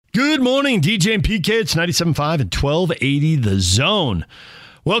Good morning, DJ and PK. It's 97.5 and 1280 The Zone.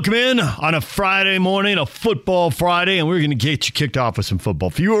 Welcome in on a Friday morning, a football Friday, and we're going to get you kicked off with some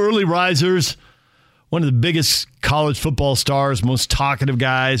football. For you early risers, one of the biggest college football stars, most talkative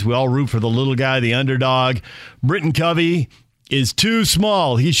guys. We all root for the little guy, the underdog. Britton Covey is too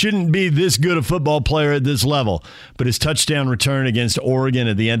small. He shouldn't be this good a football player at this level. But his touchdown return against Oregon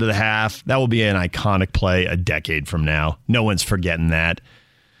at the end of the half, that will be an iconic play a decade from now. No one's forgetting that.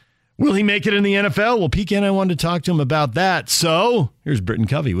 Will he make it in the NFL? Well, PK and I wanted to talk to him about that. So here's Britton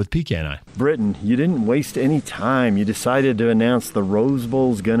Covey with PK and I. Britton, you didn't waste any time. You decided to announce the Rose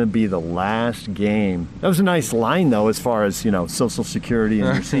Bowl is going to be the last game. That was a nice line, though, as far as, Social Security in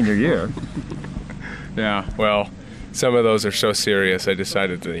your senior year. Yeah, well, some of those are so serious, I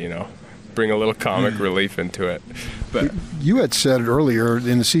decided to, bring a little comic relief into it. But you had said earlier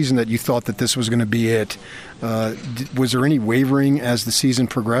in the season that you thought that this was going to be it. Was there any wavering as the season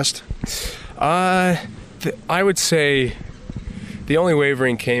progressed? I would say the only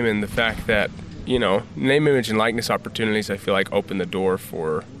wavering came in the fact that, name, image, and likeness opportunities, I feel like, open the door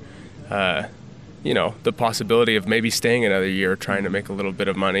for, the possibility of maybe staying another year, trying to make a little bit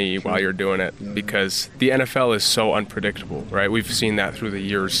of money while you're doing it, because the NFL is so unpredictable, right? We've seen that through the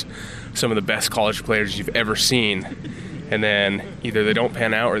years. Some of the best college players you've ever seen, and then either they don't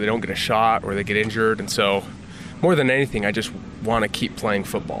pan out or they don't get a shot or they get injured. And so more than anything, I just want to keep playing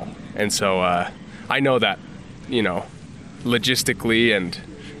football. And so I know that, logistically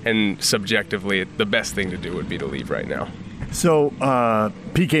and subjectively, the best thing to do would be to leave right now. So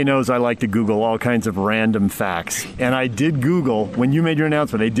PK knows I like to Google all kinds of random facts. And I did Google, when you made your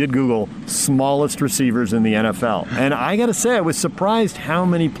announcement, I did Google smallest receivers in the NFL. And I got to say, I was surprised how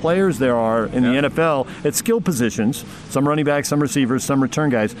many players there are in the NFL at skill positions, some running backs, some receivers, some return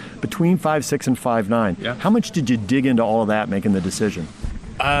guys, between 5'6" and 5'9". Yeah. How much did you dig into all of that making the decision?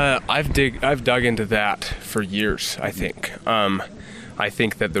 I've dug into that for years, I think. I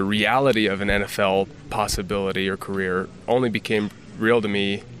think that the reality of an NFL possibility or career only became real to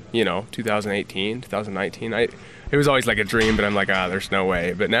me, 2018, 2019. It was always like a dream, but I'm like, there's no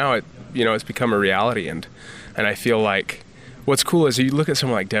way. But now it's become a reality, and I feel like what's cool is you look at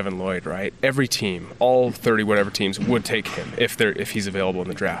someone like Devin Lloyd, right? Every team, all 30 whatever teams would take him if he's available in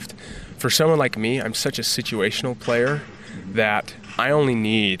the draft. For someone like me, I'm such a situational player that I only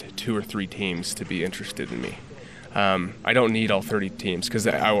need 2 or 3 teams to be interested in me. I don't need all 30 teams because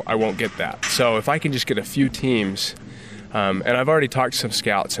I won't get that. So if I can just get a few teams, and I've already talked to some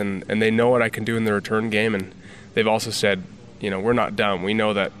scouts, and they know what I can do in the return game, and they've also said, we're not dumb. We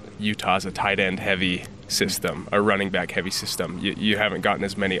know that Utah's a tight end heavy system, a running back heavy system. You haven't gotten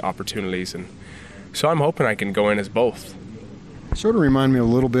as many opportunities, and so I'm hoping I can go in as both. Sort of remind me a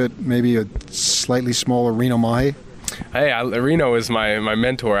little bit, maybe a slightly smaller Reno Mahe. Hey, Reno is my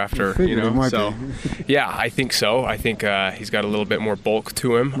mentor after, so yeah, I think so. I think he's got a little bit more bulk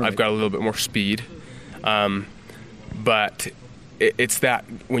to him. Right. I've got a little bit more speed. But it's that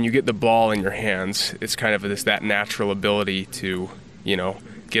when you get the ball in your hands, it's kind of that natural ability to,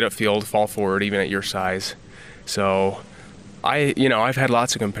 get upfield, fall forward, even at your size. So I've had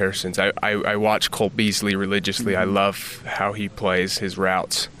lots of comparisons. I watch Colt Beasley religiously. I love how he plays his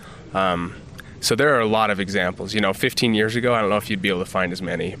routes. So there are a lot of examples. 15 years ago, I don't know if you'd be able to find as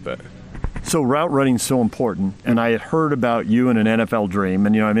many, but. So route running is so important, and I had heard about you in an NFL dream,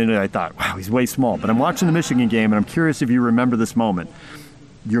 and I thought, wow, he's way small. But I'm watching the Michigan game, and I'm curious if you remember this moment.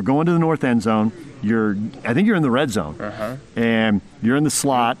 You're going to the north end zone. I think you're in the red zone, and you're in the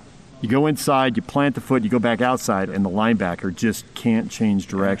slot. You go inside, you plant the foot, you go back outside, and the linebacker just can't change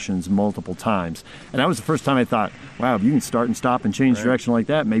directions multiple times. And that was the first time I thought, wow, if you can start and stop and change direction like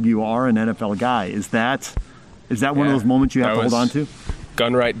that, maybe you are an NFL guy. Is that one of those moments you have to hold on to?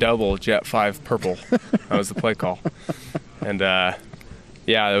 Gun right double, jet 5 purple. That was the play call. And, there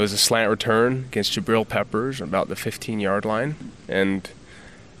was a slant return against Jabril Peppers about the 15-yard line. And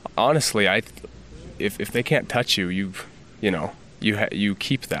honestly, if they can't touch you, you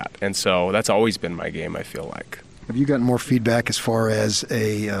keep that. And so that's always been my game, I feel like. Have you gotten more feedback as far as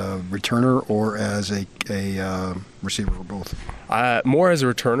a returner or as a receiver, or both? More as a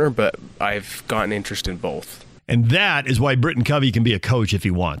returner, but I've gotten interest in both. And that is why Britton Covey can be a coach if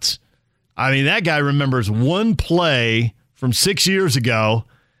he wants. I mean, that guy remembers one play from 6 years ago,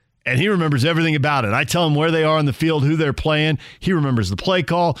 and he remembers everything about it. I tell him where they are on the field, who they're playing. He remembers the play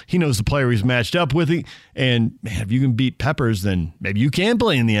call. He knows the player he's matched up with. And, man, if you can beat Peppers, then maybe you can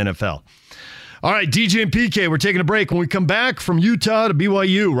play in the NFL. All right, DJ and PK, we're taking a break. When we come back from Utah to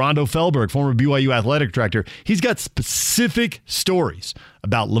BYU, Rondo Fehlberg, former BYU athletic director, he's got specific stories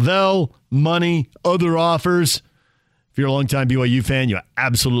about Lavelle, money, other offers. If you're a longtime BYU fan, you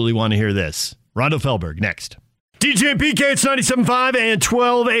absolutely want to hear this. Rondo Fehlberg next. DJ and PK, it's 97.5 and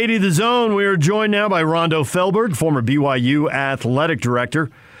 1280 The Zone. We are joined now by Rondo Fehlberg, former BYU athletic director.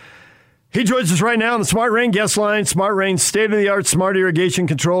 He joins us right now on the Smart Rain guest line. Smart Rain's state-of-the-art smart irrigation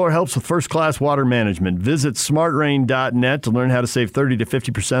controller helps with first-class water management. Visit smartrain.net to learn how to save 30 to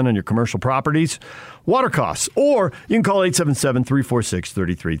 50% on your commercial properties, water costs, or you can call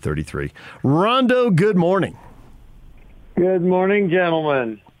 877-346-3333. Rondo, good morning. Good morning,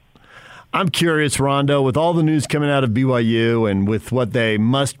 gentlemen. I'm curious, Rondo, with all the news coming out of BYU and with what they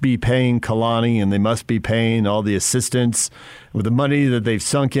must be paying Kalani and they must be paying all the assistants, with the money that they've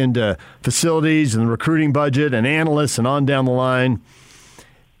sunk into facilities and the recruiting budget and analysts and on down the line,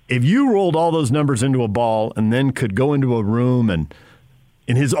 if you rolled all those numbers into a ball and then could go into a room and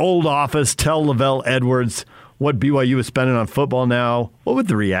in his old office tell Lavelle Edwards what BYU is spending on football now, what would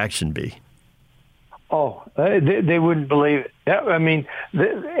the reaction be? Oh, they wouldn't believe it. I mean,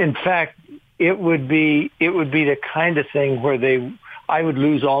 in fact, it would be the kind of thing where I would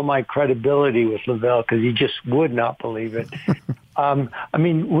lose all my credibility with Lavelle because he just would not believe it. I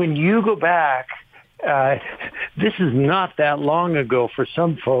mean, when you go back, this is not that long ago for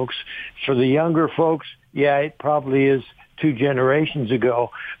some folks. For the younger folks, yeah, it probably is 2 generations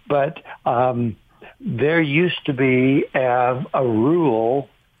ago. But there used to be a rule.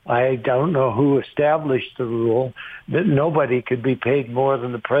 I don't know who established the rule that nobody could be paid more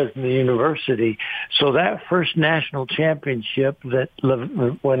than the president of the university. So that first national championship when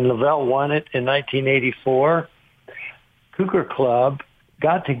Lavelle won it in 1984, Cougar Club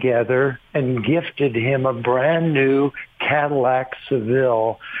got together and gifted him a brand new Cadillac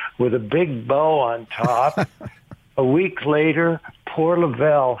Seville with a big bow on top. A week later, poor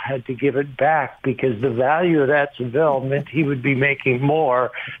Lavelle had to give it back because the value of that Seville meant he would be making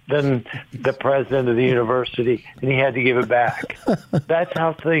more than the president of the university, and he had to give it back. That's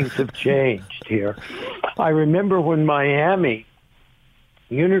how things have changed here. I remember when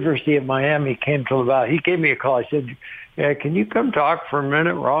University of Miami came to Lavelle, he gave me a call. I said, yeah, can you come talk for a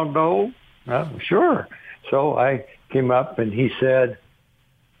minute, Rondo? Sure. So I came up, and he said,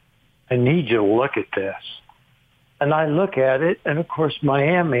 I need you to look at this. And I look at it, and of course,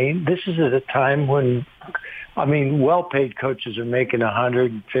 Miami, this is at a time when, well-paid coaches are making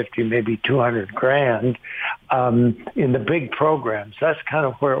 $150, maybe $200,000 in the big programs. That's kind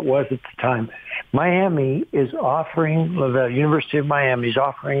of where it was at the time. Miami is offering Lavelle, University of Miami is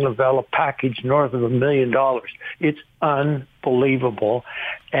offering Lavelle a package north of $1 million. It's unbelievable.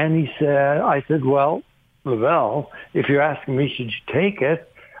 And I said, well, Lavelle, if you're asking me, should you take it?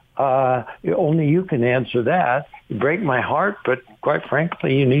 Only you can answer that. You break my heart, but quite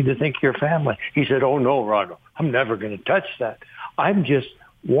frankly, you need to think of your family. He said, oh, no, Rondo, I'm never going to touch that. I just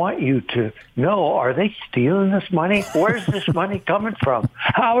want you to know, are they stealing this money? Where's this money coming from?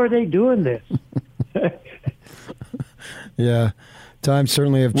 How are they doing this? Yeah, times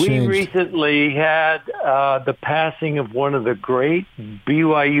certainly have changed. We recently had the passing of one of the great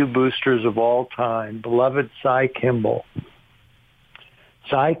BYU boosters of all time, beloved Cy Kimball.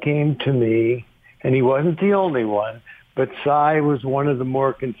 Cy came to me, and he wasn't the only one, but Cy was one of the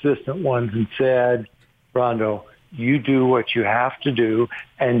more consistent ones and said, Rondo, you do what you have to do,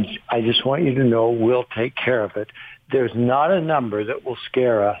 and I just want you to know we'll take care of it. There's not a number that will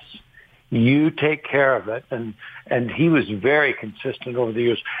scare us. You take care of it. And he was very consistent over the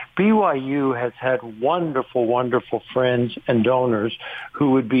years. BYU has had wonderful, wonderful friends and donors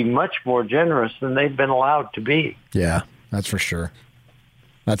who would be much more generous than they've been allowed to be. Yeah, that's for sure.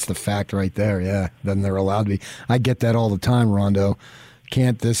 That's the fact right there, yeah, than they're allowed to be. I get that all the time, Rondo.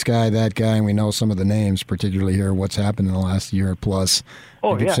 Can't this guy, that guy, and we know some of the names, particularly here, what's happened in the last year plus.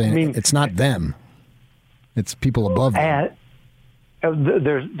 Oh, yeah. It's not them. It's people above them.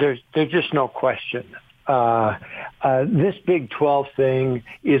 There's just no question. This Big 12 thing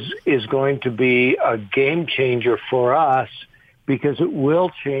is going to be a game changer for us because it will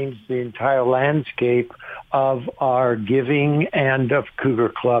change the entire landscape of our giving and of Cougar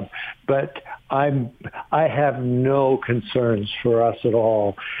Club. But I have no concerns for us at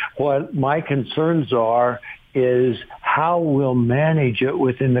all. What my concerns are is how we'll manage it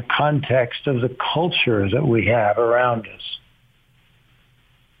within the context of the culture that we have around us.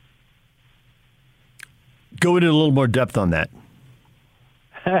 Go into a little more depth on that.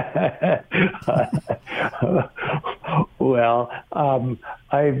 Well,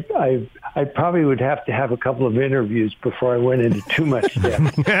 I probably would have to have a couple of interviews before I went into too much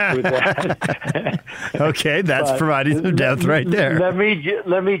depth with that. Okay, that's providing some depth right there.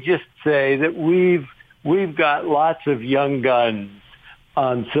 Let me just say that we've got lots of young guns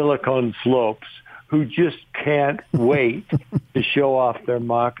on Silicon Slopes who just can't wait to show off their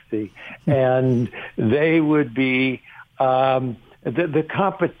moxie. And they would be, the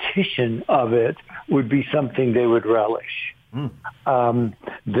competition of it would be something they would relish.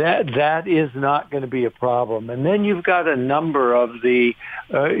 That is not going to be a problem. And then you've got a number of the,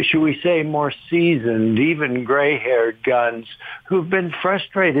 should we say, more seasoned, even gray-haired guns who've been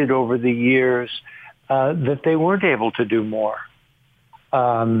frustrated over the years that they weren't able to do more,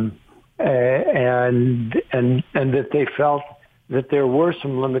 and that they felt that there were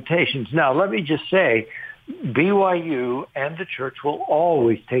some limitations. Now, let me just say, BYU and the church will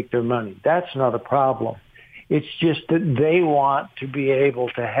always take their money. That's not a problem. It's just that they want to be able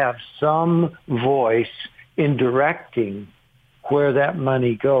to have some voice in directing where that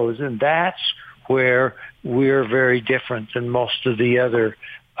money goes. And that's where we're very different than most of the other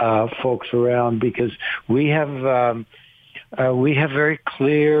folks around, because we have very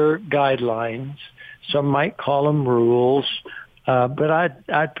clear guidelines. Some might call them rules, but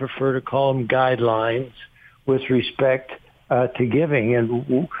I'd prefer to call them guidelines with respect to giving.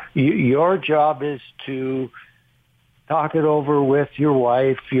 And your job is to talk it over with your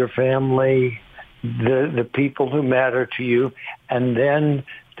wife, your family, the people who matter to you, and then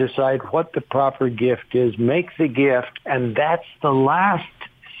decide what the proper gift is. Make the gift, and that's the last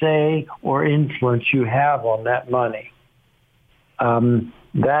say or influence you have on that money.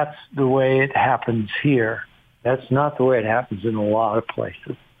 That's the way it happens here. That's not the way it happens in a lot of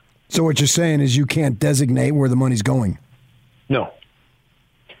places. So what you're saying is you can't designate where the money's going? No.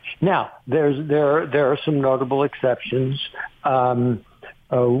 Now, there are some notable exceptions.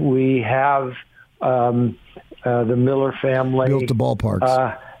 We have the Miller family built the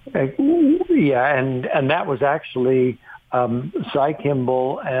ballparks. Yeah, and that was actually Cy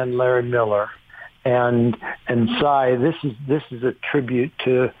Kimball and Larry Miller, and Cy. This is a tribute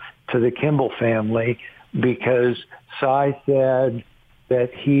to the Kimball family, because Cy said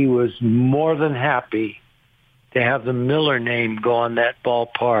that he was more than happy to have the Miller name go on that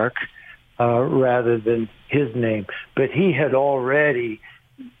ballpark rather than his name. But he had already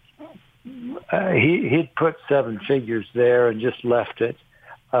he'd put seven figures there and just left it,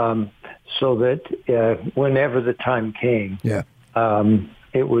 so that whenever the time came,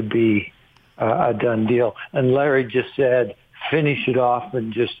 it would be a done deal. And Larry just said, finish it off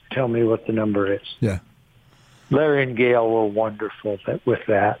and just tell me what the number is. Yeah. Larry and Gail were wonderful with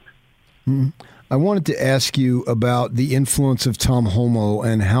that. Mm-hmm. I wanted to ask you about the influence of Tom Holmoe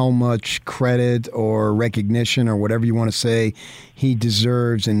and how much credit or recognition or whatever you want to say he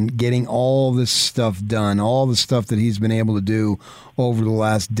deserves in getting all this stuff done, all the stuff that he's been able to do over the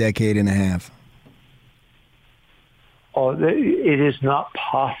last decade and a half. Oh, it is not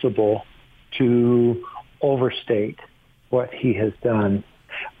possible to overstate what he has done.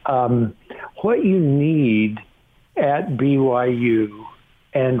 What you need at BYU,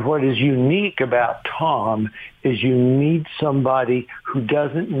 and what is unique about Tom, is you need somebody who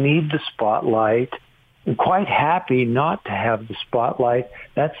doesn't need the spotlight, and quite happy not to have the spotlight.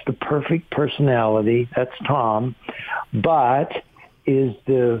 That's the perfect personality. That's Tom. But is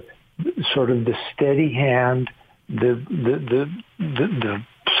the sort of the steady hand, the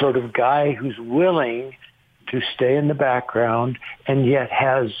sort of guy who's willing to stay in the background and yet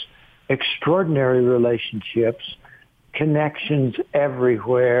has extraordinary relationships, connections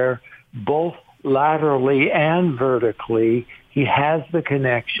everywhere, both laterally and vertically. He has the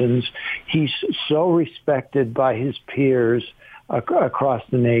connections. He's so respected by his peers across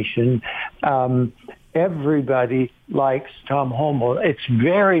the nation. Everybody likes Tom Holmoe. It's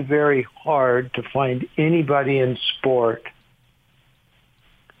very, very hard to find anybody in sport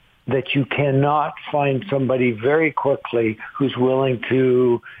that you cannot find somebody very quickly who's willing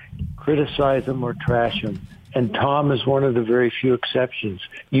to criticize him or trash him. And Tom is one of the very few exceptions.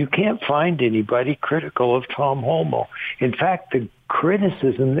 You can't find anybody critical of Tom Holmoe. In fact, the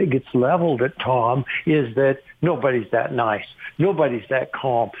criticism that gets leveled at Tom is that nobody's that nice, nobody's that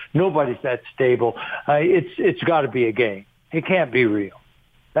calm, nobody's that stable. It's got to be a game. It can't be real.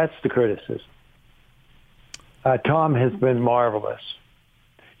 That's the criticism. Tom has been marvelous.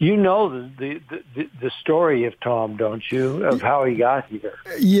 You know the story of Tom, don't you, of how he got here?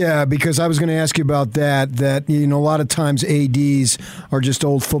 Yeah, because I was going to ask you about that. That, you know, a lot of times ADs are just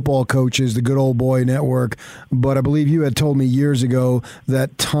old football coaches, the good old boy network. But I believe you had told me years ago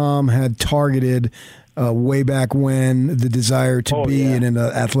that Tom had targeted way back when the desire to be in an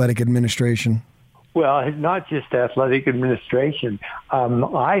athletic administration. Well, not just athletic administration.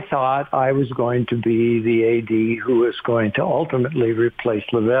 I thought I was going to be the AD who was going to ultimately replace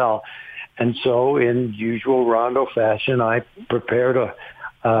Lavelle. And so in usual Rondo fashion, I prepared a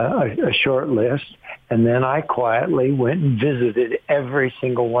short list. And then I quietly went and visited every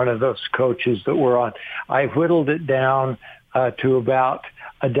single one of those coaches that were on. I whittled it down to about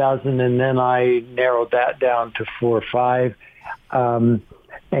a dozen, and then I narrowed that down to 4 or 5.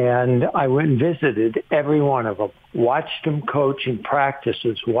 And I went and visited every one of them, watched them coach in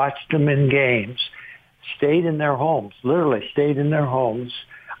practices, watched them in games, stayed in their homes, literally stayed in their homes,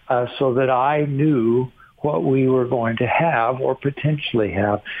 so that I knew what we were going to have or potentially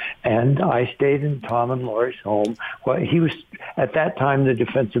have. And I stayed in Tom and Lori's home. Well, he was, at that time, the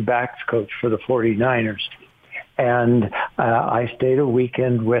defensive backs coach for the 49ers. And I stayed a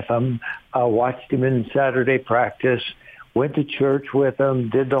weekend with him, watched him in Saturday practice, went to church with him,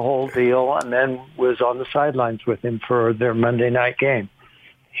 did the whole deal, and then was on the sidelines with him for their Monday night game.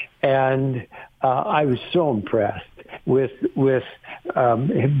 And I was so impressed with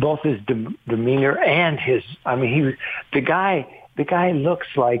both his demeanor and his. I mean, the guy looks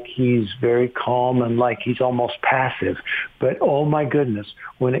like he's very calm and like he's almost passive. But oh my goodness,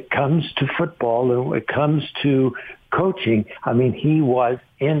 when it comes to football and when it comes to coaching, I mean, he was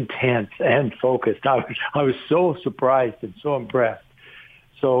intense and focused. I was so surprised and so impressed.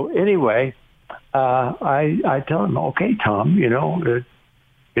 So anyway, I tell him, okay, Tom,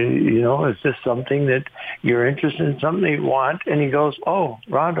 is this something that you're interested in, something you want? And he goes, oh,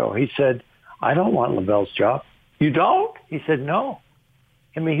 Rondo, he said, I don't want LaVelle's job. You don't? He said, no.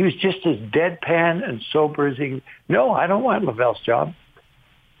 I mean, he was just as deadpan and sober as he, no, I don't want LaVelle's job.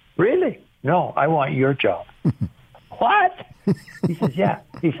 Really? No, I want your job. What? He says, yeah.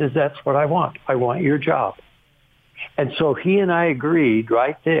 He says, that's what I want. I want your job. And so he and I agreed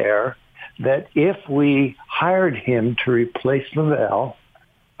right there that if we hired him to replace LaVelle,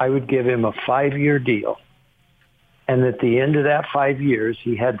 I would give him a 5-year deal. And at the end of that 5 years,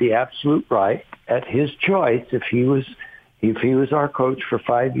 he had the absolute right, at his choice, if he was our coach for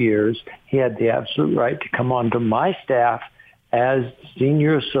 5 years, he had the absolute right to come onto my staff as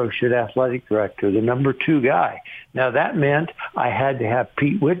senior associate athletic director, the number 2 guy. Now, that meant I had to have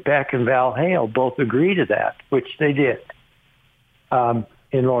Pete Whitbeck and Val Hale both agree to that, which they did,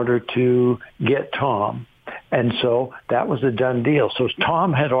 in order to get Tom. And so that was a done deal. So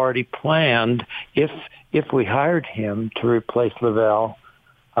Tom had already planned, if we hired him to replace LaVelle,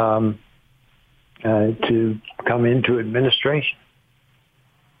 to come into administration.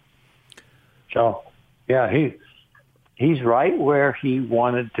 So, yeah, he's right where he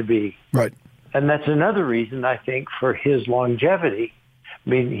wanted to be. Right. And that's another reason, I think, for his longevity. I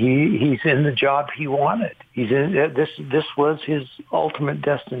mean, he's in the job he wanted. He's in this was his ultimate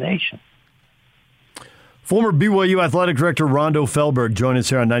destination. Former BYU Athletic Director Rondo Fehlberg joined us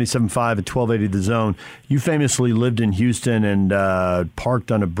here on 97.5 and 1280 The Zone. You famously lived in Houston and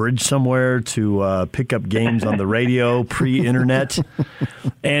parked on a bridge somewhere to pick up games on the radio, pre-internet.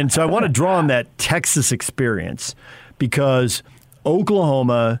 And so I want to draw on that Texas experience because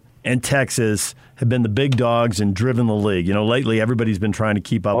Oklahoma and Texas have been the big dogs and driven the league. You know, lately everybody's been trying to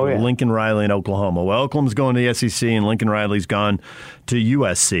keep up with Lincoln Riley in Oklahoma. Well, Oklahoma's going to the SEC and Lincoln Riley's gone to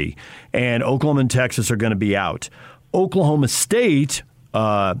USC. And Oklahoma and Texas are going to be out. Oklahoma State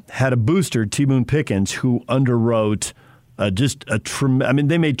had a booster, T. Boone Pickens, who underwrote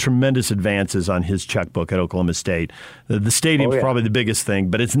they made tremendous advances on his checkbook at Oklahoma State. The stadium's probably the biggest thing,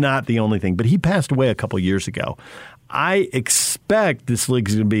 but it's not the only thing. But he passed away a couple years ago. I expect this league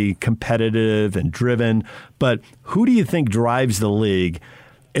is going to be competitive and driven, but who do you think drives the league?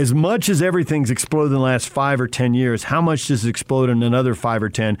 As much as everything's exploded in the last 5 or 10 years, how much does it explode in another 5 or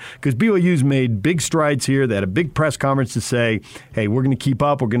 10? Because BYU's made big strides here. They had a big press conference to say, hey, we're going to keep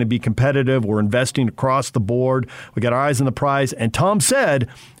up. We're going to be competitive. We're investing across the board. We got our eyes on the prize. And Tom said,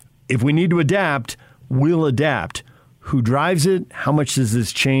 if we need to adapt, we'll adapt. Who drives it? How much does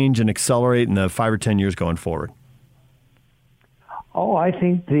this change and accelerate in the 5 or 10 years going forward? Oh, I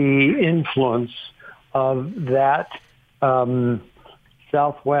think the influence of that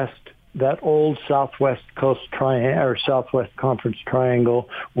that old Southwest Coast Triangle or Southwest Conference Triangle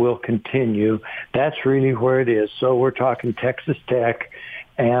will continue. That's really where it is. So we're talking Texas Tech,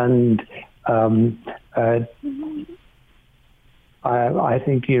 and I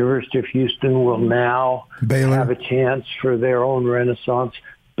think the University of Houston will now have a chance for their own renaissance.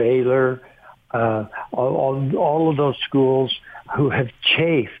 Baylor, all of those schools who have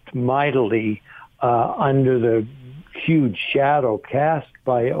chafed mightily under the huge shadow cast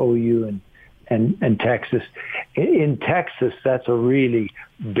by OU and Texas. In Texas, that's a really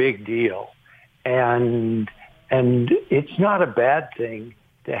big deal, and it's not a bad thing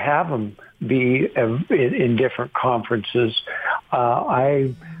to have them be in different conferences.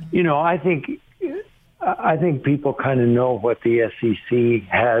 I think I think people kind of know what the SEC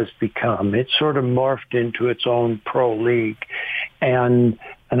has become. It's sort of morphed into its own pro league. And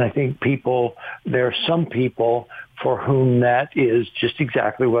I think there are some people for whom that is just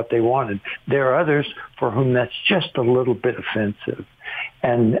exactly what they wanted. There are others for whom that's just a little bit offensive.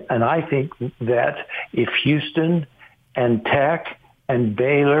 And I think that if Houston and Tech and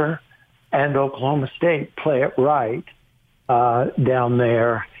Baylor and Oklahoma State play it right down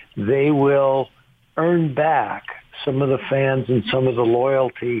there, they will earn back some of the fans and some of the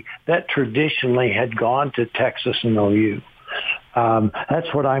loyalty that traditionally had gone to Texas and OU. That's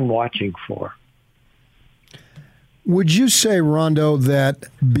what I'm watching for. Would you say, Rondo, that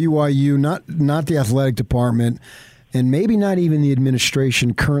BYU, not the athletic department, and maybe not even the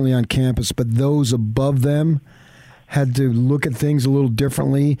administration currently on campus, but those above them, had to look at things a little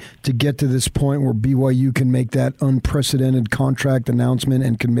differently to get to this point where BYU can make that unprecedented contract announcement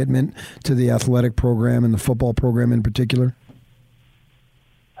and commitment to the athletic program and the football program in particular?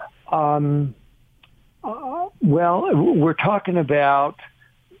 Well, we're talking about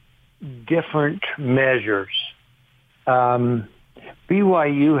different measures.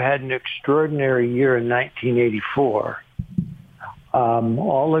 BYU had an extraordinary year in 1984.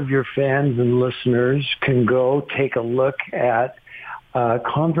 All of your fans and listeners can go take a look at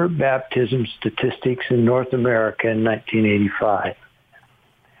convert baptism statistics in North America in 1985.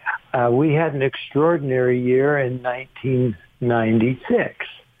 We had an extraordinary year in 1996.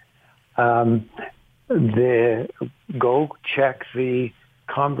 Go check the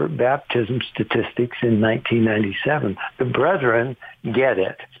convert baptism statistics in 1997. The brethren get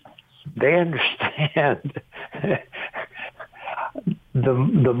it. They understand.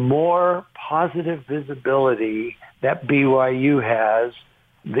 The more positive visibility that BYU has,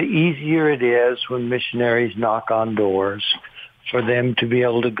 the easier it is when missionaries knock on doors for them to be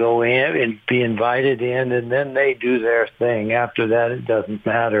able to go in and be invited in, and then they do their thing. After that, it doesn't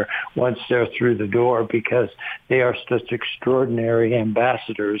matter once they're through the door, because they are such extraordinary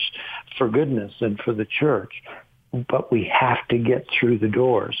ambassadors for goodness and for the church. But we have to get through the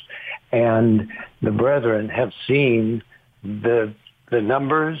doors. And the brethren have seen the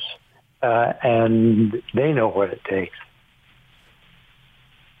numbers, and they know what it takes.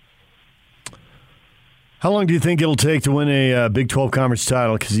 How long do you think it'll take to win a Big 12 conference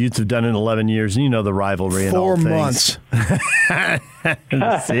title? Because the Utes have done it in 11 years, and you know the rivalry and all things. 4 months.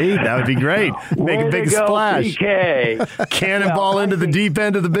 See, that would be great. Make a big splash. PK. Cannonball into the deep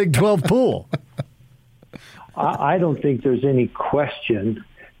end of the Big 12 pool. I don't think there's any question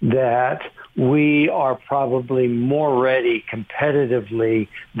that we are probably more ready competitively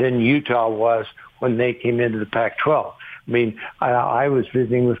than Utah was when they came into the Pac-12. I mean, I was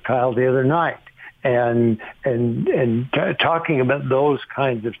visiting with Kyle the other night and talking about those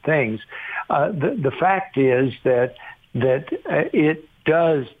kinds of things. The fact is that it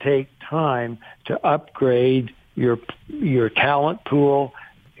does take time to upgrade your talent pool,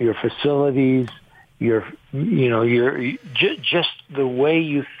 your facilities, just the way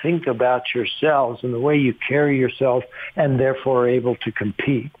you think about yourselves and the way you carry yourself, and therefore able to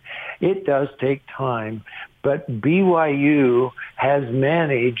compete. It does take time, but BYU has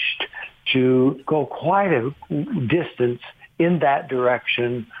managed to go quite a distance in that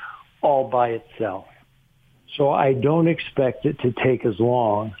direction all by itself. So I don't expect it to take as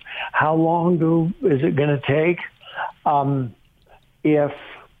long. How long is it going to take? If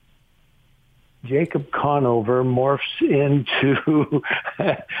Jacob Conover morphs into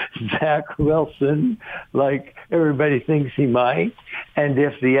Zach Wilson like everybody thinks he might, and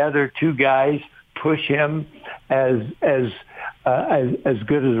if the other two guys push him as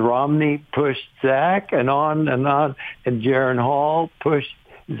good as Romney pushed Zach, and on, and Jaron Hall pushed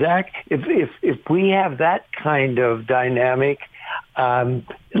Zach, if we have that kind of dynamic,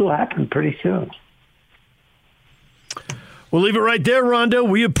 it'll happen pretty soon. We'll leave it right there, Rondo.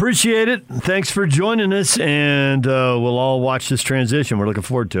 We appreciate it. Thanks for joining us, and we'll all watch this transition. We're looking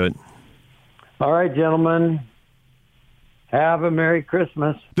forward to it. All right, gentlemen. Have a Merry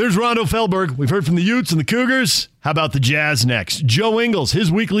Christmas. There's Rondo Fehlberg. We've heard from the Utes and the Cougars. How about the Jazz next? Joe Ingles, his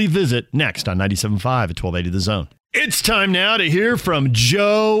weekly visit, next on 97.5 at 1280 The Zone. It's time now to hear from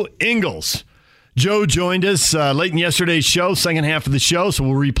Joe Ingles. Joe joined us late in yesterday's show, second half of the show, so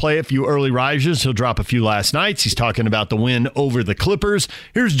we'll replay a few early risers. He'll drop a few last nights. He's talking about the win over the Clippers.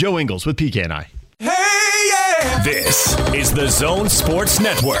 Here's Joe Ingles with PK and I. Hey, yeah! This is the Zone Sports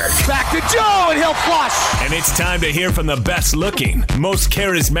Network. Back to Joe, and he'll flush. And it's time to hear from the best looking, most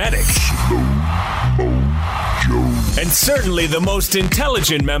charismatic, and certainly the most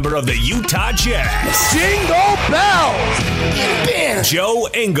intelligent member of the Utah Jazz. Jingle bells! Joe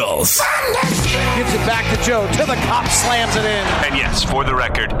Ingles. Gives it back to Joe. To the cup, slams it in. And yes, for the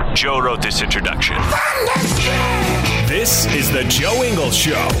record, Joe wrote this introduction. This is the Joe Ingles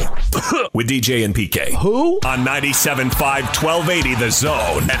Show with DJ and PK. Who? On 97.5, 1280 The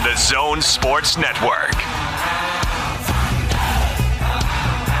Zone and The Zone Sports Network.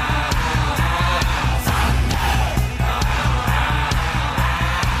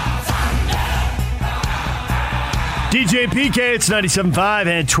 DJ PK, it's 97.5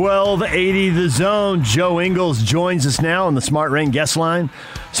 and 1280 The Zone. Joe Ingles joins us now on the Smart Rain guest line.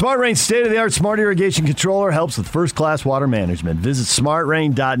 Smart Rain's state-of-the-art smart irrigation controller helps with first-class water management. Visit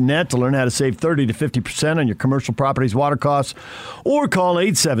smartrain.net to learn how to save 30 to 50% on your commercial property's water costs, or call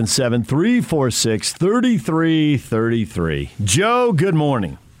 877-346-3333. Joe, good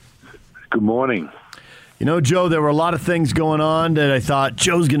morning. Good morning. You know, Joe, there were a lot of things going on that I thought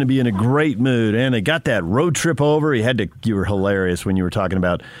Joe's going to be in a great mood. And they got that road trip over. You were hilarious when you were talking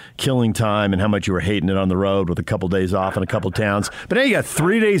about killing time and how much you were hating it on the road with a couple days off in a couple towns. But now you got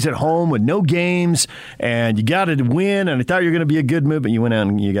 3 days at home with no games, and you got to win. And I thought you were going to be a good move, but you went out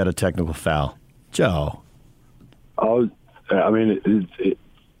and you got a technical foul. Joe. It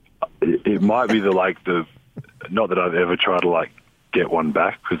might be not that I've ever tried to get one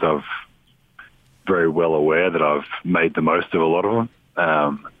back, because I've very well aware that I've made the most of a lot of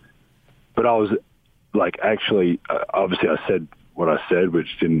them. But I was obviously I said what I said,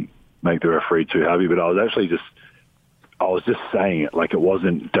 which didn't make the referee too happy, but I was just saying it. It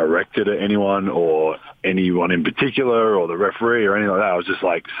wasn't directed at anyone or anyone in particular or the referee or anything like that. I was just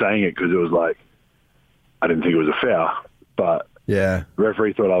saying it because it was I didn't think it was a foul, but yeah, the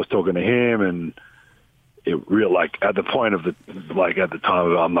referee thought I was talking to him, and it real at the point of at the time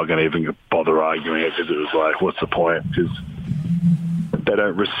of it, I'm not going to even bother arguing it, because it was what's the point? Because they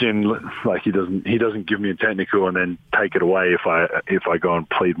don't rescind. He doesn't give me a technical and then take it away if I go and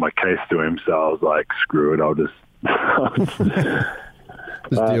plead my case to him. So I was screw it, I'll just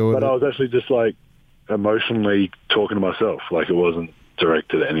deal with but it. I was actually just emotionally talking to myself. It wasn't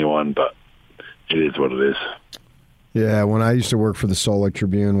directed at anyone, but it is what it is. Yeah, when I used to work for the Salt Lake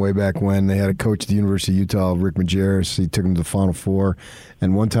Tribune way back when, they had a coach at the University of Utah, Rick Majerus. He took him to the Final Four,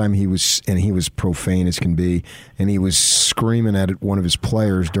 and one time he was profane as can be, and he was screaming at one of his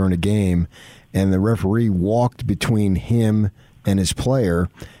players during a game, and the referee walked between him and his player,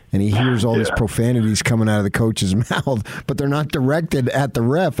 and he hears all these profanities coming out of the coach's mouth, but they're not directed at the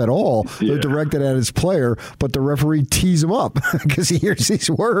ref at all. They're directed at his player, but the referee tees him up because he hears these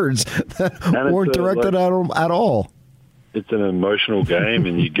words that weren't directed at him at all. It's an emotional game,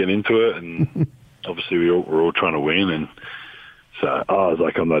 and you get into it, and obviously we're all trying to win, and so I was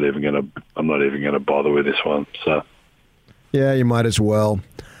I'm not even gonna bother with this one. So yeah, you might as well.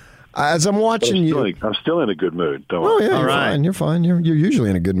 As I'm watching you, I'm still in a good mood. Don't oh worry. yeah, you're fine. You're usually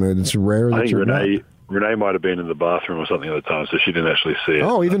in a good mood. It's rare that you're not. Renee might have been in the bathroom or something at the time, so she didn't actually see it.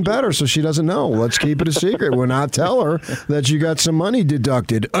 Oh, even better. So she doesn't know. Let's keep it a secret. We'll not tell her that you got some money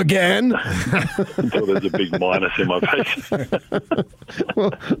deducted again. Until there's a big minus in my pay.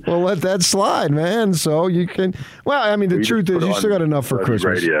 well, let that slide, man. So you can. Well, I mean, the truth is, you still got enough for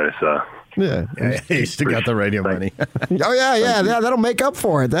Christmas. Radio, so. Yeah, you still got the radio money. Oh yeah, that'll make up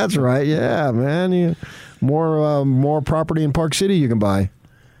for it. That's right. Yeah, man. More property in Park City you can buy.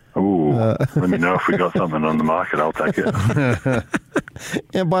 Ooh, let me know if we got something on the market. I'll take it.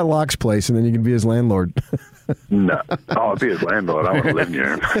 And buy Locke's place, and then you can be his landlord. No. I'll be his landlord. I want to live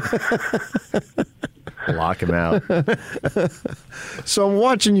near him. Lock him out. So I'm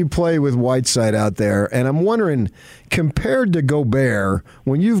watching you play with Whiteside out there, and I'm wondering, compared to Gobert,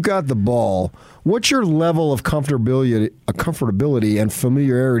 when you've got the ball, what's your level of comfortability and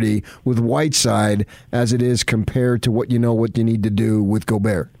familiarity with Whiteside as it is compared to what you need to do with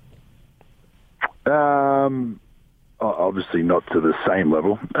Gobert? Obviously not to the same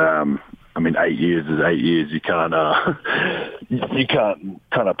level. 8 years is 8 years. You can't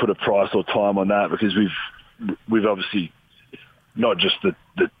kind of put a price or time on that, because we've obviously not just the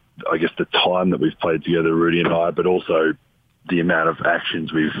time that we've played together, Rudy and I, but also the amount of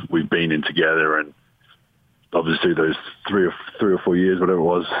actions we've been in together, and obviously those three or 4 years, whatever it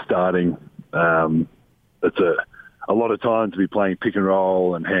was, starting. It's a lot of time to be playing pick and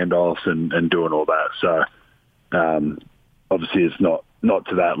roll and handoffs and doing all that. So obviously it's not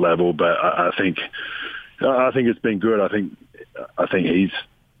to that level, but I think it's been good. I think he's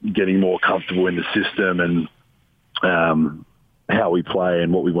getting more comfortable in the system and how we play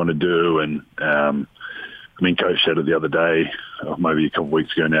and what we want to do. And Coach said it the other day, or maybe a couple of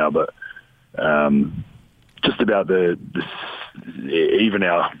weeks ago now, but just about even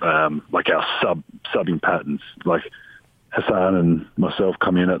our our subbing patterns. Like Hassan and myself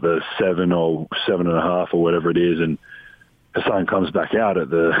come in at the 7 or 7.5 or whatever it is, and Hassan comes back out at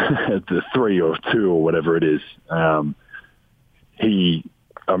the 3 or 2 or whatever it is.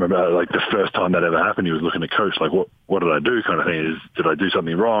 I remember like the first time that ever happened, he was looking at coach like, what did I do, kind of thing. Did I do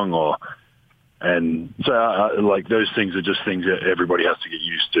something wrong? And so like those things are just things that everybody has to get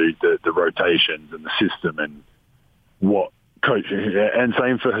used to, the rotations and the system and what coach, and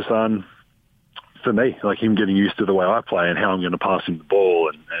same for Hassan, for me, like him getting used to the way I play and how I'm going to pass him the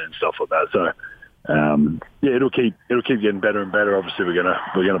ball and stuff like that. So it'll keep getting better and better. Obviously we're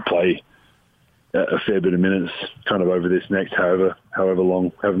gonna play a fair bit of minutes kind of over this next however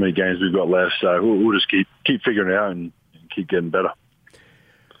many games we've got left. So we'll just keep figuring it out and keep getting better.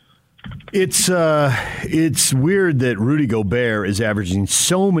 It's weird that Rudy Gobert is averaging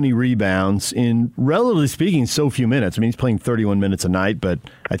so many rebounds in, relatively speaking, so few minutes. I mean, he's playing 31 minutes a night, but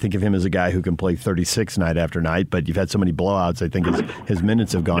I think of him as a guy who can play 36 night after night. But you've had so many blowouts, I think his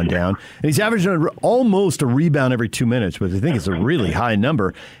minutes have gone down. And he's averaging almost a rebound every 2 minutes, which I think is a really high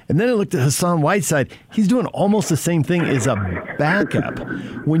number. And then I looked at Hassan Whiteside. He's doing almost the same thing as a backup.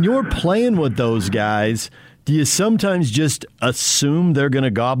 When you're playing with those guys, do you sometimes just assume they're going to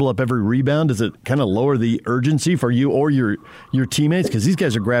gobble up every rebound? Does it kind of lower the urgency for you or your teammates? Because these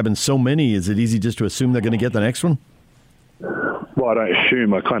guys are grabbing so many. Is it easy just to assume they're going to get the next one? Well, I don't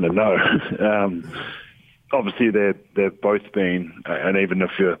assume. I kind of know. Obviously, they've both been, and even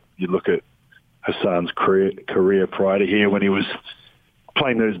if you look at Hassan's career prior to here, when he was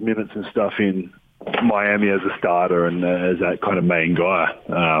playing those minutes and stuff in Miami as a starter and as that kind of main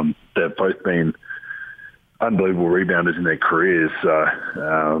guy, they've both been unbelievable rebounders in their careers. So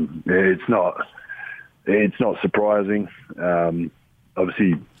it's not surprising.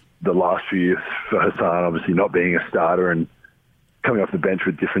 Obviously, the last few years for Hassan, obviously not being a starter and coming off the bench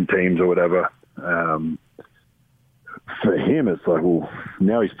with different teams or whatever. For him, it's like, well,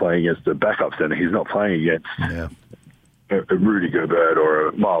 now he's playing against a backup center. He's not playing against a Rudy Gobert or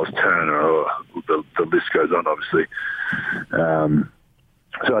a Miles Turner, or the list goes on, obviously.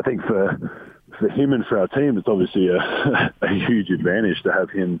 So I think for him and for our team, it's obviously a huge advantage to have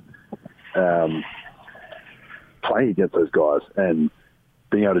him playing against those guys and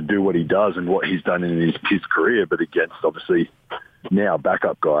being able to do what he does and what he's done in his career, but against, obviously, now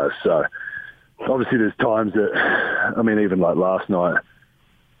backup guys. So obviously there's times that, I mean, even like last night,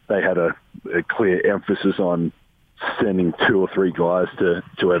 they had a clear emphasis on sending 2 or 3 guys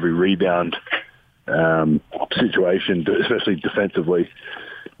to every rebound situation, especially defensively,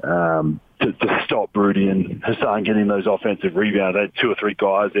 to stop Rudy and Hassan getting those offensive rebounds. They had 2 or 3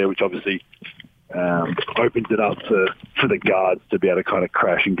 guys there, which obviously opens it up for the guards to be able to kind of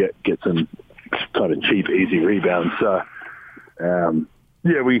crash and get some kind of cheap, easy rebounds. So,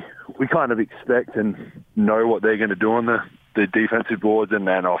 we kind of expect and know what they're going to do on the defensive boards and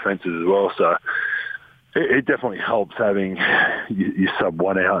then offenses as well. So it definitely helps having you sub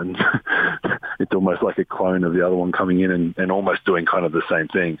one out, and it's almost like a clone of the other one coming in and almost doing kind of the same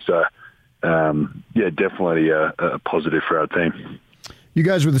thing. So, definitely a positive for our team. You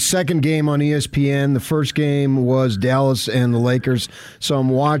guys were the second game on ESPN. The first game was Dallas and the Lakers. So I'm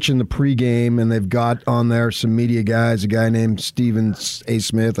watching the pregame, and they've got on there some media guys, a guy named Stephen A.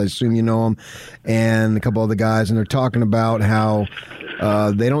 Smith, I assume you know him, and a couple other guys, and they're talking about how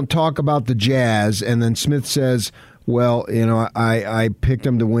they don't talk about the Jazz, and then Smith says, well, you know, I picked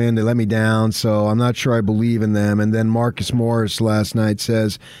them to win. They let me down, so I'm not sure I believe in them. And then Marcus Morris last night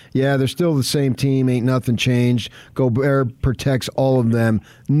says, yeah, they're still the same team. Ain't nothing changed. Gobert protects all of them.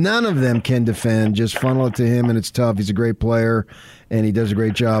 None of them can defend. Just funnel it to him, and it's tough. He's a great player, and he does a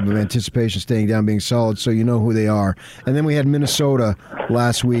great job of anticipation, staying down, being solid, so you know who they are. And then we had Minnesota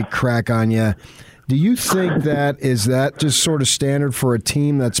last week crack on you. Do you think is that just sort of standard for a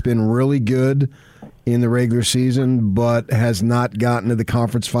team that's been really good in the regular season, but has not gotten to the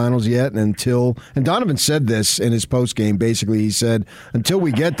conference finals yet? And Donovan said this in his postgame, basically, he said, until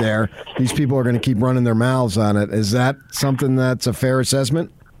we get there, these people are going to keep running their mouths on it. Is that something that's a fair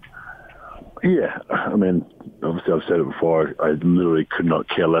assessment? Yeah. I mean, obviously I've said it before, I literally could not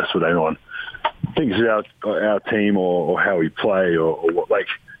care less what anyone thinks about our team or how we play or what, like,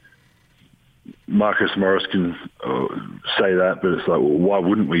 Marcus Morris can say that, but it's like, well, why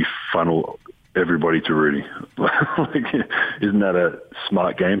wouldn't we funnel everybody to Rudy? Like, isn't that a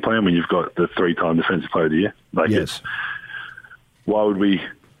smart game plan when you've got the 3-time defensive player of the year? Like, yes. Why would we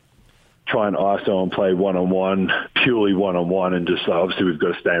try and ISO and play one-on-one, purely one-on-one, and just obviously we've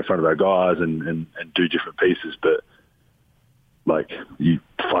got to stay in front of our guys and do different pieces, but like you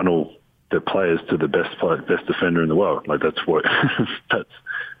funnel the players to the best defender in the world. Like that's what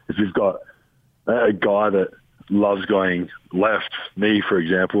if you've got a guy that loves going left knee, for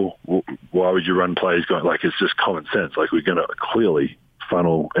example, why would you run plays going like it's just common sense? Like we're going to clearly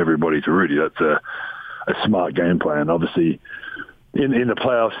funnel everybody to Rudy. That's a smart game plan. Obviously, in the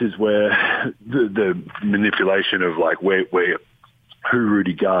playoffs is where the manipulation of like where who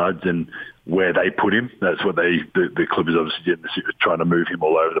Rudy guards and where they put him. That's what the Clippers obviously did, trying to move him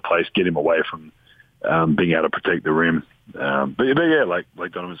all over the place, get him away from being able to protect the rim. But yeah, like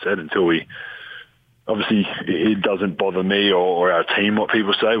Donovan said, until we obviously it doesn't bother me or our team what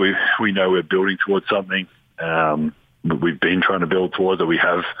people say. We know we're building towards something. We've been trying to build towards it. We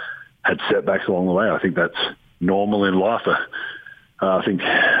have had setbacks along the way. I think that's normal in life. I think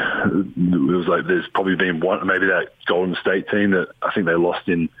it was like there's probably been one, maybe that Golden State team that I think they lost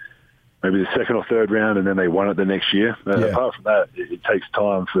in maybe the second or third round, and then they won it the next year. Yeah. Apart from that, it takes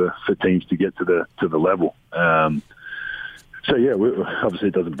time for teams to get to the level. So yeah, obviously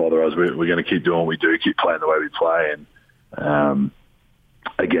it doesn't bother us. We're going to keep doing what we do, keep playing the way we play, and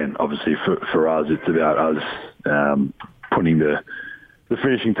again, obviously for us, it's about us putting the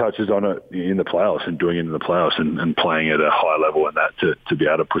finishing touches on it in the playoffs and doing it in the playoffs and playing at a high level in that to be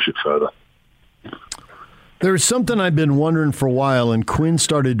able to push it further. There's something I've been wondering for a while, and Quinn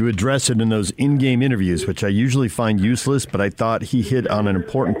started to address it in those in-game interviews, which I usually find useless, but I thought he hit on an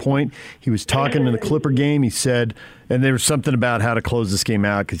important point. He was talking in the Clipper game. He said, and there was something about how to close this game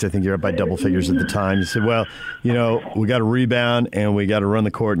out because I think you're up by double figures at the time. He said, well, we got to rebound and we got to run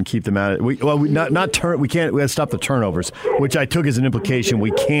the court and keep them out. We got to stop the turnovers, which I took as an implication.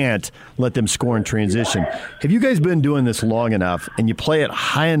 We can't let them score in transition. Have you guys been doing this long enough and you play at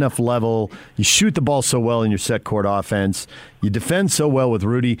high enough level, you shoot the ball so well in your set court offense, you defend so well with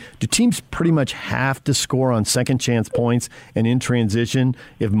Rudy, do teams pretty much have to score on second chance points and in transition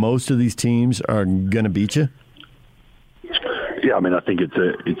if most of these teams are going to beat you? Yeah, I mean, I think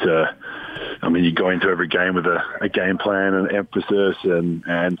I mean, you go into every game with a game plan and emphasis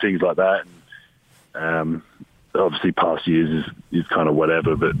and things like that. And, obviously, past years is kind of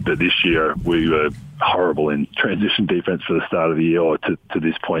whatever, but this year we were horrible in transition defense for the start of the year or to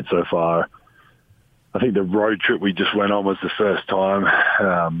this point so far. I think the road trip we just went on was the first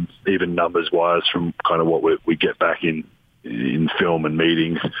time, even numbers-wise, from kind of what we get back in film and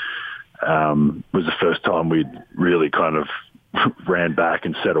meetings, was the first time we'd really kind of ran back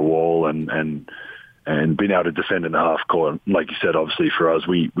and set a wall and been able to defend in the half court. Like you said, obviously for us,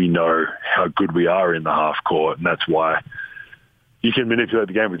 we know how good we are in the half court, and that's why you can manipulate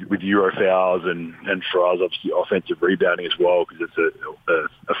the game with Euro fouls and for us, obviously, offensive rebounding as well, because it's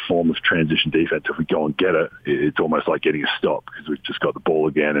a form of transition defense. If we go and get it, it's almost like getting a stop because we've just got the ball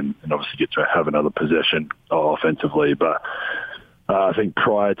again and obviously get to have another possession offensively. But I think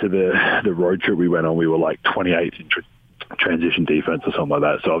prior to the road trip we went on, we were like 28th in transition defense or something like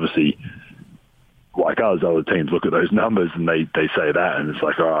that. So obviously, like us, other teams look at those numbers and they say that, and it's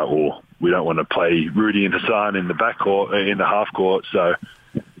like, all right, well, we don't want to play Rudy and Hassan in the backcourt, in the half court. So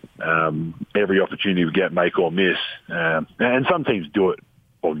every opportunity we get, make or miss. And some teams do it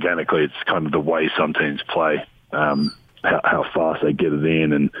organically. It's kind of the way some teams play, how fast they get it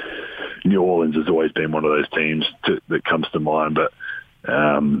in. And New Orleans has always been one of those teams that comes to mind. But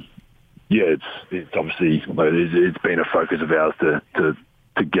yeah, it's obviously it's been a focus of ours to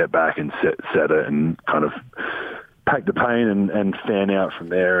get back and set it and kind of pack the pain and fan out from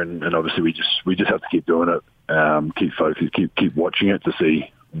there. And obviously we just have to keep doing it, keep focused, keep watching it to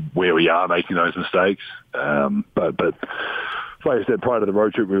see where we are making those mistakes. But like I said, prior to the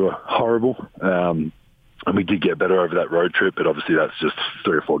road trip, we were horrible. And we did get better over that road trip, but obviously that's just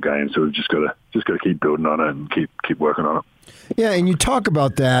 3 or 4 games, so we've just got to keep building on it and keep working on it. Yeah, and you talk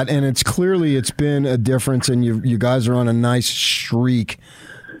about that, and it's been a difference, and you guys are on a nice streak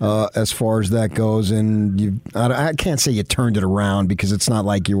as far as that goes. And I can't say you turned it around because it's not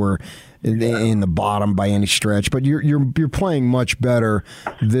like you were in the bottom by any stretch, but you're playing much better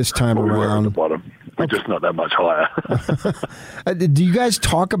this time around. We're at the bottom. We're just not that much higher. Do you guys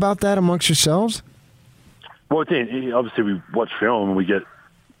talk about that amongst yourselves? Well, obviously we watch film and we get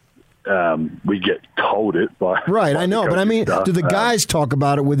told it by right. I know, but I mean, do the guys talk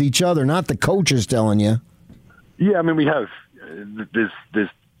about it with each other, not the coaches telling you? Yeah, I mean, we have. There's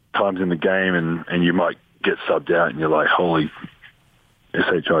times in the game and you might get subbed out and you're like, holy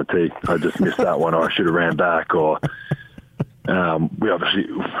shit, I just missed that one, or I should have ran back, or we obviously,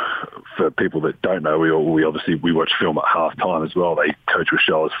 for people that don't know, we watch film at halftime as well. Coach will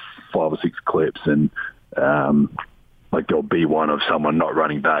show us 5 or 6 clips and. Like there'll be one of someone not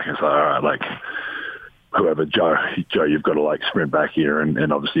running back. It's like, all right, like whoever, Joe, you've got to like sprint back here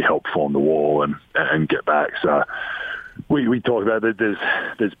and obviously help form the wall and get back. So we talk about that.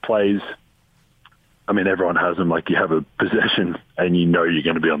 There's plays. I mean, everyone has them. Like, you have a possession and you know you're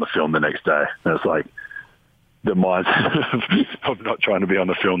going to be on the film the next day. And it's like the mindset of not trying to be on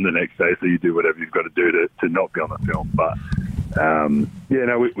the film the next day, so you do whatever you've got to do to not be on the film. But,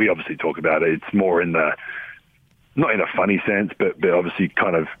 we obviously talk about it. It's more in the, not in a funny sense, but obviously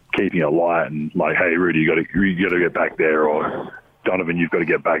kind of keeping it light and like, hey, Rudy, you got to get back there, or Donovan, you've got to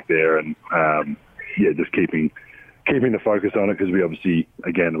get back there. And, just keeping the focus on it, because we obviously,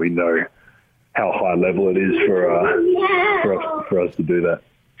 again, we know how high level it is for us to do that.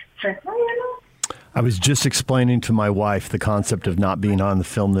 I was just explaining to my wife the concept of not being on the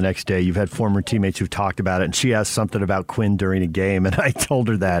film the next day. You've had former teammates who've talked about it, and she asked something about Quinn during a game, and I told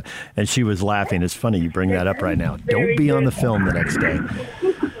her that, and she was laughing. It's funny you bring that up right now. Don't be on the film the next day.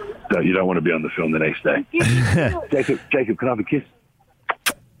 No, you don't want to be on the film the next day. Jacob, can I have a kiss?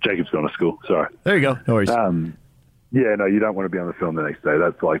 Jacob's gone to school. Sorry. There you go. No worries. You don't want to be on the film the next day.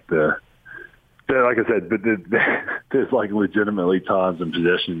 That's like like I said, but there's like legitimately times and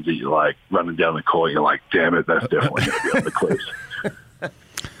possessions that you're like running down the court, you're like, damn it, that's definitely going to be on the cliffs.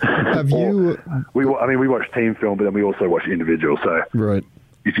 Have you? We watch team film, but then we also watch individual. So right.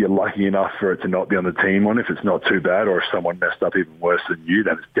 If you're lucky enough for it to not be on the team one, if it's not too bad, or if someone messed up even worse than you,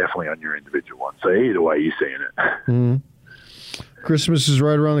 then it's definitely on your individual one. So either way, you're seeing it. Mm-hmm. Christmas is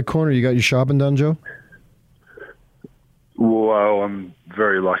right around the corner. You got your shopping done, Joe? Well, I'm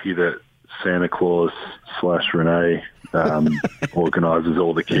very lucky that Santa Claus / Renee organizes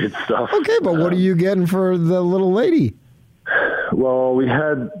all the kids' stuff. Okay, but what are you getting for the little lady? Well, we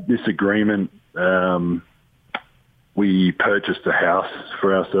had this agreement. We purchased a house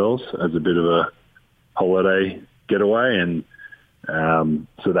for ourselves as a bit of a holiday getaway, and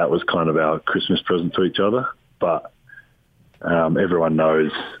so that was kind of our Christmas present to each other. But everyone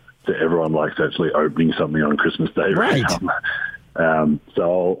knows that everyone likes actually opening something on Christmas Day. Right.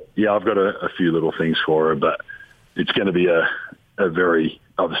 So I've got a few little things for her, but it's going to be a very,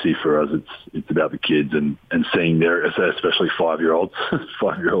 obviously for us, it's about the kids and seeing their, especially 5-year-olds.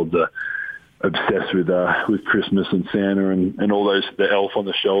 5-year-olds are obsessed with Christmas and Santa and all those, the elf on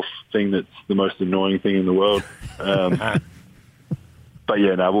the shelf thing that's the most annoying thing in the world. But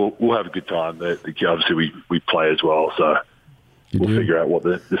we'll have a good time. Obviously we play as well, so we'll figure out what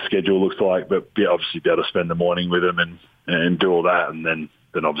the schedule looks like, but obviously be able to spend the morning with them and do all that, and then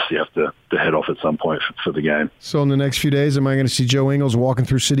obviously have to head off at some point for the game. So in the next few days, am I going to see Joe Ingles walking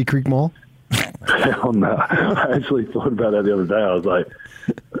through City Creek Mall? I actually thought about that the other day. I was like,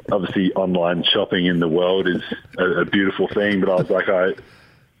 obviously online shopping in the world is a beautiful thing, but I was like,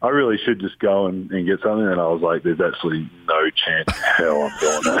 I really should just go and get something. And I was like, there's actually no chance in hell I'm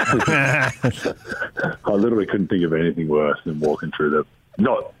doing that. I literally couldn't think of anything worse than walking through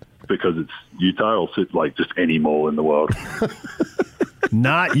not because it's Utah, or like just any mall in the world.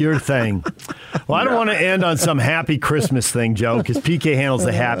 Not your thing. Well, I don't want to end on some happy Christmas thing, Joe, because PK handles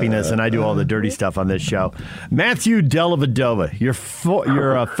the happiness and I do all the dirty stuff on this show. Matthew Dellavedova,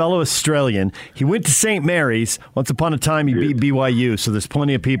 you're a fellow Australian. He went to St. Mary's. Once upon a time, he beat BYU, so there's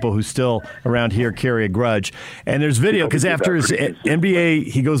plenty of people who still around here carry a grudge. And there's video, because after his NBA,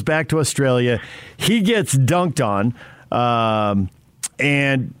 he goes back to Australia. He gets dunked on,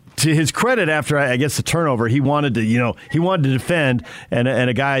 and to his credit, after I guess the turnover, he wanted to defend, and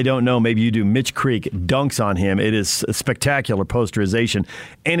a guy I don't know, maybe you do, Mitch Creek, dunks on him. It is a spectacular posterization,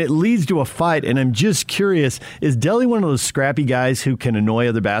 and it leads to a fight. And I'm just curious: is Delly one of those scrappy guys who can annoy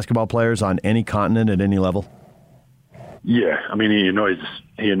other basketball players on any continent at any level? Yeah, I mean he annoys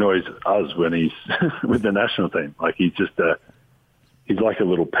us when he's with the national team. Like he's like a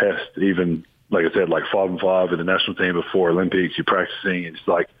little pest. Even like I said, like 5-5 with the national team before Olympics, you're practicing. It's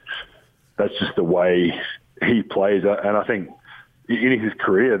like that's just the way he plays. And I think in his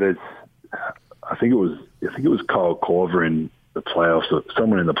career, I think it was Kyle Korver in the playoffs, or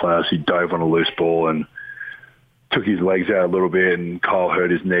someone in the playoffs, he dove on a loose ball and took his legs out a little bit, and Kyle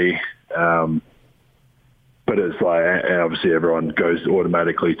hurt his knee. But it's like, and obviously everyone goes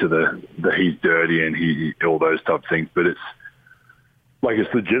automatically to the he's dirty and he all those type of things. But it's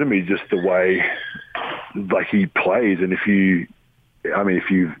it's legitimately just the way like he plays. And if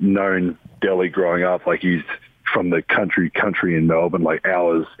you've known Delly growing up, like he's from the country in Melbourne, like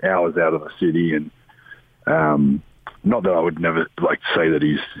hours out of the city, and not that I would never like say that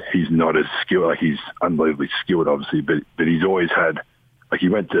he's not as skilled. Like he's unbelievably skilled, obviously, but he's always had. Like he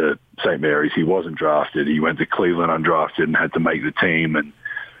went to St. Mary's, he wasn't drafted. He went to Cleveland undrafted and had to make the team. And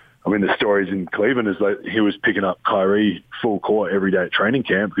I mean, the stories in Cleveland is like he was picking up Kyrie full court every day at training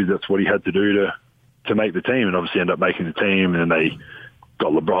camp because that's what he had to do to make the team, and obviously ended up making the team. And then they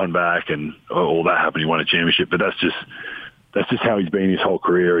got LeBron back, and all that happened. He won a championship, but that's just how he's been his whole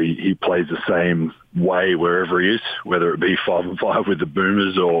career. He plays the same way wherever he is, whether it be 5-5 with the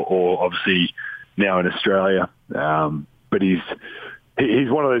Boomers or obviously now in Australia. But he's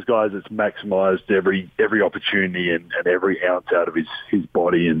one of those guys that's maximised every opportunity and every ounce out of his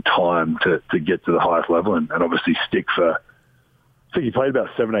body and time to get to the highest level and obviously stick for. I think he played about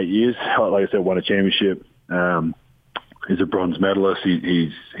 7-8 years. Like I said, won a championship. He's a bronze medalist.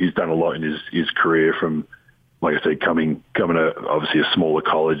 He's done a lot in his career from, like I said, coming to obviously a smaller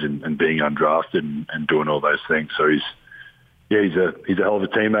college and being undrafted and doing all those things. So he's a hell of a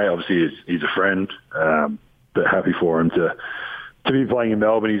teammate. Obviously, he's a friend. But happy for him to be playing in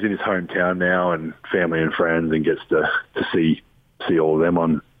Melbourne. He's in his hometown now, and family and friends, and gets to see all of them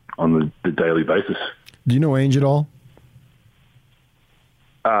on the daily basis. Do you know Ainge at all?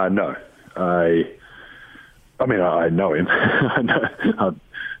 No. I mean, I know him. I've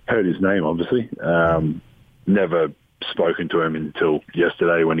heard his name, obviously. Never spoken to him until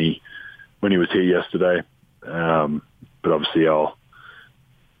yesterday when he was here yesterday. But obviously, I'll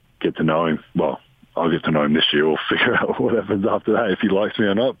get to know him. Well, I'll get to know him this year. We'll figure out what happens after that, if he likes me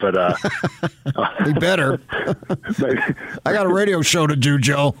or not. But he better. I got a radio show to do,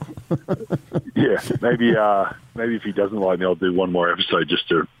 Joe. Yeah, maybe if he doesn't like me, I'll do one more episode just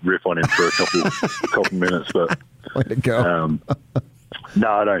to rip on him for a couple minutes. But way to go. No,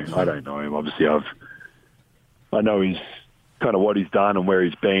 I don't know him. Obviously, I know he's kind of what he's done and where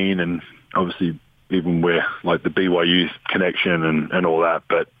he's been, and obviously even where like the BYU connection and all that.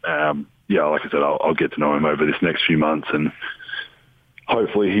 But yeah, like I said, I'll get to know him over this next few months, and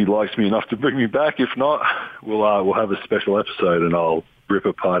hopefully he likes me enough to bring me back. If not, we'll have a special episode, and I'll rip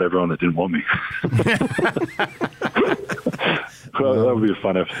apart everyone that didn't want me. Well, that would be a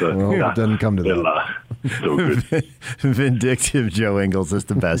fun episode. Well, it doesn't come to that. Still good. Vindictive Joe Ingles is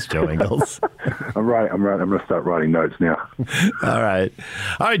the best Joe Ingles. I'm right. I'm going to start writing notes now. All right,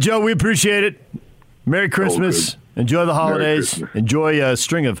 Joe. We appreciate it. Merry Christmas. Enjoy the holidays. Enjoy a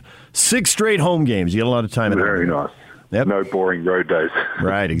string of 6 straight home games. You got a lot of time. Very nice. Yep. No boring road days.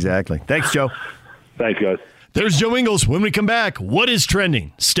 Right. Exactly. Thanks, Joe. Thanks, guys. There's Joe Ingles. When we come back, what is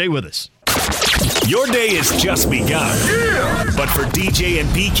trending? Stay with us. Your day has just begun. Yeah! But for DJ and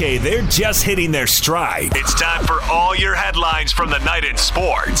PK, they're just hitting their stride. It's time for all your headlines from the night in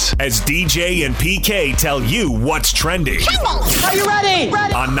sports. As DJ and PK tell you what's trending. Are you ready?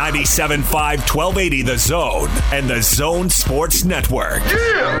 On 97.5, 1280 The Zone and The Zone Sports Network.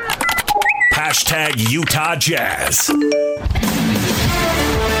 Yeah! Hashtag Utah Jazz.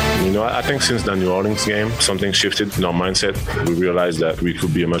 You know, I think since the New Orleans game, something shifted in our mindset. We realized that we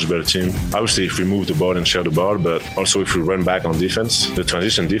could be a much better team. Obviously, if we move the ball and share the ball, but also if we run back on defense. The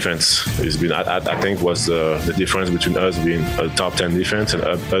transition defense has been, I think, was the difference between us being a top 10 defense and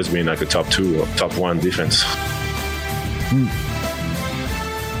us being like a top 2 or top 1 defense.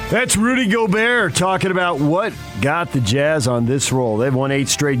 That's Rudy Gobert talking about what got the Jazz on this roll. They've won 8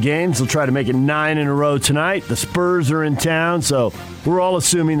 straight games. They'll try to make it 9 in a row tonight. The Spurs are in town, so we're all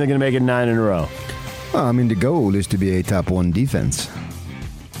assuming they're going to make it 9 in a row. Well, I mean, the goal is to be a top 1 defense.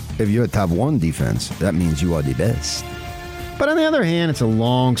 If you're a top 1 defense, that means you are the best. But on the other hand, it's a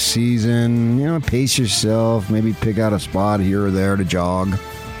long season. You know, pace yourself. Maybe pick out a spot here or there to jog.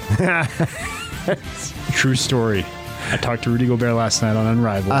 True story. I talked to Rudy Gobert last night on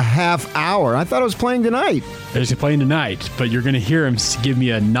Unrivaled. A half hour. I thought I was playing tonight. He's playing tonight, but you're going to hear him give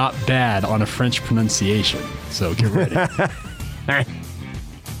me a not bad on a French pronunciation. So get ready.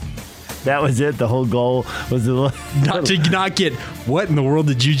 That was it. The whole goal was not get what in the world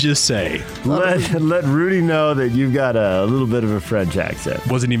did you just say? Let Rudy know that you've got a little bit of a French accent.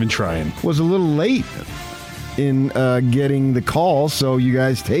 Wasn't even trying. Was a little late in getting the call, so you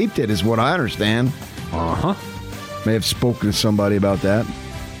guys taped it, is what I understand. Uh-huh. May have spoken to somebody about that.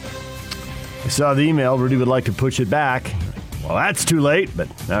 I saw the email. Rudy would like to push it back. Well, that's too late, but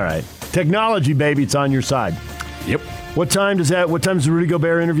all right. Technology, baby, it's on your side. Yep. What time does the Rudy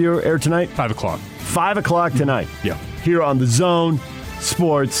Gobert interview air tonight? 5 o'clock. 5 o'clock tonight. Yeah. Here on The Zone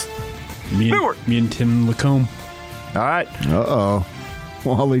Sports Network. Me and Tim Lacombe. All right. Uh-oh.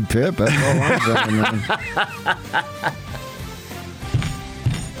 Wally Pipp. That's all I'm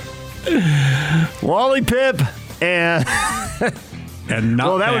saying, Wally Pipp. And not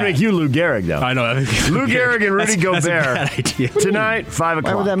well, that would make you Lou Gehrig, though. I know. Lou Gehrig and Rudy Gobert. That's a bad idea. Tonight, 5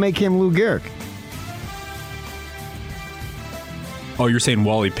 o'clock. Why would that make him Lou Gehrig? Oh, you're saying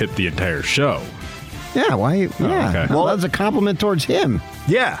Wally Pipp the entire show? Yeah. Why? Yeah. Okay. Well, that's a compliment towards him.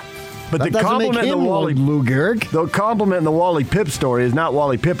 Yeah. But that the doesn't make compliment him Lou Gehrig. The compliment in the Wally Pipp story is not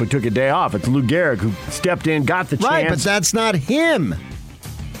Wally Pipp who took a day off. It's Lou Gehrig who stepped in, got the chance. Right, but that's not him.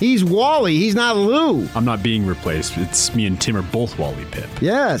 He's Wally. He's not Lou. I'm not being replaced. It's me and Tim are both Wally Pipp.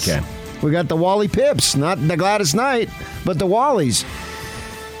 Yes. Okay. We got the Wally Pipps, not the Gladys Knight, but the Wallies.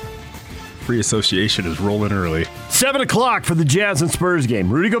 Free association is rolling early. 7 o'clock for the Jazz and Spurs game.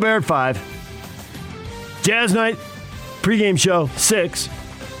 Rudy Gobert at 5. Jazz night, pregame show, 6.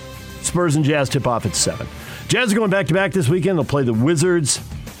 Spurs and Jazz tip off at 7. Jazz are going back-to-back this weekend. They'll play the Wizards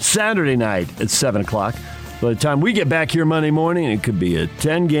Saturday night at 7 o'clock. By the time we get back here Monday morning, it could be a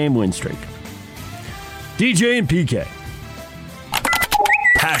 10-game win streak. DJ and PK.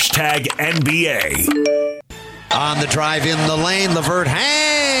 Hashtag NBA. On the drive in the lane, LeVert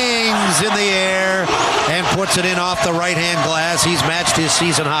hangs in the air and puts it in off the right-hand glass. He's matched his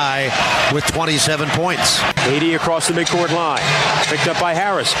season high with 27 points. 80 across the midcourt line. Picked up by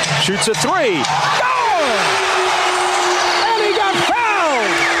Harris. Shoots a three. Goal! And he got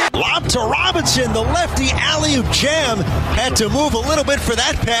fouled! Lob to Robinson, the lefty alley-oop jam. Had to move a little bit for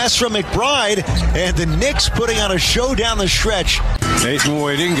that pass from McBride. And the Knicks putting on a show down the stretch. Nathan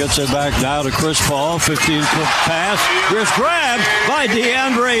Waiting gets it back now to Chris Paul. 15-foot pass. It's grabbed by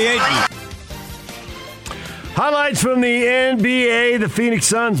DeAndre Ayton. Highlights from the NBA. The Phoenix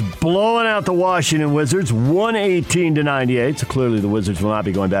Suns blowing out the Washington Wizards, 118-98. So clearly the Wizards will not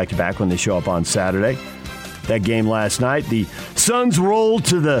be going back-to-back when they show up on Saturday. That game last night. The Suns rolled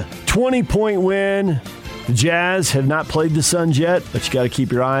to the 20-point win. The Jazz have not played the Suns yet, but you got to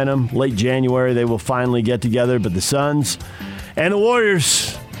keep your eye on them. Late January, they will finally get together. But the Suns and the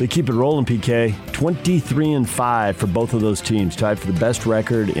Warriors, they keep it rolling, PK. 23-5 for both of those teams, tied for the best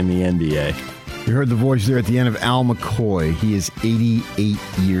record in the NBA. You heard the voice there at the end of Al McCoy. He is 88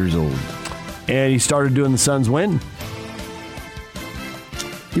 years old. And he started doing the Suns win.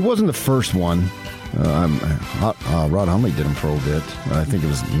 He wasn't the first one. Rod Hundley did him for a bit. I think it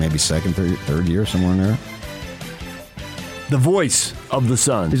was maybe second, third year, somewhere in there. The voice of the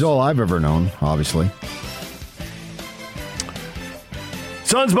Suns. He's all I've ever known, obviously.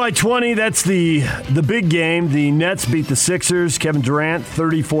 Suns by 20, that's the big game. The Nets beat the Sixers. Kevin Durant,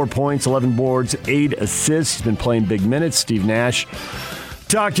 34 points, 11 boards, 8 assists. He's been playing big minutes. Steve Nash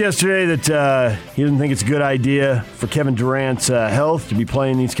talked yesterday that he didn't think it's a good idea for Kevin Durant's health to be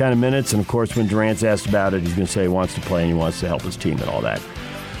playing these kind of minutes. And, of course, when Durant's asked about it, he's going to say he wants to play and he wants to help his team and all that.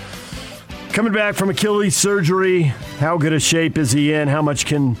 Coming back from Achilles surgery, how good a shape is he in? How much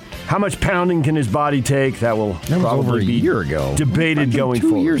pounding can his body take? That will probably be year ago. Debated going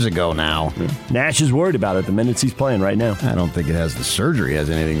forward. 2 years ago now. Yeah. Nash is worried about it the minutes he's playing right now. I don't think it has the surgery has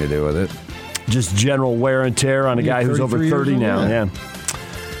anything to do with it. Just general wear and tear on a guy who's over 30 now. Yeah.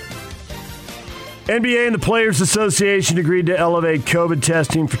 NBA and the Players Association agreed to elevate COVID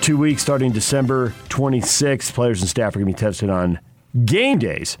testing for 2 weeks starting December 26th. Players and staff are going to be tested on game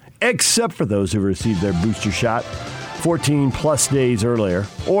days, except for those who received their booster shot 14-plus days earlier,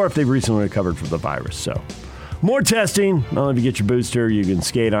 or if they've recently recovered from the virus. So more testing. Not only if you get your booster, you can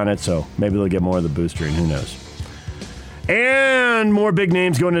skate on it, so maybe they'll get more of the booster, and who knows. And more big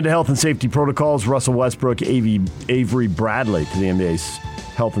names going into health and safety protocols. Russell Westbrook, Avery Bradley to the NBA's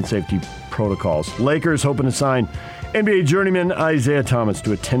health and safety protocols. Lakers hoping to sign NBA journeyman Isaiah Thomas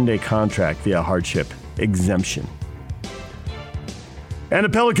to a 10-day contract via hardship exemption. And the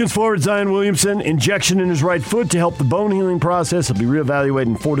Pelicans forward Zion Williamson, injection in his right foot to help the bone healing process. He'll be reevaluated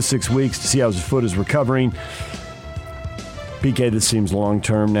in 4 to 6 weeks to see how his foot is recovering. PK, this seems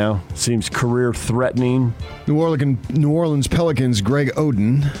long-term now. Seems career-threatening. New Orleans Pelicans, Greg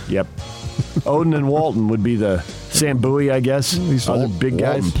Oden. Yep. Oden and Walton would be the Sam Bowie, I guess. These other big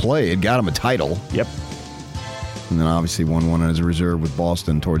guys. Walton played, got him a title. Yep. And then obviously won one as a reserve with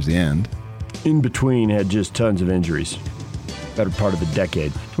Boston towards the end. In between, had just tons of injuries. Better part of a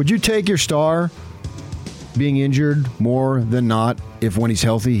decade. Would you take your star being injured more than not if when he's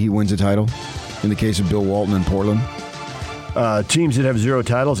healthy he wins a title? In the case of Bill Walton in Portland? Teams that have 0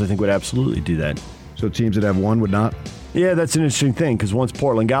 titles, I think, would absolutely do that. So teams that have 1 would not? Yeah, that's an interesting thing, because once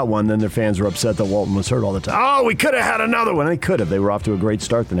Portland got one, then their fans were upset that Walton was hurt all the time. Oh, we could have had another one. They could have. They were off to a great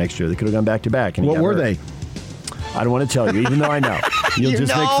start the next year. They could have gone back-to-back. What were they? I don't want to tell you, even though I know. You'll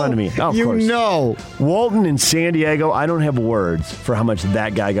just make fun of me. Oh, of course. know. Walton in San Diego, I don't have words for how much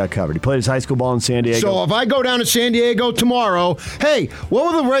that guy got covered. He played his high school ball in San Diego. So if I go down to San Diego tomorrow, hey,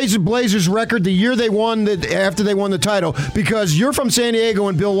 what were the Blazers record the year they won after they won the title? Because you're from San Diego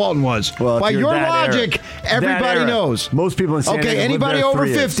and Bill Walton was. Well, by your logic, everybody knows. Most people in San Diego. Okay, anybody over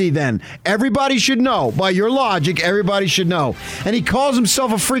 50 then. Everybody should know. By your logic, everybody should know. And he calls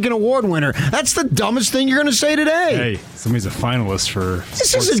himself a freaking award winner. That's the dumbest thing you're going to say today. Hey, somebody's a finalist for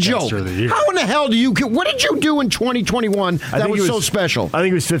This is a joke. Of the Year. How in the hell do you? What did you do in 2021 that was so special? I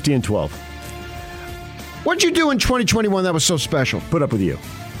think it was 50 and 12. What did you do in 2021 that was so special? Put up with you.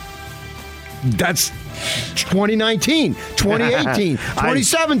 That's 2019, 2018,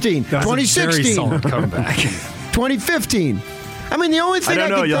 2017, 2016, Very solid comeback. 2015. I mean, the only thing I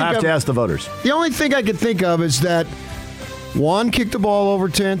don't know. You'll have to ask the voters. The only thing I could think of is that Juan kicked the ball over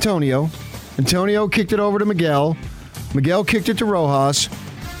to Antonio. Antonio kicked it over to Miguel. Miguel kicked it to Rojas.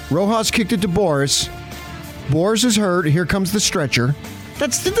 Rojas kicked it to Boris. Boris is hurt. Here comes the stretcher.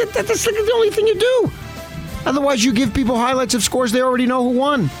 That's the only thing you do. Otherwise, you give people highlights of scores they already know who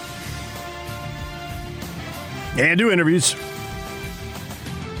won. And do interviews.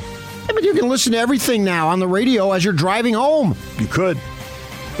 Yeah, but you can listen to everything now on the radio as you're driving home. You could.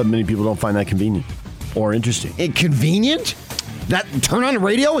 But many people don't find that convenient or interesting. Convenient? That turn on the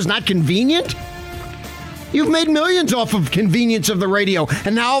radio is not convenient? You've made millions off of convenience of the radio,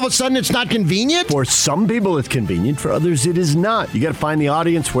 and now all of a sudden it's not convenient? For some people it's convenient, for others it is not. You got to find the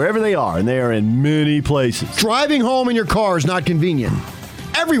audience wherever they are, and they are in many places. Driving home in your car is not convenient.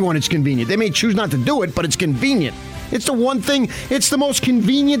 Everyone it's convenient. They may choose not to do it, but it's convenient. It's the one thing, it's the most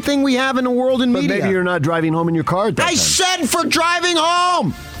convenient thing we have in the world in media. But maybe you're not driving home in your car at that time. I said for driving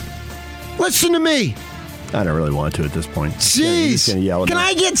home! Listen to me. I don't really want to at this point. Jeez. Can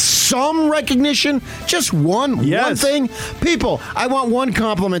I get some recognition? Just one thing? People, I want one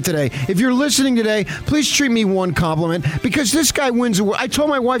compliment today. If you're listening today, please treat me one compliment because this guy wins a... I told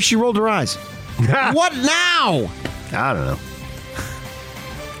my wife, she rolled her eyes. What now? I don't know.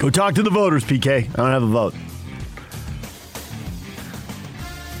 Go talk to the voters, PK. I don't have a vote.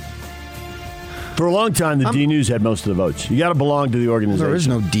 For a long time, the D-News had most of the votes. You got to belong to the organization. There is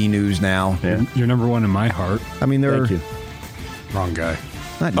no D-News now. Yeah. You're number one in my heart. I mean, Thank you. Wrong guy.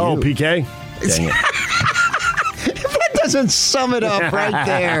 Not Oh, you. PK? Dang it. That doesn't sum it up right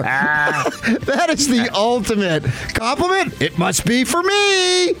there. That is the ultimate compliment. It must be for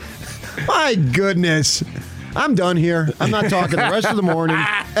me. My goodness. I'm done here. I'm not talking the rest of the morning.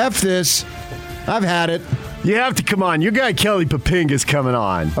 F this. I've had it. You have to come on. Your guy Kelly Papinga's coming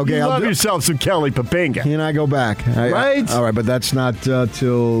on. Okay, you I'll love do- yourself some Kelly Papinga. Can I go back? Right? All right, but that's not till,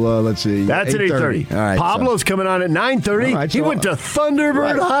 let's see. That's at 8:30. All right. Pablo's coming on at 9:30. All right, he so- went to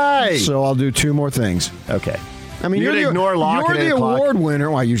Thunderbird High. So I'll do two more things. Okay. I mean, You're you're gonna ignore Locke You're at the 8 o'clock? award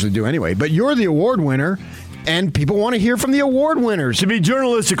winner. Well, I usually do anyway, but you're the award winner, and people want to hear from the award winners. To be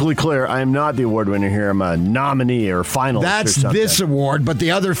journalistically clear, I am not the award winner here. I'm a nominee or finalist. That's or something. this award, but the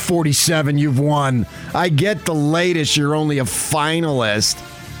other 47 you've won. I get the latest. You're only a finalist.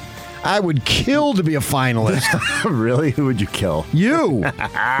 I would kill to be a finalist. Really? Who would you kill? You.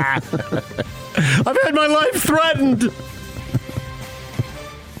 I've had my life threatened.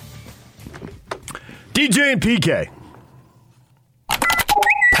 DJ and PK.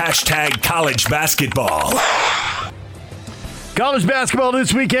 Hashtag college basketball. College basketball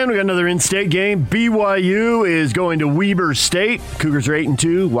this weekend. We got another in-state game. BYU is going to Weber State. Cougars are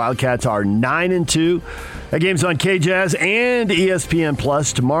 8-2. Wildcats are 9-2. That game's on KJazz and ESPN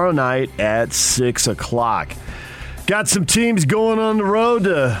Plus tomorrow night at 6 o'clock. Got some teams going on the road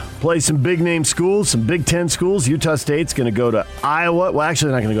to play some big-name schools, some Big Ten schools. Utah State's going to go to Iowa. Well,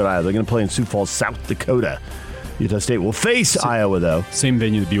 actually, they're not going to go to Iowa. They're going to play in Sioux Falls, South Dakota. Utah State will face Iowa, though. Same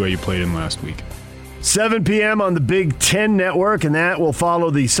venue that BYU played in last week. 7 p.m. on the Big Ten Network, and that will follow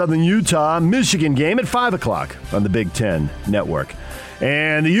the Southern Utah-Michigan game at 5 o'clock on the Big Ten Network.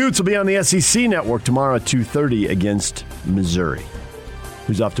 And the Utes will be on the SEC Network tomorrow at 2:30 against Missouri,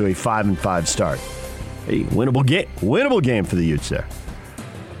 who's off to a 5-5 start. A winnable game for the Utes there.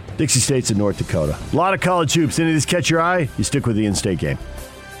 Dixie State's in North Dakota. A lot of college hoops. Any of these catch your eye? You stick with the in-state game.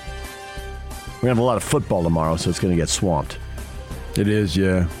 We're going to have a lot of football tomorrow, so it's going to get swamped. It is,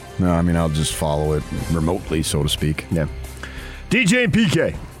 yeah. No, I mean, I'll just follow it remotely, so to speak. Yeah. DJ and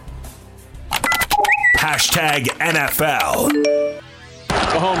PK. Hashtag NFL.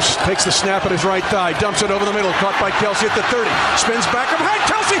 Mahomes takes the snap at his right thigh, dumps it over the middle, caught by Kelsey at the 30, spins back up behind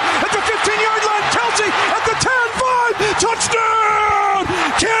Kelsey at the 15-yard line, Kelsey at the 10-5, touchdown!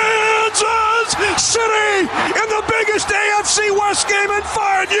 Kansas City in the biggest AFC West game in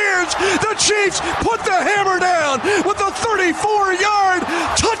 5 years. The Chiefs put the hammer down with a 34-yard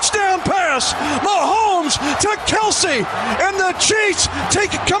touchdown pass. Mahomes to Kelsey, and the Chiefs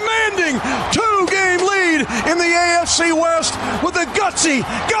take a commanding 2-game lead in the AFC West with a gutsy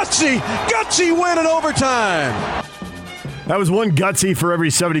win in overtime. That was one gutsy for every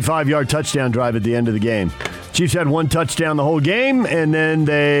 75-yard touchdown drive at the end of the game. Chiefs had 1 touchdown the whole game, and then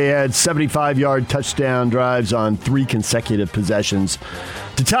they had 75-yard touchdown drives on 3 consecutive possessions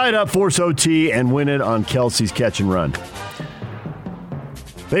to tie it up, force OT, and win it on Kelsey's catch and run.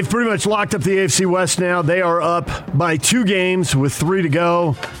 They've pretty much locked up the AFC West now. They are up by 2 games with 3 to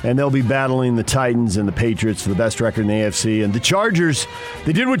go, and they'll be battling the Titans and the Patriots for the best record in the AFC. And the Chargers,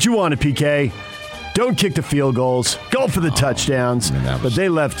 they did what you wanted, PK. Don't kick the field goals. Go for the touchdowns. But they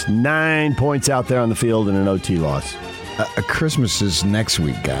left 9 points out there on the field in an OT loss. Christmas is next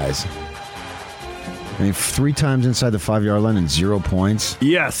week, guys. I mean, 3 times inside the 5-yard line and 0 points.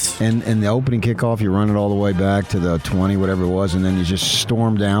 Yes. And the opening kickoff, you run it all the way back to the 20, whatever it was, and then you just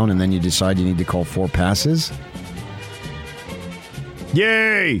storm down, and then you decide you need to call 4 passes.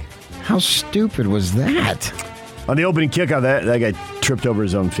 Yay! How stupid was that? On the opening kickoff, that guy tripped over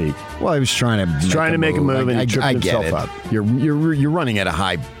his own feet. Well, he was trying to make a move, and he tripped himself up. You're running at a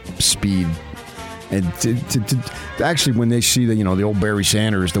high speed. And actually, when they see the old Barry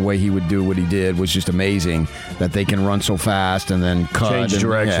Sanders, the way he would do what he did was just amazing. That they can run so fast and then cut, change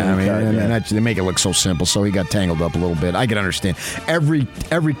direction. And they make it look so simple. So he got tangled up a little bit. I can understand. Every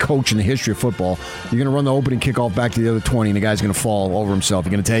coach in the history of football, you're going to run the opening kickoff back to the other 20, and the guy's going to fall over himself.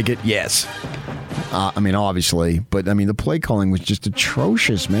 You're going to take it? Yes. Obviously, but the play calling was just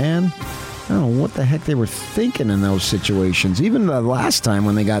atrocious, man. I don't know what the heck they were thinking in those situations. Even the last time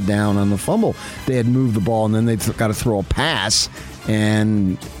when they got down on the fumble, they had moved the ball, and then they got to throw a pass,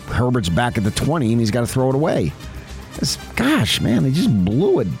 and Herbert's back at the 20, and he's got to throw it away. Gosh, man, they just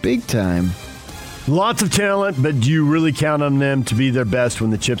blew it big time. Lots of talent, but do you really count on them to be their best when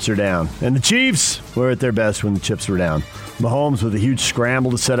the chips are down? And the Chiefs were at their best when the chips were down. Mahomes with a huge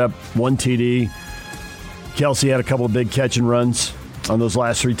scramble to set up 1 TD. Kelsey had a couple of big catch and runs on those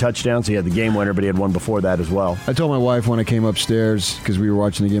last 3 touchdowns. He had the game winner, but he had one before that as well. I told my wife when I came upstairs, because we were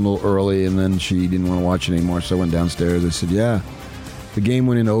watching the game a little early, and then she didn't want to watch it anymore, so I went downstairs. I said, yeah, the game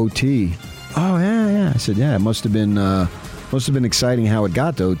went into OT. Oh, yeah. I said, yeah, it must have been exciting how it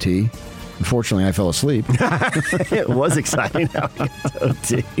got to OT. Unfortunately, I fell asleep. It was exciting how it got to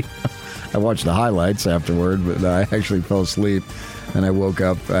OT. I watched the highlights afterward, but I actually fell asleep, and I woke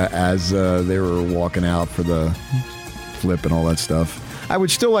up as they were walking out for the flip and all that stuff. I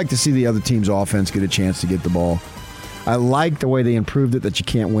would still like to see the other team's offense get a chance to get the ball. I like the way they improved it, that you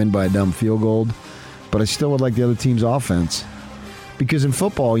can't win by a dumb field goal, but I still would like the other team's offense. Because in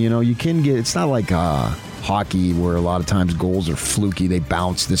football, you can get, it's not like hockey where a lot of times goals are fluky, they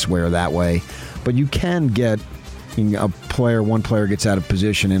bounce this way or that way, but you can get one player gets out of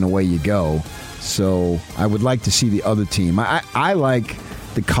position and away you go. So I would like to see the other team. I like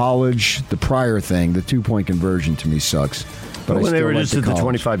the college, the prior thing, the 2-point conversion to me sucks. But when they were just at the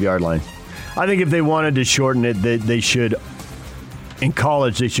 25-yard line. I think if they wanted to shorten it, they should, in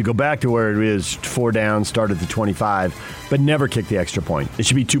college, they should go back to where it is 4 down, start at the 25, but never kick the extra point. It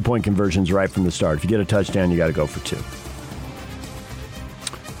should be 2-point conversions right from the start. If you get a touchdown, you got to go for 2.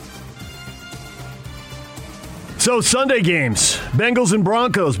 So Sunday games, Bengals and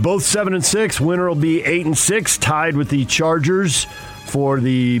Broncos, both 7-6. Winner will be 8-6, tied with the Chargers for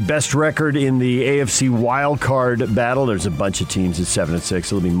the best record in the AFC wildcard battle. There's a bunch of teams at 7-6.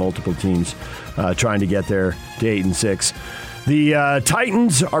 There'll be multiple teams trying to get there to 8-6. The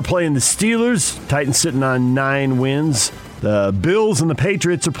Titans are playing the Steelers. Titans sitting on 9 wins. The Bills and the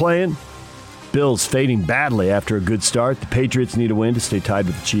Patriots are playing. Bills fading badly after a good start. The Patriots need a win to stay tied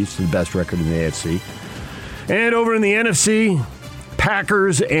with the Chiefs for the best record in the AFC. And over in the NFC,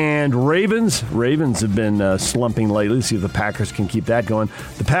 Packers and Ravens. Ravens have been slumping lately. See if the Packers can keep that going.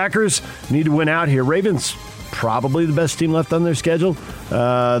 The Packers need to win out here. Ravens, probably the best team left on their schedule.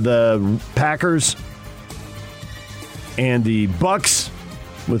 The Packers and the Bucks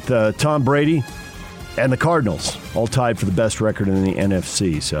with Tom Brady and the Cardinals all tied for the best record in the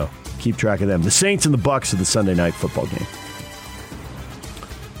NFC. So keep track of them. The Saints and the Bucks are the Sunday night football game.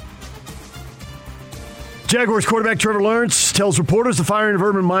 Jaguars quarterback Trevor Lawrence tells reporters the firing of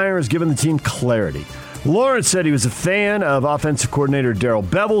Urban Meyer has given the team clarity. Lawrence said he was a fan of offensive coordinator Darrell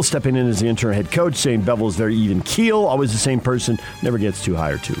Bevell stepping in as the interim head coach, saying Bevell is very even keel, always the same person, never gets too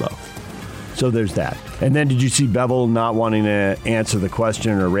high or too low. So there's that. And then did you see Bevell not wanting to answer the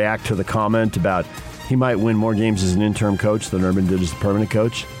question or react to the comment about he might win more games as an interim coach than Urban did as the permanent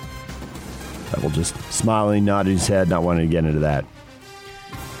coach? Bevell just smiling, nodding his head, not wanting to get into that.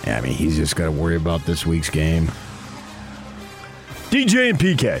 Yeah, I mean, he's just got to worry about this week's game. DJ and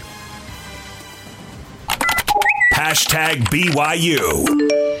PK. #BYU.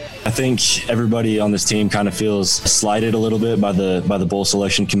 I think everybody on this team kind of feels slighted a little bit by the bowl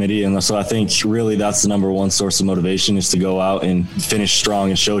selection committee, and so I think really that's the number one source of motivation is to go out and finish strong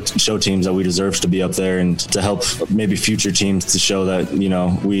and show teams that we deserve to be up there, and to help maybe future teams to show that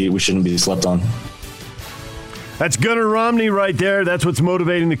we shouldn't be slept on. That's Gunnar Romney right there. That's what's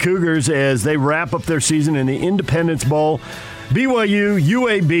motivating the Cougars as they wrap up their season in the Independence Bowl. BYU,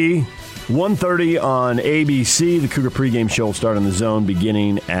 UAB, 1:30 on ABC. The Cougar pregame show will start on the Zone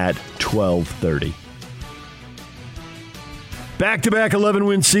beginning at 12:30. Back-to-back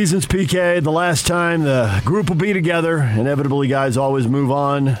 11-win seasons, PK. The last time the group will be together. Inevitably, guys always move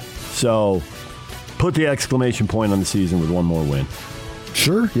on. So put the exclamation point on the season with one more win.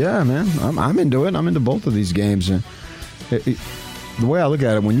 Sure, yeah, man. I'm into it. I'm into both of these games. The way I look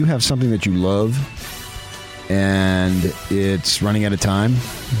at it, when you have something that you love and it's running out of time,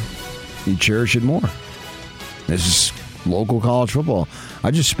 you cherish it more. This is local college football.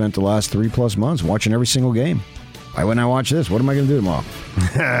 I just spent the last 3+ months watching every single game. Why wouldn't I watch this? What am I going to do tomorrow?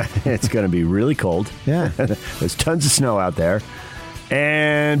 It's going to be really cold. Yeah. There's tons of snow out there.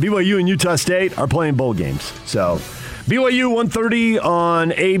 And BYU and Utah State are playing bowl games. So BYU 1:30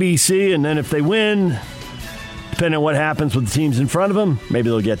 on ABC, and then if they win, depending on what happens with the teams in front of them, maybe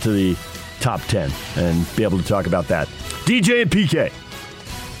they'll get to the top 10 and be able to talk about that. DJ and PK.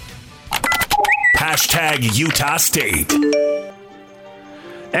 Hashtag Utah State.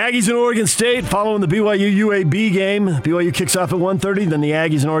 Aggies and Oregon State following the BYU-UAB game. BYU kicks off at 1:30, then the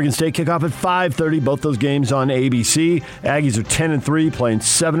Aggies and Oregon State kick off at 5:30. Both those games on ABC. Aggies are 10-3, playing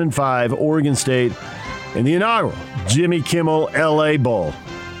 7-5 Oregon State in the inaugural Jimmy Kimmel LA Bowl.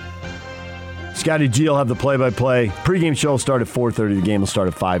 Scotty G will have the play-by-play. Pre-game show will start at 4:30. The game will start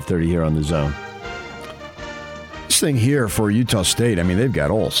at 5:30 here on the Zone. This thing here for Utah State, I mean, they've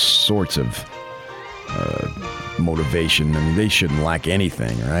got all sorts of motivation. I mean, they shouldn't lack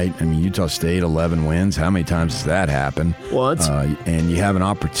anything, right? I mean, Utah State, 11 wins. How many times does that happen? Once. And you have an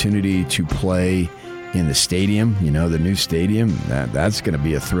opportunity to play in the stadium, the new stadium. That's going to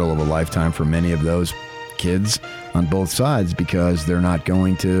be a thrill of a lifetime for many of those kids on both sides because they're not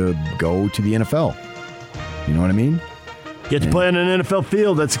going to go to the NFL. You know what I mean? Get to play on an NFL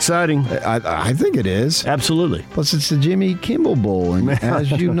field. That's exciting. I think it is. Absolutely. Plus, it's the Jimmy Kimmel Bowl. And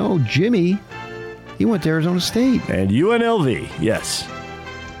as you know, Jimmy, he went to Arizona State. And UNLV, yes.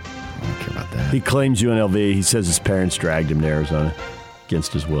 I don't care about that. He claims UNLV. He says his parents dragged him to Arizona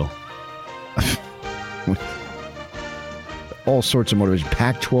against his will. All sorts of motivation.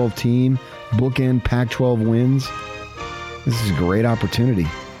 Pac-12 team, bookend Pac-12 wins. This is a great opportunity.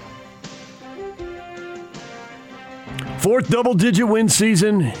 Fourth double-digit win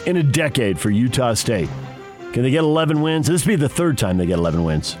season in a decade for Utah State. Can they get 11 wins? This will be the third time they get 11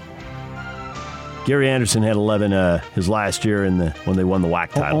 wins. Gary Anderson had 11 his last year when they won the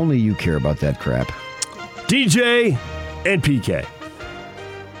WAC title. Only you care about that crap. DJ and PK.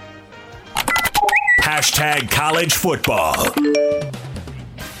 Hashtag college football.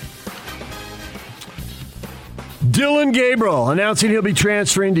 Dylan Gabriel announcing he'll be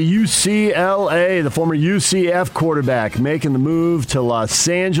transferring to UCLA, the former UCF quarterback, making the move to Los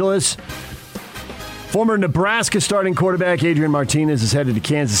Angeles. Former Nebraska starting quarterback Adrian Martinez is headed to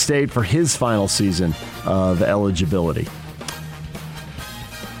Kansas State for his final season of eligibility.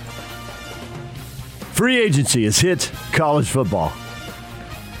 Free agency has hit college football.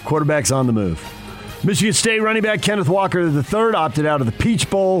 Quarterbacks on the move. Michigan State running back Kenneth Walker III opted out of the Peach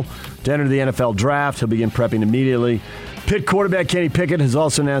Bowl to enter the NFL draft. He'll begin prepping immediately. Pitt quarterback Kenny Pickett has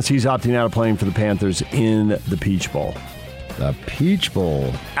also announced he's opting out of playing for the Panthers in the Peach Bowl. The Peach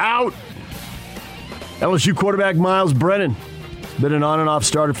Bowl. Out! LSU quarterback Miles Brennan, been an on and off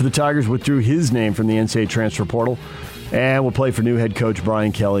starter for the Tigers, withdrew his name from the NCAA transfer portal and will play for new head coach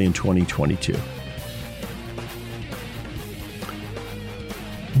Brian Kelly in 2022.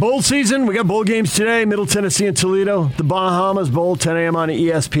 Bowl season, we got bowl games today, Middle Tennessee and Toledo. The Bahamas Bowl, 10 a.m. on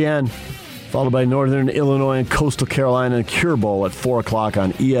ESPN, followed by Northern Illinois and Coastal Carolina and Cure Bowl at 4 o'clock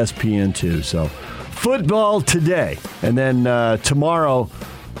on ESPN2. So football today, and then tomorrow,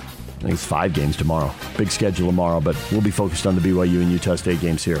 I think it's 5 games tomorrow. Big schedule tomorrow, but we'll be focused on the BYU and Utah State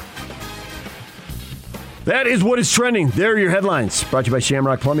games here. That is what is trending. There are your headlines. Brought to you by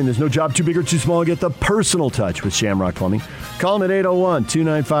Shamrock Plumbing. There's no job too big or too small. Get the personal touch with Shamrock Plumbing. Call them at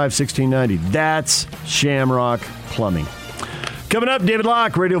 801-295-1690. That's Shamrock Plumbing. Coming up, David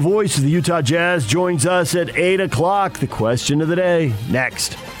Locke, radio voice of the Utah Jazz, joins us at 8 o'clock. The question of the day,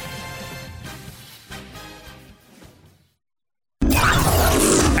 next.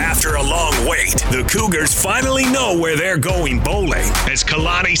 After a long wait, the Cougars finally know where they're going bowling as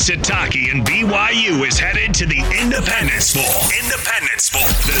Kalani Sitake and BYU is headed to the Independence Bowl. Independence Bowl.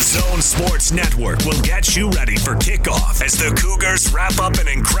 The Zone Sports Network will get you ready for kickoff as the Cougars wrap up an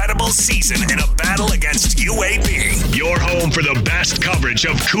incredible season in a battle against UAB. Your home for the best coverage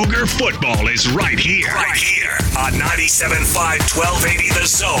of Cougar football is right here. Right here on 97.5 1280 The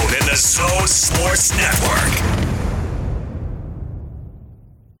Zone and the Zone Sports Network.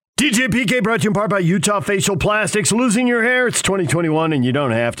 DJ PK brought to you in part by Utah Facial Plastics. Losing your hair? It's 2021 and you don't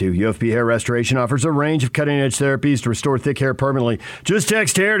have to. UFP Hair Restoration offers a range of cutting-edge therapies to restore thick hair permanently. Just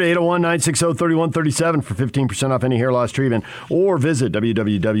text HAIR to 801-960-3137 for 15% off any hair loss treatment or visit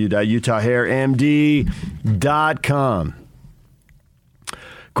www.utahhairmd.com.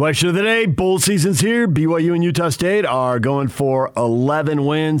 Question of the day, bowl season's here. BYU and Utah State are going for 11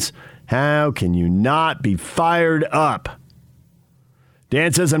 wins. How can you not be fired up?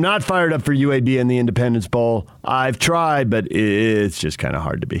 Dan says, I'm not fired up for UAB in the Independence Bowl. I've tried, but it's just kind of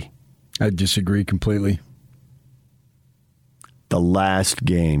hard to be. I disagree completely. The last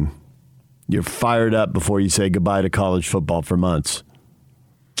game. You're fired up before you say goodbye to college football for months.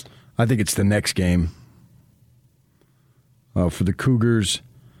 I think it's the next game. For the Cougars,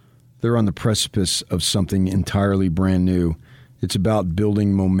 they're on the precipice of something entirely brand new. It's about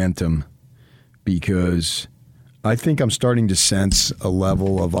building momentum because I think I'm starting to sense a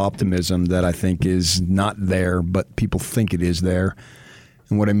level of optimism that I think is not there, but people think it is there.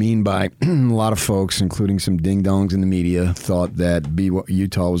 And what I mean by a lot of folks, including some ding-dongs in the media, thought that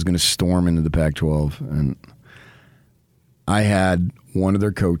Utah was going to storm into the Pac-12. And I had one of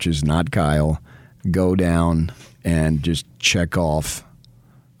their coaches, not Kyle, go down and just check off,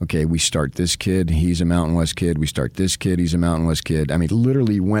 okay, we start this kid, he's a Mountain West kid. We start this kid, he's a Mountain West kid. I mean,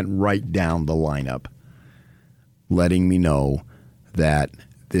 literally went right down the lineup, letting me know that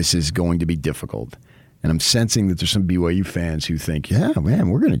this is going to be difficult. And I'm sensing that there's some BYU fans who think, yeah,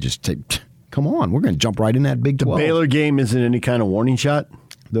 man, we're going to just come on, we're going to jump right in that Big 12. The Baylor game isn't any kind of warning shot?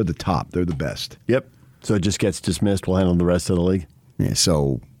 They're the top. They're the best. Yep. So it just gets dismissed. We'll handle the rest of the league. Yeah,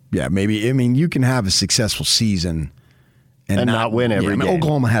 so, yeah, maybe, I mean, you can have a successful season and not win every game.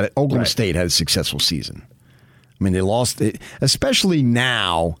 Oklahoma State had a successful season. I mean, they lost it, especially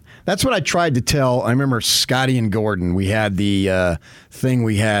now. That's what I tried to tell. I remember Scotty and Gordon. We had the thing.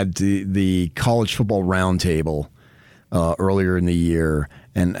 We had the college football roundtable earlier in the year,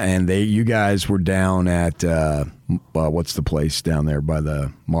 and you guys were down at what's the place down there by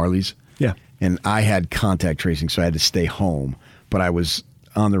the Marleys? Yeah. And I had contact tracing, so I had to stay home. But I was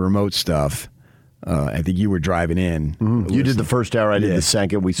on the remote stuff. I think you were driving in. Mm-hmm. You did the first hour. I did the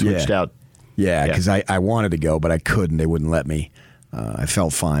second. We switched out. Yeah, because I wanted to go, but I couldn't. They wouldn't let me. I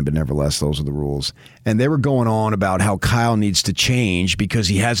felt fine, but nevertheless, those are the rules. And they were going on about how Kyle needs to change because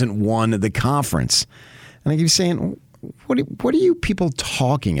he hasn't won the conference. And I keep saying, what are you people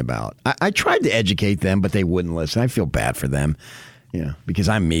talking about? I tried to educate them, but they wouldn't listen. I feel bad for them, because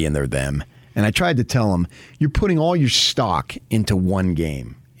I'm me and they're them. And I tried to tell them, you're putting all your stock into one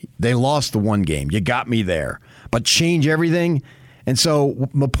game. They lost the one game. You got me there. But change everything. And so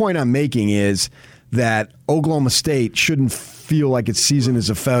the point I'm making is that Oklahoma State shouldn't feel like its season is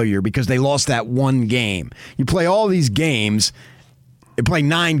a failure because they lost that one game. You play all these games, you play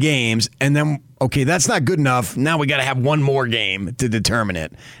 9 games, and then, okay, that's not good enough. Now we got to have one more game to determine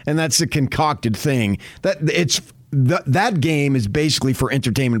it. And that's a concocted thing. That game is basically for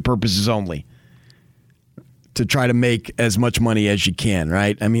entertainment purposes only, to try to make as much money as you can,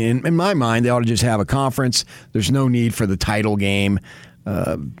 right? I mean, in my mind, they ought to just have a conference. There's no need for the title game.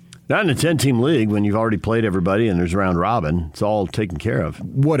 Not in a 10-team league when you've already played everybody and there's round robin. It's all taken care of.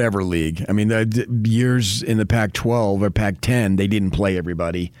 Whatever league. I mean, the years in the Pac-12 or Pac-10, they didn't play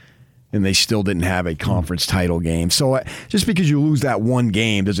everybody, and they still didn't have a conference title game. So just because you lose that one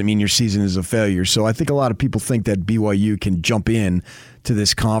game doesn't mean your season is a failure. So I think a lot of people think that BYU can jump in to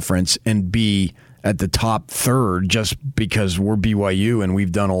this conference and be at the top third just because we're BYU and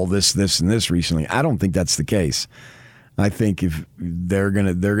we've done all this, and this recently. I don't think that's the case. I think if they're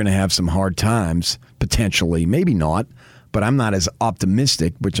gonna have some hard times potentially, maybe not, but I'm not as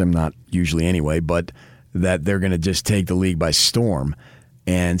optimistic, which I'm not usually anyway, but that they're gonna just take the league by storm.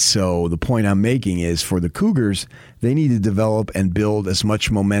 And so the point I'm making is for the Cougars, they need to develop and build as much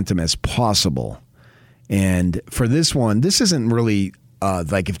momentum as possible. And for this one, this isn't really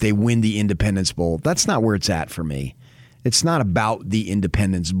like if they win the Independence Bowl. That's not where it's at for me. It's not about the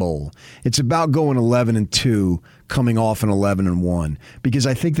Independence Bowl. It's about going 11-2, coming off an 11-1, because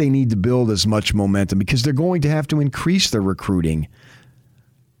I think they need to build as much momentum because they're going to have to increase their recruiting.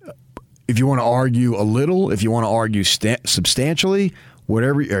 If you want to argue a little, if you want to argue substantially,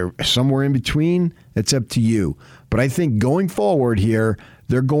 whatever, or somewhere in between, it's up to you. But I think going forward here,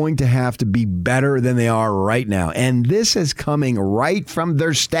 they're going to have to be better than they are right now. And this is coming right from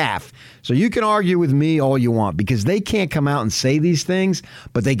their staff. So you can argue with me all you want because they can't come out and say these things,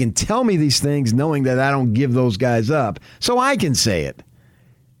 but they can tell me these things knowing that I don't give those guys up. So I can say it.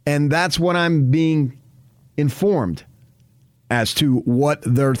 And that's what I'm being informed as to what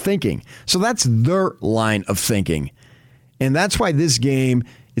they're thinking. So that's their line of thinking. And that's why this game,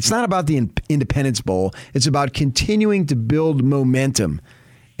 it's not about the Independence Bowl. It's about continuing to build momentum.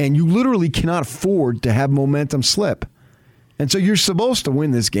 And you literally cannot afford to have momentum slip. And so you're supposed to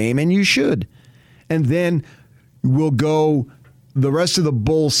win this game, and you should. And then we'll go the rest of the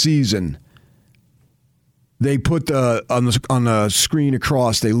bowl season. They put on the screen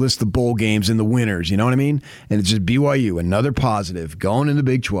across, they list the bowl games and the winners, you know what I mean? And it's just BYU, another positive, going in the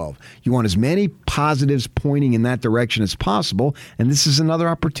Big 12. You want as many positives pointing in that direction as possible, and this is another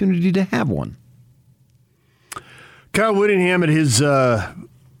opportunity to have one. Kyle Whittingham at his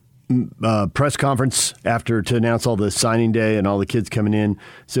press conference to announce all the signing day and all the kids coming in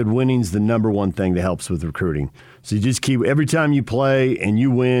said winning's the number one thing that helps with recruiting. So you just keep, every time you play and you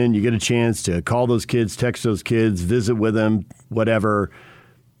win, you get a chance to call those kids, text those kids, visit with them, whatever,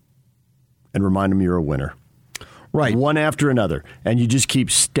 and remind them you're a winner. Right. One after another. And you just keep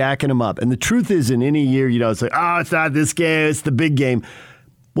stacking them up. And the truth is, in any year, it's like, it's not this game, it's the big game.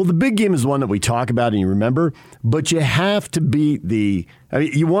 Well, the big game is one that we talk about and you remember, but you have to beat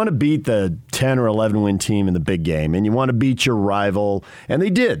you want to beat the 10 or 11 win team in the big game, and you want to beat your rival, and they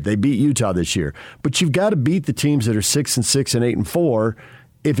did. They beat Utah this year. But you've got to beat the teams that are 6-6 and 8-4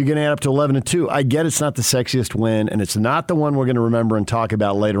 if you're going to add up to 11-2. I get it's not the sexiest win, and it's not the one we're going to remember and talk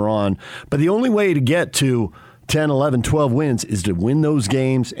about later on, but the only way to get to 10, 11, 12 wins is to win those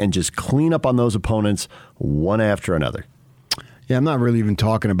games and just clean up on those opponents one after another. Yeah, I'm not really even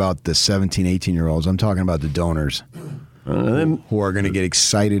talking about the 17, 18-year-olds. I'm talking about the donors who are going to get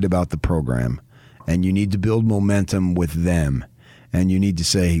excited about the program. And you need to build momentum with them. And you need to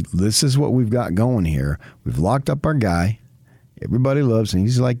say, this is what we've got going here. We've locked up our guy. Everybody loves him.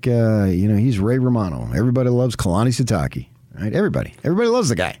 He's like, he's Ray Romano. Everybody loves Kalani Sitake. Right? Everybody loves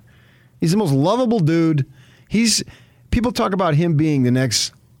the guy. He's the most lovable dude. People talk about him being the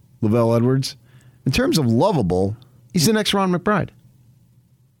next Lavelle Edwards. In terms of lovable, he's the next Ron McBride.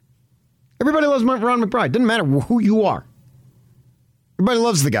 Everybody loves Ron McBride. Doesn't matter who you are. Everybody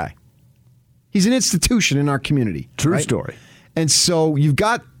loves the guy. He's an institution in our community. True story. And so you've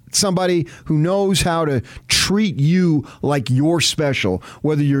got somebody who knows how to treat you like you're special,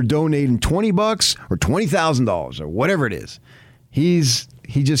 whether you're donating $20 or $20,000 or whatever it is. He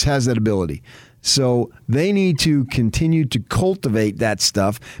just has that ability. So they need to continue to cultivate that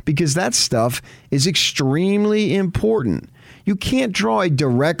stuff because that stuff is extremely important. You can't draw a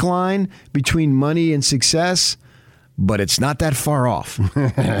direct line between money and success, but it's not that far off.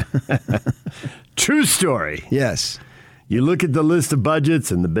 True story. Yes. You look at the list of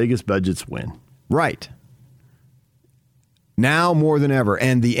budgets, and the biggest budgets win. Right. Now more than ever.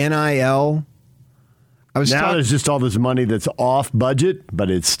 And the NIL... there's just all this money that's off budget,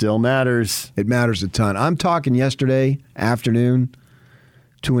 but it still matters. It matters a ton. I'm talking yesterday afternoon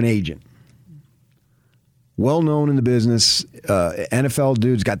to an agent. Well-known in the business, NFL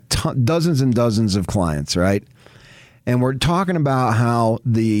dude's got dozens and dozens of clients, right? And we're talking about how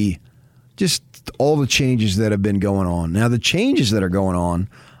just all the changes that have been going on. Now, the changes that are going on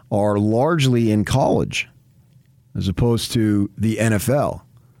are largely in college as opposed to the NFL.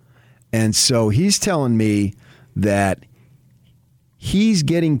 And so he's telling me that he's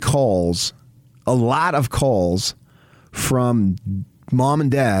getting calls, a lot of calls from mom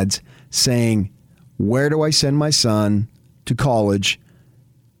and dads saying, where do I send my son to college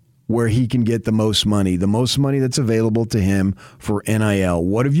where he can get the most money that's available to him for NIL?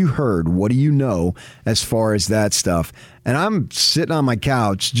 What have you heard? What do you know as far as that stuff? And I'm sitting on my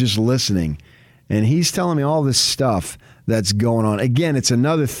couch just listening, and he's telling me all this stuff that's going on. Again, it's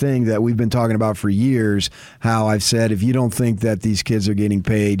another thing that we've been talking about for years, how I've said if you don't think that these kids are getting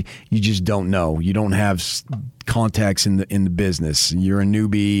paid, you just don't know. You don't have contacts in the business. You're a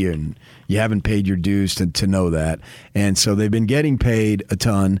newbie and you haven't paid your dues to know that. And so they've been getting paid a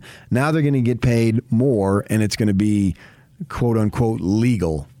ton. Now they're going to get paid more, and it's going to be quote unquote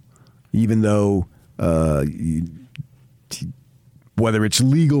legal, even though whether it's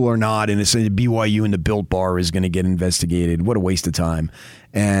legal or not, and it's BYU and the Built Bar is going to get investigated. What a waste of time.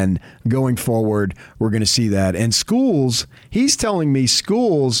 And going forward, we're going to see that. And schools, he's telling me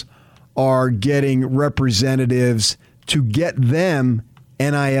schools are getting representatives to get them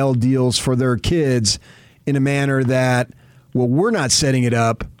NIL deals for their kids in a manner that well, we're not setting it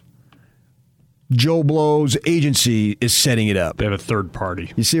up. Joe Blow's agency is setting it up. They have a third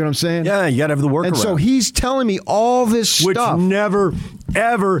party. You see what I'm saying? Yeah, you got to have the workaround. And so he's telling me all this stuff. Which never,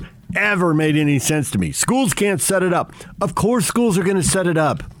 ever made any sense to me. Schools can't set it up. Of course schools are going to set it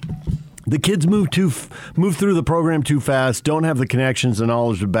up. The kids move through the program too fast, don't have the connections and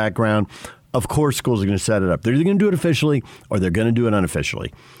knowledge of background. Of course schools are going to set it up. They're either going to do it officially or they're going to do it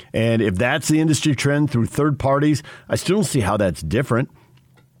unofficially. And if that's the industry trend through third parties, I still don't see how that's different.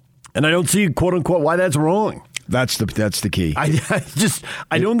 And I don't see, quote unquote, why that's wrong. That's the key.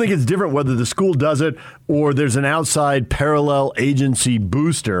 I don't think it's different whether the school does it or there's an outside parallel agency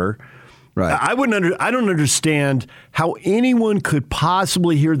booster. Right. I don't understand how anyone could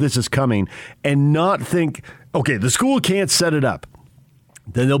possibly hear this is coming and not think, okay, the school can't set it up.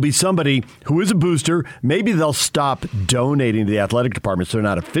 Then there'll be somebody who is a booster. Maybe they'll stop donating to the athletic department so they're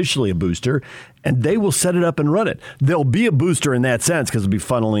not officially a booster, and they will set it up and run it. They'll be a booster in that sense because they'll be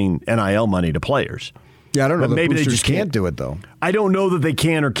funneling NIL money to players. Yeah, I don't know. But maybe they boosters just can't do it, though. I don't know that they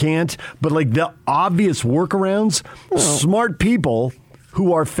can or can't, but like the obvious workarounds, smart people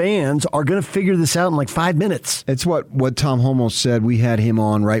who are fans are going to figure this out in like 5 minutes. It's what Tom Homo said. We had him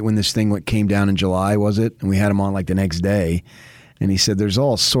on right when this thing came down in July, was it? And we had him on like the next day. And he said there's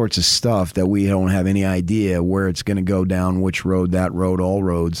all sorts of stuff that we don't have any idea where it's going to go down, which road, that road, all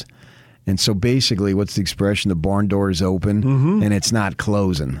roads. And so basically, what's the expression? The barn door is open and it's not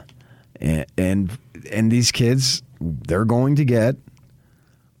closing. And these kids, they're going to get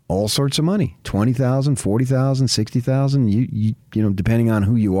all sorts of money, $20,000, $40,000, $60,000. You know, depending on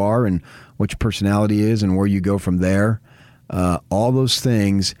who you are and what your personality is and where you go from there, all those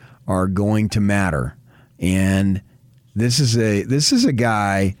things are going to matter. And this is a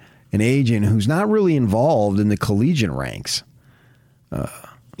guy, an agent who's not really involved in the collegiate ranks.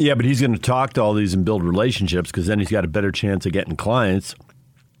 Yeah, but he's going to talk to all these and build relationships because then he's got a better chance of getting clients.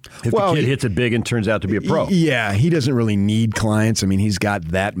 If the kid hits it big and turns out to be a pro. Yeah, he doesn't really need clients. I mean, he's got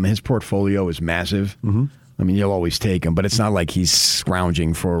that. His portfolio is massive. Mm-hmm. I mean, you'll always take him, but it's not like he's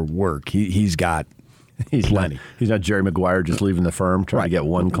scrounging for work. He's got plenty. He's not Jerry Maguire just leaving the firm trying to get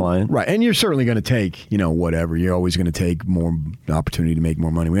one client. Right, and you're certainly going to take, whatever. You're always going to take more opportunity to make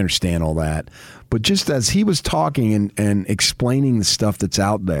more money. We understand all that. But just as he was talking and explaining the stuff that's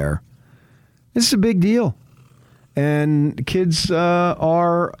out there, this is a big deal. And kids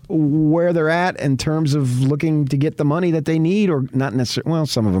are where they're at in terms of looking to get the money that they need, or not necessarily. Well,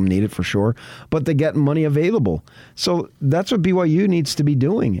 some of them need it for sure, but they get money available. So that's what BYU needs to be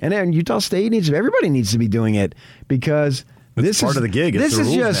doing, and Utah State everybody needs to be doing it because this is part of the gig. It's the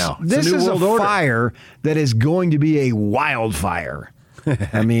rules now. This is a fire that is going to be a wildfire.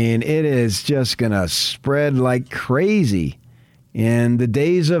 I mean, it is just going to spread like crazy. And the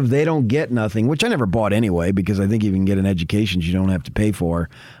days of they don't get nothing, which I never bought anyway, because I think you can get an education you don't have to pay for.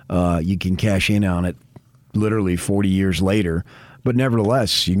 You can cash in on it literally 40 years later. But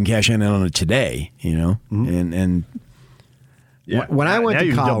nevertheless, you can cash in on it today, Mm-hmm. And yeah. When I went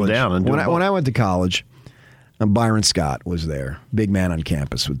to college, when I went to college, Byron Scott was there, big man on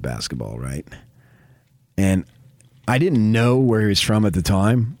campus with basketball, right? And I didn't know where he was from at the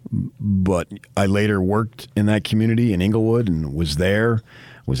time, but I later worked in that community in Inglewood and was there,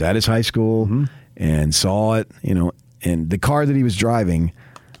 was at his high school and saw it, and the car that he was driving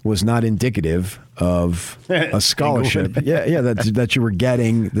was not indicative of a scholarship. that you were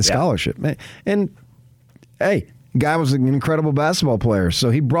getting the scholarship. And hey, guy was an incredible basketball player, so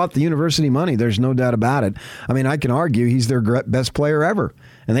he brought the university money. There's no doubt about it. I mean, I can argue he's their best player ever.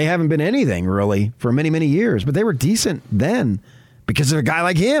 And they haven't been anything, really, for many, many years. But they were decent then because of a guy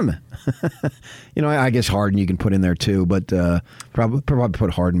like him. I guess Harden you can put in there, too. But probably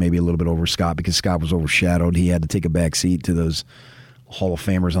put Harden maybe a little bit over Scott because Scott was overshadowed. He had to take a back seat to those Hall of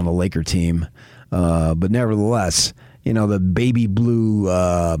Famers on the Laker team. But nevertheless, the baby blue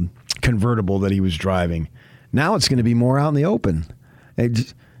convertible that he was driving, now it's going to be more out in the open.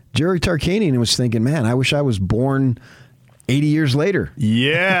 Jerry Tarkanian was thinking, man, I wish I was born 80 years later.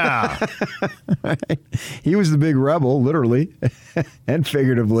 Yeah. He was the big rebel, literally and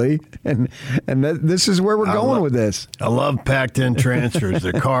figuratively. And this is where we're going with this. I love packed-in transfers.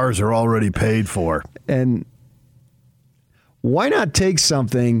 Their cars are already paid for. And why not take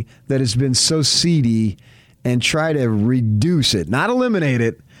something that has been so seedy and try to reduce it? Not eliminate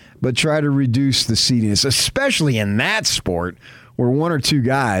it, but try to reduce the seediness, especially in that sport where one or two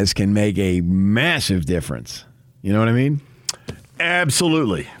guys can make a massive difference. You know what I mean?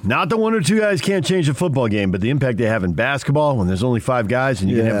 Absolutely. Not that one or two guys can't change a football game, but the impact they have in basketball when there's only five guys and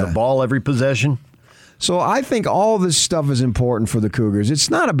you can have the ball every possession. So I think all this stuff is important for the Cougars. It's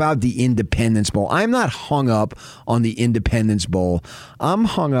not about the Independence Bowl. I'm not hung up on the Independence Bowl. I'm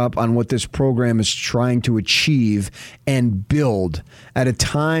hung up on what this program is trying to achieve and build at a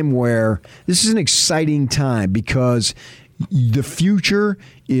time where this is an exciting time because the future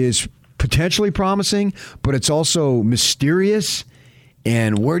is potentially promising, but it's also mysterious.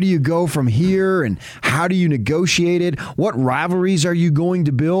 And where do you go from here? And how do you negotiate it? What rivalries are you going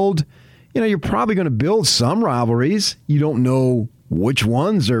to build? You're probably going to build some rivalries. You don't know which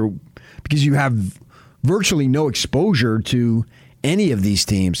ones because you have virtually no exposure to any of these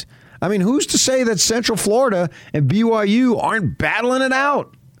teams. I mean, who's to say that Central Florida and BYU aren't battling it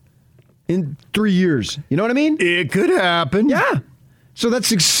out in 3 years? You know what I mean? It could happen. Yeah. So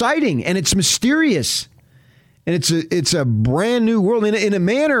that's exciting, and it's mysterious. And it's a brand new world. In a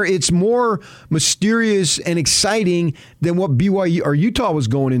manner, it's more mysterious and exciting than what BYU or Utah was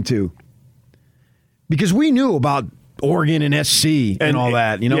going into. Because we knew about Oregon and SC and all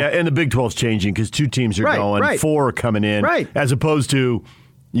that, Yeah, and the Big 12's changing because 2 teams are going, 4 are coming in, as opposed to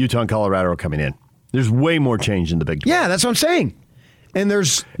Utah and Colorado are coming in. There's way more change in the Big 12. Yeah, that's what I'm saying. And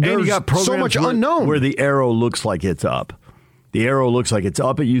there's you got so much unknown. Where the arrow looks like it's up. The arrow looks like it's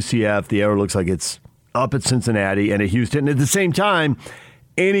up at UCF. The arrow looks like it's up at Cincinnati and at Houston. And at the same time,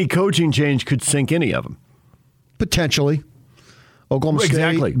 any coaching change could sink any of them. Potentially. Oklahoma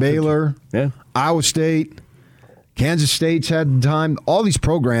State, Baylor, Iowa State, Kansas State's had the time. All these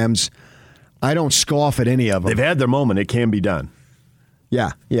programs, I don't scoff at any of them. They've had their moment. It can be done.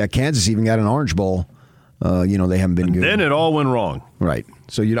 Yeah. Kansas even got an Orange Bowl. They haven't been good. Then it all went wrong. Right.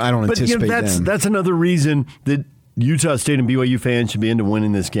 So I don't anticipate that's another reason that Utah State and BYU fans should be into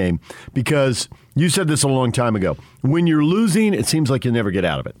winning this game, because you said this a long time ago. When you're losing, it seems like you'll never get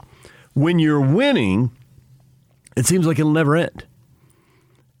out of it. When you're winning, it seems like it'll never end.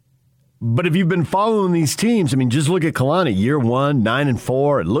 But if you've been following these teams, I mean, just look at Kalani. Year 1,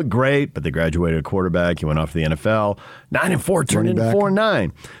 9-4. It looked great, but they graduated a quarterback. He went off to the NFL. 9-4 turned into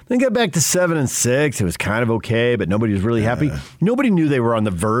 4-9. Then got back to 7-6. It was kind of okay, but nobody was really happy. Nobody knew they were on the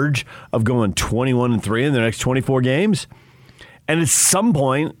verge of going 21-3 in the next 24 games. And at some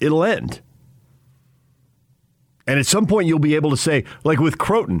point, it'll end. And at some point, you'll be able to say, like with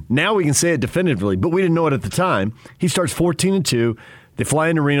Croton, now we can say it definitively, but we didn't know it at the time. He starts 14-2. They fly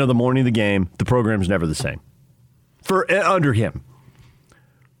into Reno the morning of the game. The program's never the same. Under him.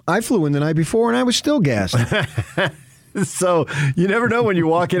 I flew in the night before, and I was still gassed. So you never know when you're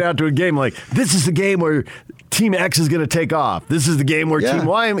walking out to a game like, this is the game where Team X is going to take off. This is the game where Team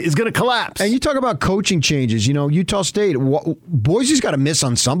Y is going to collapse. And you talk about coaching changes. Utah State, Boise's got to miss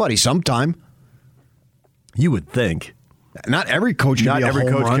on somebody sometime. You would think. Not every coach can Not be a every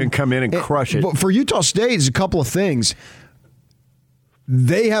home coach run. can come in and crush it. But for Utah State, there's a couple of things.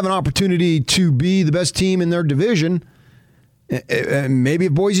 They have an opportunity to be the best team in their division. Maybe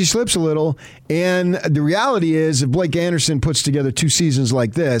if Boise slips a little. And the reality is, if Blake Anderson puts together 2 seasons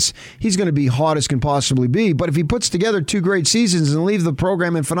like this, he's going to be hot as can possibly be. But if he puts together 2 great seasons and leave the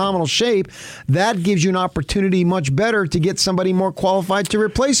program in phenomenal shape, that gives you an opportunity much better to get somebody more qualified to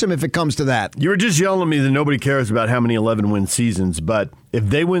replace him if it comes to that. You were just yelling at me that nobody cares about how many 11-win seasons, but if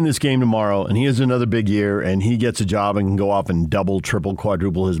they win this game tomorrow and he has another big year and he gets a job and can go off and double, triple,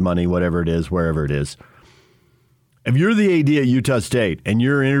 quadruple his money, whatever it is, wherever it is, if you're the AD at Utah State and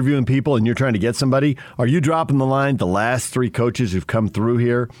you're interviewing people and you're trying to get somebody, are you dropping the line? The last 3 coaches who've come through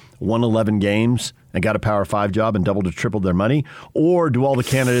here won 11 games and got a Power 5 job and doubled or tripled their money? Or do all the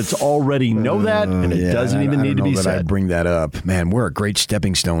candidates already know that and it doesn't even need to be said? I bring that up. Man, we're a great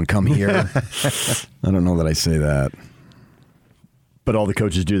stepping stone. Come here. I don't know that I say that. But all the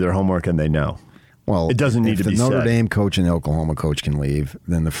coaches do their homework and they know. Well, it doesn't need to be said. If the Notre said. Dame coach and the Oklahoma coach can leave,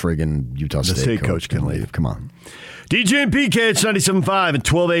 then the friggin' Utah State coach can leave. Come on. DJ and PK at 97.5 and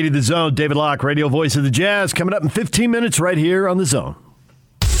 1280 The Zone. David Locke, radio voice of the Jazz, coming up in 15 minutes right here on The Zone.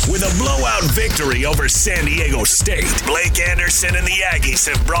 With a blowout victory over San Diego State, Blake Anderson and the Aggies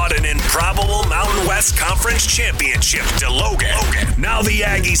have brought an improbable Mountain West Conference championship to Logan. Now the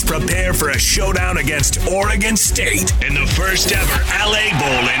Aggies prepare for a showdown against Oregon State in the first ever LA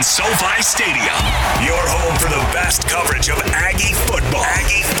Bowl in SoFi Stadium. Your home for the best coverage of Aggie football.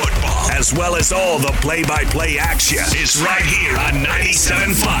 As well as all the play-by-play action is right here on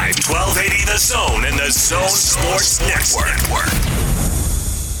 97.5, 1280 The Zone and the Zone Sports Network.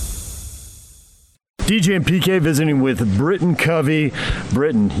 DJ and PK visiting with Britton Covey.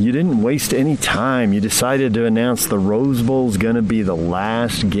 Britton, you didn't waste any time. You decided to announce the Rose Bowl's going to be the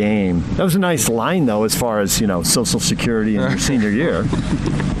last game. That was a nice line, though, as far as, Social Security in your senior year.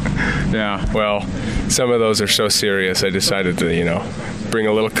 Yeah, well, some of those are so serious, I decided to, bring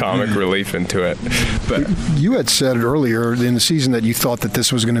a little comic relief into it. But you had said earlier in the season that you thought that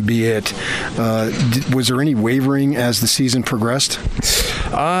this was going to be it. Was there any wavering as the season progressed?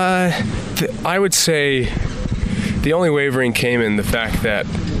 I would say the only wavering came in the fact that,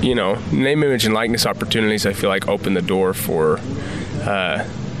 name, image, and likeness opportunities, I feel like, opened the door for,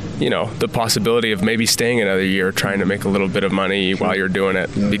 the possibility of maybe staying another year, trying to make a little bit of money while you're doing it,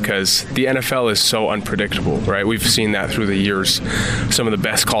 because the NFL is so unpredictable, right? We've seen that through the years. Some of the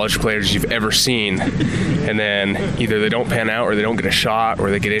best college players you've ever seen, and then either they don't pan out or they don't get a shot or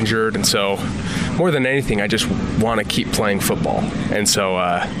they get injured. And so more than anything, I just want to keep playing football. And so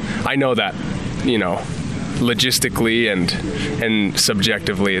I know that, logistically and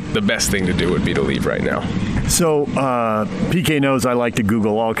subjectively, the best thing to do would be to leave right now. So PK knows I like to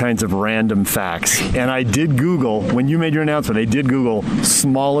Google all kinds of random facts. And I did Google, when you made your announcement, I did Google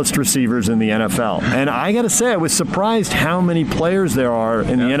smallest receivers in the NFL. And I got to say, I was surprised how many players there are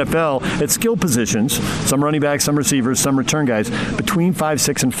in the NFL at skill positions, some running backs, some receivers, some return guys, between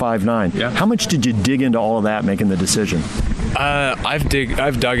 5'6" and 5'9". Yeah. How much did you dig into all of that making the decision? I've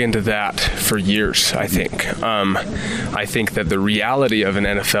dug into that for years, I think. I think that the reality of an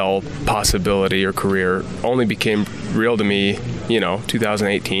NFL possibility or career only became real to me,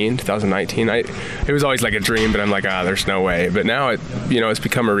 2018, 2019. It was always like a dream, but I'm like, there's no way. But now it's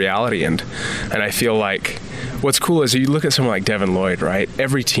become a reality, and I feel like what's cool is you look at someone like Devin Lloyd, right?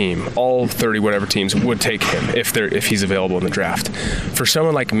 Every team, all 30 whatever teams would take him if he's available in the draft. For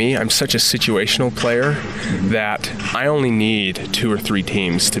someone like me, I'm such a situational player that I only need 2 or 3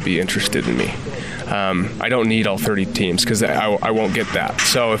 teams to be interested in me. I don't need all 30 teams because I won't get that.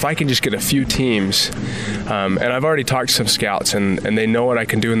 So if I can just get a few teams, and I've already talked to some scouts, and they know what I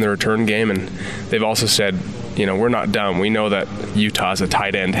can do in the return game, and they've also said, we're not dumb. We know that Utah's a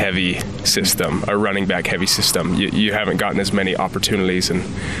tight end heavy system, a running back heavy system. You haven't gotten as many opportunities, and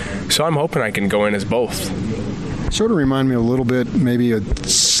so I'm hoping I can go in as both. Sort of remind me a little bit, maybe a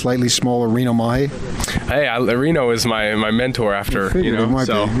slightly smaller Reno Mahe. Hey, Reno is my mentor after,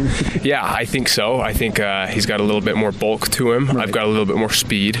 so yeah, I think so. I think he's got a little bit more bulk to him. Right. I've got a little bit more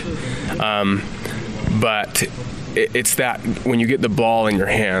speed, but it's that when you get the ball in your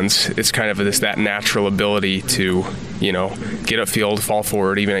hands, it's kind of that natural ability to, get upfield, fall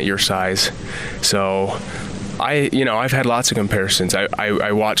forward, even at your size. So I've had lots of comparisons.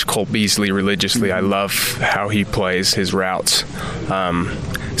 I watch Colt Beasley religiously. I love how he plays his routes.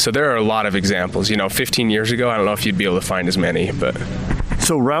 So there are a lot of examples. 15 years ago, I don't know if you'd be able to find as many, but.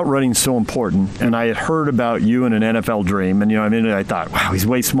 So route running is so important, and I had heard about you in an NFL dream, and I thought, wow, he's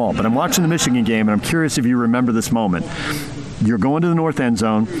way small. But I'm watching the Michigan game, and I'm curious if you remember this moment. You're going to the north end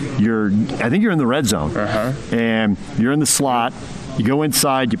zone. I think you're in the red zone, and you're in the slot. You go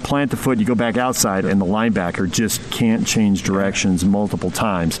inside, you plant the foot, you go back outside, and the linebacker just can't change directions multiple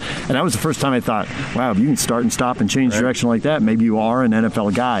times. And that was the first time I thought, wow, if you can start and stop and change direction like that, maybe you are an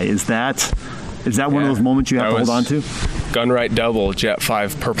NFL guy. Is that one of those moments you have to hold on to? Gun right double, jet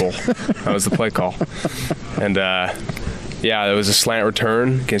 5 purple. That was the play call. And there was a slant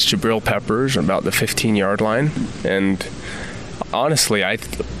return against Jabril Peppers about the 15-yard line. And honestly,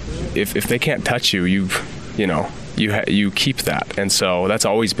 if they can't touch you, you keep that. And so that's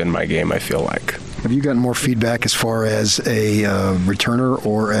always been my game, I feel like. Have you gotten more feedback as far as a returner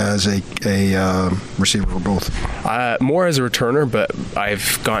or as a receiver, or both? More as a returner, but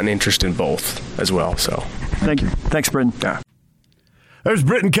I've gotten interest in both as well. So, thank you. Thanks, Britton. Yeah. There's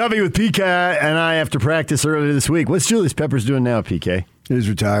Britton Covey with PK and I after practice earlier this week. What's Julius Peppers doing now, PK? He's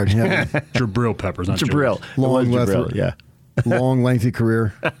retired. Yeah. Jabril Peppers, not Jabril. Jabril, yeah. Long, lengthy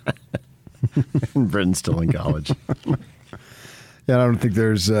career. Britton's still in college. Yeah, I don't think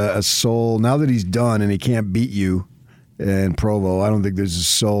there's a soul. Now that he's done and he can't beat you in Provo, I don't think there's a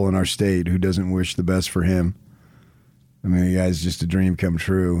soul in our state who doesn't wish the best for him. I mean, the guy's just a dream come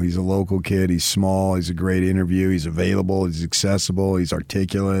true. He's a local kid. He's small. He's a great interview. He's available. He's accessible. He's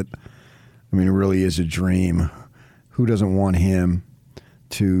articulate. I mean, it really is a dream. Who doesn't want him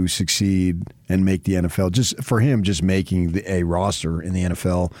to succeed and make the NFL? Just for him, just making a roster in the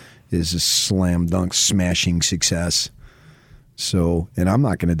NFL is a slam dunk, smashing success. So, and I'm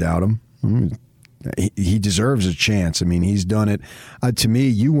not going to doubt him. He deserves a chance. I mean, he's done it. To me,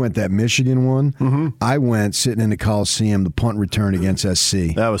 you went that Michigan one. Mm-hmm. I went sitting in the Coliseum, the punt return against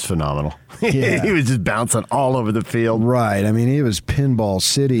SC. That was phenomenal. Yeah. He was just bouncing all over the field. Right. I mean, he was pinball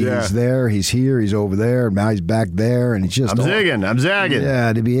city. Yeah. He's there, he's here, he's over there, now he's back there, and he's just... I'm zagging.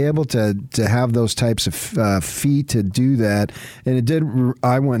 Yeah, to be able to have those types of feet to do that. And it did...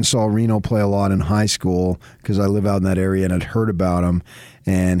 I went and saw Reno play a lot in high school because I live out in that area and I'd heard about him.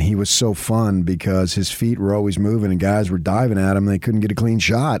 And he was so fun because his feet were always moving and guys were diving at him and they couldn't get a clean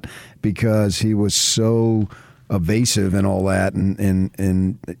shot because he was so evasive and all that.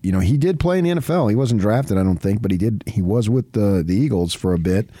 And you know, he did play in the NFL. He wasn't drafted, I don't think, but he was with the Eagles for a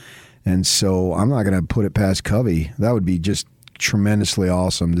bit. And so I'm not going to put it past Covey. That would be just tremendously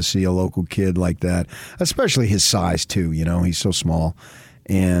awesome to see a local kid like that, especially his size too. You know, he's so small.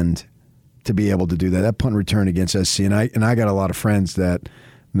 And to be able to do that punt return against SC, and I got a lot of friends that,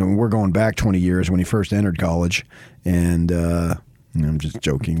 you know, we're going back 20 years when he first entered college, and I'm just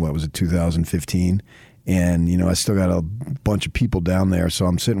joking. What was it, 2015? And you know, I still got a bunch of people down there, so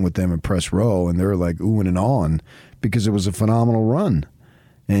I'm sitting with them in press row, and they're like oohing and ahhing because it was a phenomenal run.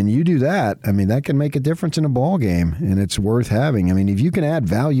 And you do that, I mean, that can make a difference in a ball game, and it's worth having. I mean, if you can add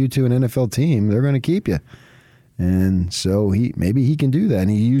value to an NFL team, they're going to keep you. And so maybe he can do that. And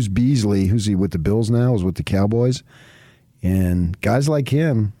he used Beasley, who's he with the Bills now, is with the Cowboys. And guys like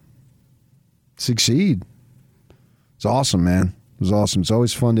him succeed. It's awesome, man. It was awesome. It's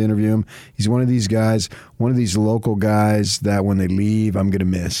always fun to interview him. He's one of these guys, one of these local guys that when they leave, I'm going to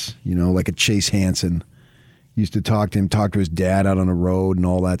miss. You know, like a Chase Hansen. Used to talk to his dad out on the road and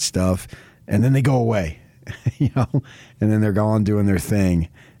all that stuff. And then they go away, you know, and then they're gone doing their thing.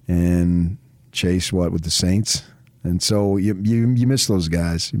 And Chase, with the Saints? And so you miss those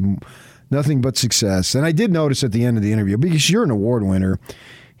guys. Nothing but success. And I did notice at the end of the interview, because you're an award winner,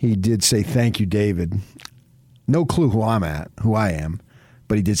 he did say, "Thank you, David." No clue who I am,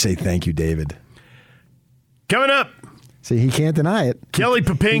 but he did say, "Thank you, David." Coming up. See, he can't deny it. Kelly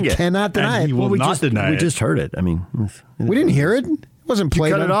Poppinga. He cannot deny it. He will not deny it. We just heard it. I mean, we didn't hear it. It wasn't played.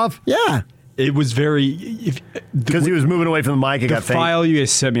 You cut it off? Yeah. It was very... Because he was moving away from the mic. It got faint. The file you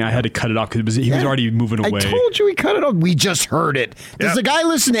guys sent me, I had to cut it off because he was already moving away. I told you he cut it off. We just heard it. Does the guy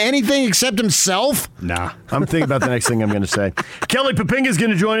listen to anything except himself? Nah. I'm thinking about the next thing I'm going to say. Kelly Poppinga is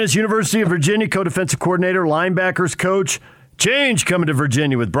going to join us, University of Virginia, co-defensive coordinator, linebackers coach. Change coming to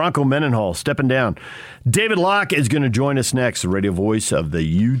Virginia with Bronco Mendenhall stepping down. David Locke is going to join us next, the radio voice of the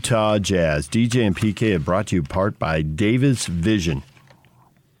Utah Jazz. DJ and PK have brought to you in part by Davis Vision.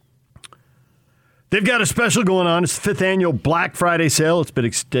 They've got a special going on. It's the 5th annual Black Friday sale. It's been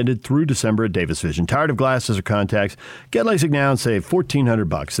extended through December at Davis Vision. Tired of glasses or contacts? Get LASIK now and save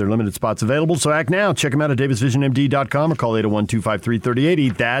 $1,400. There are limited spots available, so act now. Check them out at davisvisionmd.com or call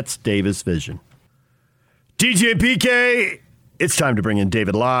 801-253-3080. That's Davis Vision. DJ and PK, it's time to bring in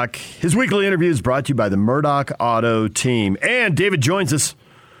David Locke. His weekly interview is brought to you by the Murdoch Auto Team. And David joins us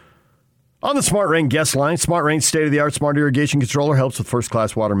on the Smart Rain guest line. Smart Rain's state-of-the-art smart irrigation controller helps with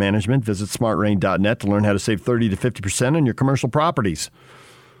first-class water management. Visit smartrain.net to learn how to save 30 to 50% on your commercial properties.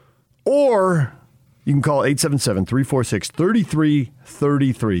 Or you can call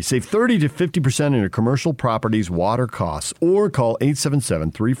 877-346-3333. Save 30 to 50% on your commercial properties water costs. Or call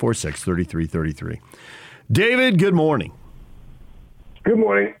 877-346-3333. David, good morning. Good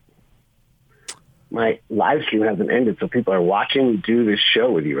morning. My live stream hasn't ended, so people are watching me do this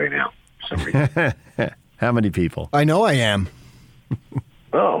show with you right now. For some reason. How many people? I know I am.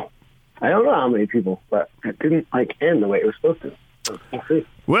 Oh, I don't know how many people, but it didn't end the way it was supposed to. So we'll see.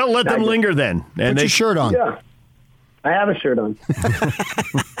 Well, let them linger then. And put your shirt on. Yeah, I have a shirt on.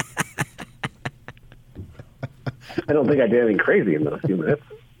 I don't think I did anything crazy in those few minutes.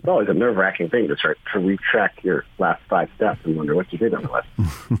 It's always a nerve-wracking thing to retract your last 5 steps and wonder what you did on the list.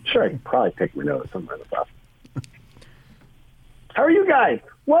 Sure, I could probably take my notes somewhere in the top. How are you guys?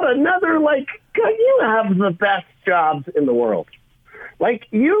 What another, you have the best jobs in the world.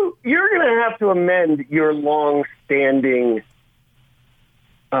 You're going to have to amend your long-standing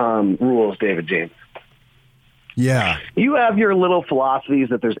rules, David James. Yeah. You have your little philosophies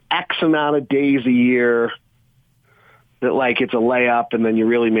that there's X amount of days a year that it's a layup and then you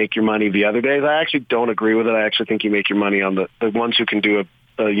really make your money the other days. I actually don't agree with it. I actually think you make your money on the ones who can do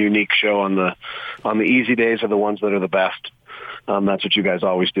a unique show on the easy days are the ones that are the best. That's what you guys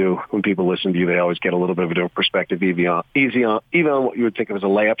always do. When people listen to you, they always get a little bit of a different perspective, even on what you would think of as a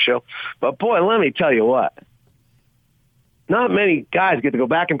layup show. But boy, let me tell you what, not many guys get to go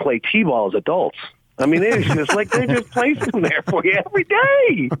back and play t-ball as adults. I mean, they just place them there for you every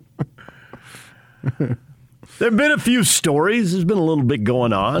day. There have been a few stories. There's been a little bit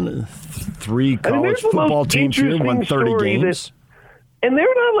going on. 3 college football teams here won 30 games. And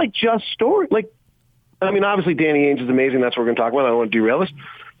they're not just stories. Obviously Danny Ainge is amazing. That's what we're going to talk about. I don't want to derail this.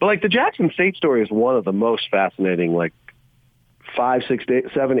 But the Jackson State story is one of the most fascinating, 5, 6,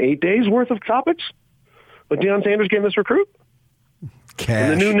 7, 8 days worth of topics with Deion Sanders getting this recruit. in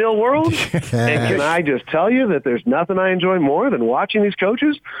the new nil world. And can I just tell you that there's nothing I enjoy more than watching these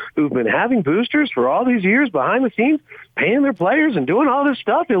coaches who've been having boosters for all these years behind the scenes, paying their players and doing all this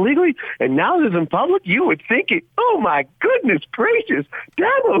stuff illegally, and now that it's in public, you would think it, oh my goodness gracious,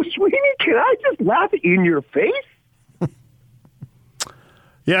 Dabo Swinney, can I just laugh in your face?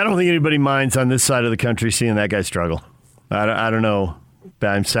 Yeah, I don't think anybody minds on this side of the country seeing that guy struggle. I don't know.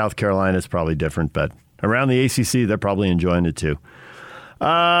 In South Carolina, it's probably different, but around the ACC, they're probably enjoying it too.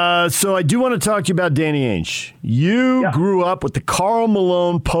 So I do want to talk to you about Danny Ainge. You grew up with the Karl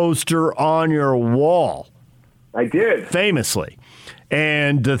Malone poster on your wall. I did. Famously.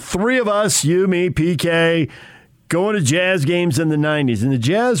 And the three of us, you, me, PK, going to Jazz games in the 90s. And the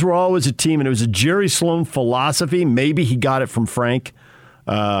Jazz were always a team, and it was a Jerry Sloan philosophy. Maybe he got it from Frank.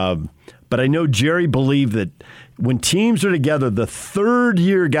 But I know Jerry believed that when teams are together, the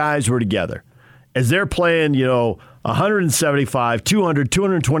third-year guys were together. As they're playing, 175, 200,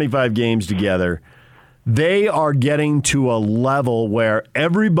 225 games together, they are getting to a level where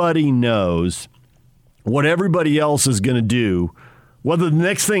everybody knows what everybody else is going to do, whether the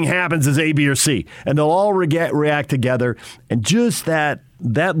next thing happens is A, B, or C. And they'll all react together. And just that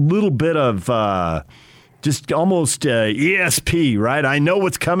little bit of just almost ESP, right? I know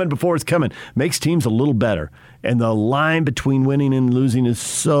what's coming before it's coming. Makes teams a little better. And the line between winning and losing is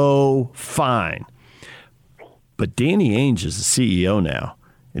so fine. But Danny Ainge is the CEO now.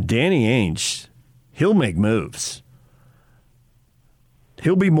 And Danny Ainge, he'll make moves.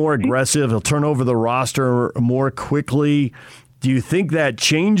 He'll be more aggressive. He'll turn over the roster more quickly. Do you think that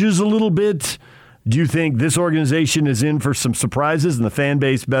changes a little bit? Do you think this organization is in for some surprises and the fan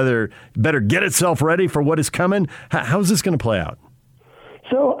base better get itself ready for what is coming? How's this going to play out?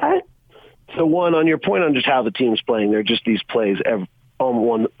 So one, on your point on just how the team's playing, there are just these plays,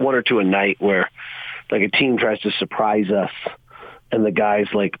 one or two a night where like a team tries to surprise us and the guys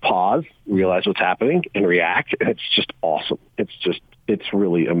like pause, realize what's happening and react. And it's just awesome. It's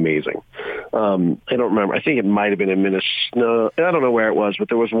really amazing. I don't remember. I think it might have been in Minnesota. I don't know where it was, but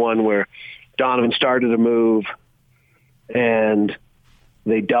there was one where Donovan started a move and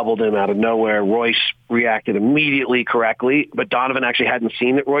they doubled him out of nowhere. Royce reacted immediately correctly, but Donovan actually hadn't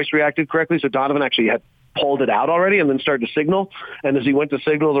seen that Royce reacted correctly. So Donovan actually had pulled it out already and then started to signal. And as he went to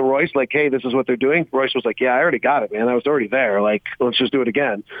signal to Royce, like, hey, this is what they're doing, Royce was like, yeah, I already got it, man. I was already there. Like, let's just do it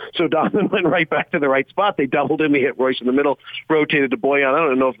again. So Donovan went right back to the right spot. They doubled him. He hit Royce in the middle, rotated to Boyan. I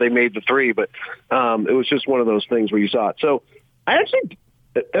don't know if they made the three, but it was just one of those things where you saw it. So I actually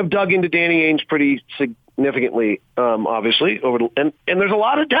have dug into Danny Ainge pretty significantly, obviously, and there's a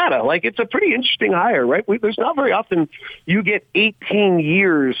lot of data. Like, it's a pretty interesting hire, right? There's not very often you get 18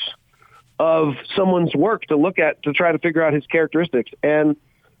 years of someone's work to look at to try to figure out his characteristics. And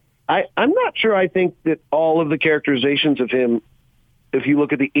I'm not sure I think that all of the characterizations of him, if you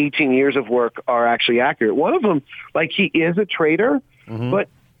look at the 18 years of work, are actually accurate. One of them, like, he is a trader, but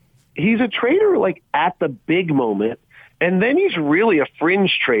he's a trader, like, at the big moment, and then he's really a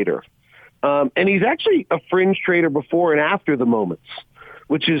fringe trader. And he's actually a fringe trader before and after the moments,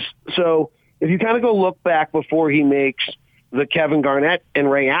 which is, so if you kind of go look back before he makes the Kevin Garnett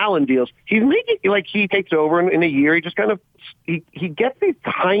and Ray Allen deals, he's making, like, he takes over in a year. He just kind of, he gets these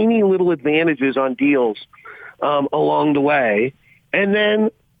tiny little advantages on deals along the way.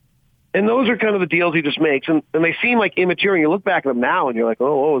 And those are kind of the deals he just makes. And they seem like immature. And you look back at them now and you're like,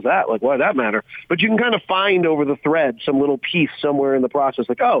 oh, what was that? Like, why did that matter? But you can kind of find over the thread some little piece somewhere in the process.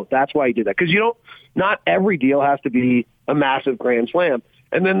 Like, oh, that's why he did that. Because not every deal has to be a massive grand slam.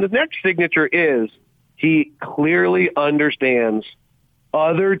 And then the next signature is, he clearly understands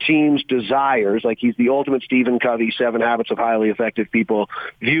other teams' desires. Like, he's the ultimate Stephen Covey, 7 Habits of Highly Effective People,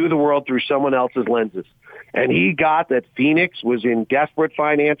 view the world through someone else's lenses. And he got that Phoenix was in desperate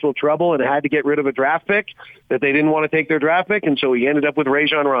financial trouble and had to get rid of a draft pick, that they didn't want to take their draft pick, and so he ended up with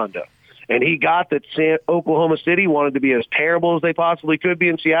Rajon Rondo. And he got that Oklahoma City wanted to be as terrible as they possibly could be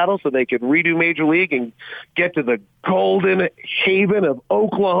in Seattle so they could redo Major League and get to the golden haven of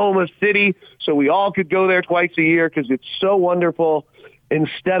Oklahoma City so we all could go there twice a year because it's so wonderful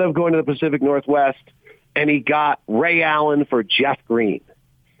instead of going to the Pacific Northwest. And he got Ray Allen for Jeff Green.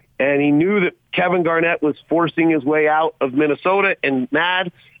 And he knew that Kevin Garnett was forcing his way out of Minnesota and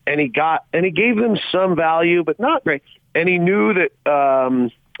mad, and he gave them some value, but not great. And he knew that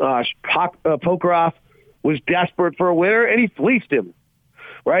Prokhorov was desperate for a winner, and he fleeced him,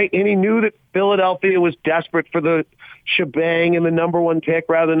 right? And he knew that Philadelphia was desperate for the shebang and the number 1 pick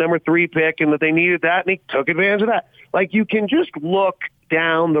rather than number 3 pick, and that they needed that, and he took advantage of that. Like, you can just look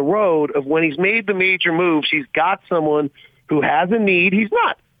down the road of when he's made the major moves, he's got someone who has a need. He's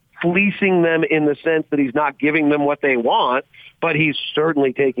not fleecing them in the sense that he's not giving them what they want, but he's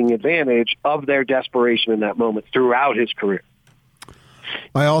certainly taking advantage of their desperation in that moment throughout his career.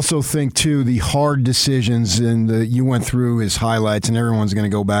 I also think, too, the hard decisions, and you went through his highlights, and everyone's going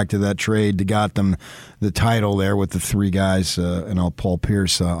to go back to that trade that got them the title there with the three guys, and Paul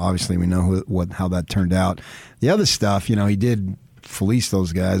Pierce. Obviously, we know how that turned out. The other stuff, he did fleece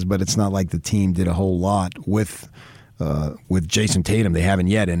those guys, but it's not like the team did a whole lot with Jason Tatum. They haven't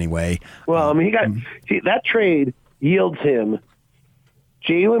yet, anyway. Well, that trade yields him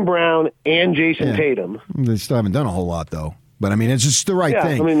Jaylen Brown and Jason Tatum. They still haven't done a whole lot, though. But, it's just the right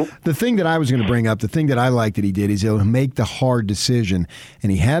thing. The thing that I was going to bring up, the thing that I like that he did is he'll make the hard decision.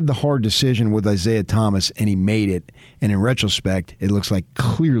 And he had the hard decision with Isaiah Thomas, and he made it. And in retrospect, it looks like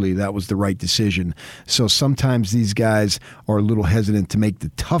clearly that was the right decision. So sometimes these guys are a little hesitant to make the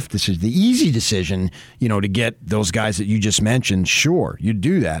tough decision. The easy decision, to get those guys that you just mentioned, sure, you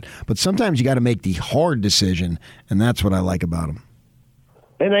do that. But sometimes you got to make the hard decision, and that's what I like about him.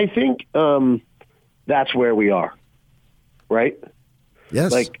 And I think that's where we are. Right?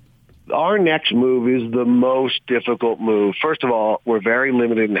 Yes. Like, our next move is the most difficult move. First of all, we're very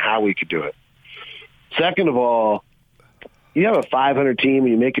limited in how we could do it. Second of all, you have a 500 team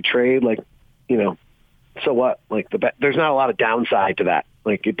and you make a trade, so what? Like, there's not a lot of downside to that.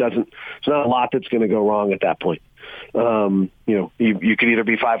 Like, there's not a lot that's going to go wrong at that point. You could either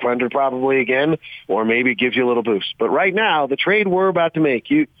be 500 probably again, or maybe it gives you a little boost. But right now, the trade we're about to make,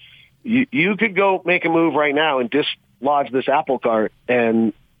 you could go make a move right now and dislodge this apple cart,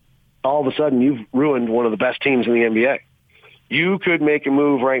 and all of a sudden you've ruined one of the best teams in the NBA. You could make a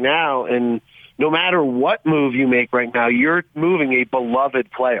move right now, and no matter what move you make right now, you're moving a beloved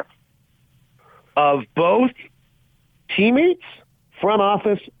player of both teammates, front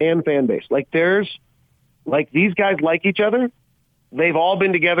office, and fan base. These guys like each other. They've all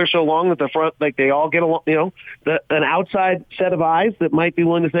been together so long that the front, they all get along, an outside set of eyes that might be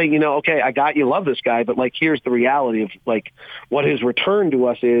willing to say, okay, I got you, love this guy, but here's the reality of what his return to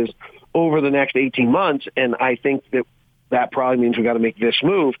us is over the next 18 months. And I think that probably means we got to make this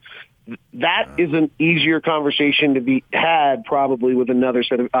move. That is an easier conversation to be had probably with another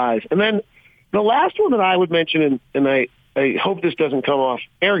set of eyes. And then the last one that I would mention, and I hope this doesn't come off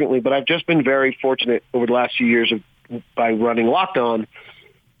arrogantly, but I've just been very fortunate over the last few years by running Locked On.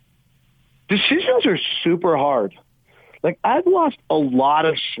 Decisions are super hard. I've lost a lot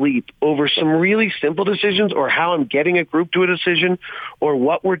of sleep over some really simple decisions, or how I'm getting a group to a decision, or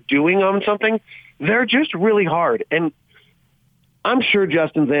what we're doing on something. They're just really hard. And I'm sure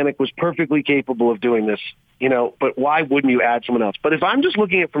Justin Zanuck was perfectly capable of doing this, but why wouldn't you add someone else? But if I'm just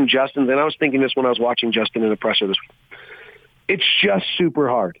looking at it from Justin, then I was thinking this when I was watching Justin in a presser this week. It's just super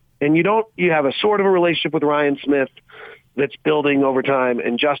hard. And you have a sort of a relationship with Ryan Smith that's building over time,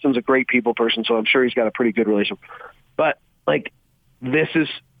 and Justin's a great people person, so I'm sure he's got a pretty good relationship. But this is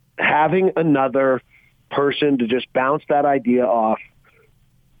having another person to just bounce that idea off.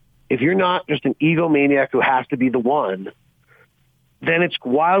 If you're not just an egomaniac who has to be the one, then it's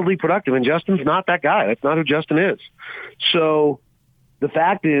wildly productive. And Justin's not that guy. That's not who Justin is. So the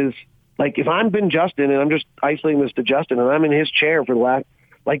fact is, if I'm been Justin and I'm just isolating this to Justin and I'm in his chair for the last,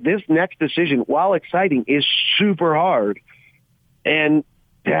 this next decision, while exciting, is super hard. And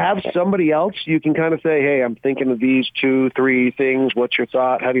to have somebody else, you can kind of say, hey, I'm thinking of these 2-3 things. What's your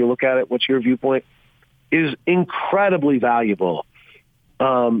thought? How do you look at it? What's your viewpoint? Is incredibly valuable.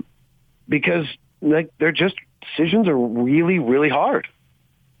 Because they're just, decisions are really, really hard.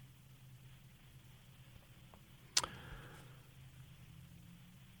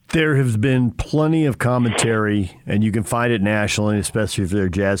 There has been plenty of commentary, and you can find it nationally, especially if you're a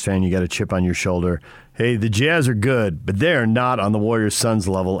Jazz fan, you got a chip on your shoulder. Hey, the Jazz are good, but they're not on the Warriors-Suns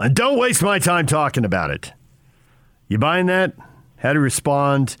level, and don't waste my time talking about it. You buying that? How to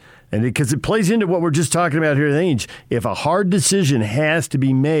respond? And because it plays into what we're just talking about here at Ainge. If a hard decision has to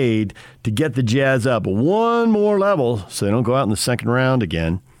be made to get the Jazz up one more level so they don't go out in the second round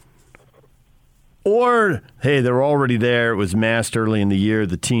again, or, hey, they're already there. It was masked early in the year.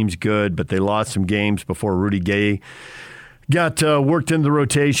 The team's good, but they lost some games before Rudy Gay got worked into the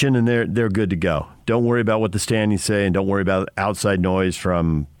rotation, and they're good to go. Don't worry about what the standings say, and don't worry about outside noise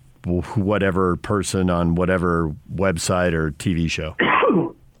from whatever person on whatever website or TV show.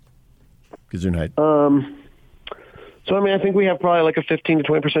 Gesundheit. I think we have probably a 15 to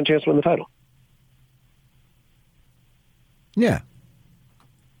 20% chance to win the title. Yeah.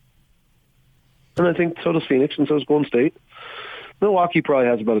 And I think so does Phoenix, and so does Golden State. Milwaukee probably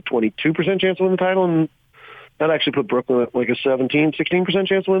has about a 22% chance to win the title, and that actually put Brooklyn at a 17, 16%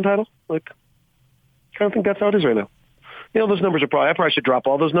 chance to win the title. I kind of think that's how it is right now. Those numbers are I probably should drop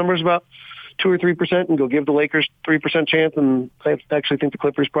all those numbers about 2 or 3% and go give the Lakers 3% chance. And I actually think the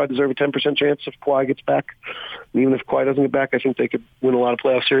Clippers probably deserve a 10% chance if Kawhi gets back. And even if Kawhi doesn't get back, I think they could win a lot of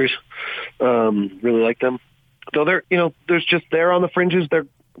playoff series. Really like them. So there's just they're on the fringes.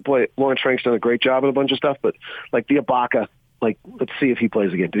 Lawrence Frank's done a great job in a bunch of stuff, but like the Ibaka, like, let's see if he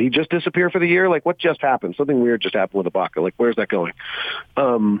plays again. Did he just disappear for the year? Like, what just happened? Something weird just happened with Ibaka. Like, where's that going?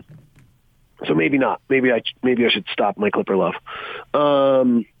 So maybe not. Maybe I should stop my Clipper love.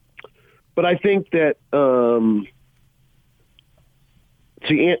 But I think that, so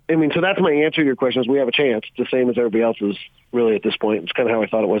that's my answer to your question is we have a chance, the same as everybody else's really at this point. It's kind of how I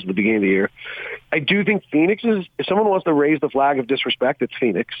thought it was at the beginning of the year. I do think Phoenix if someone wants to raise the flag of disrespect, it's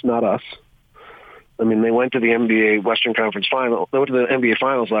Phoenix, not us. I mean, they went to the NBA Western Conference Final. They went to the NBA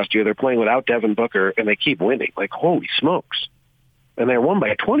Finals last year. They're playing without Devin Booker, and they keep winning. Like, holy smokes. And they won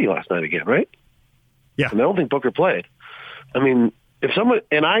by 20 last night again, right? Yeah. And I don't think Booker played. I mean, if someone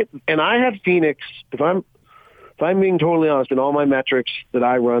and I had Phoenix, if I'm being totally honest, in all my metrics that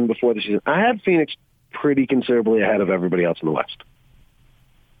I run before the season, I had Phoenix pretty considerably ahead of everybody else in the West.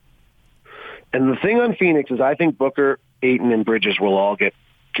 And the thing on Phoenix is I think Booker, Ayton, and Bridges will all get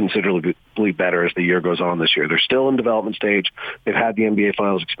considerably better as the year goes on this year. They're still in development stage. They've had the NBA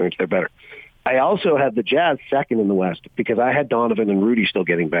Finals experience. They're better. I also had the Jazz second in the West because I had Donovan and Rudy still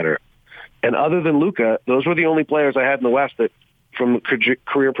getting better. And other than Luka, those were the only players I had in the West that, from a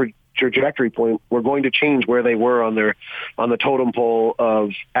career trajectory point, were going to change where they were on the totem pole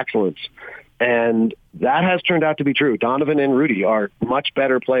of excellence. And that has turned out to be true. Donovan and Rudy are much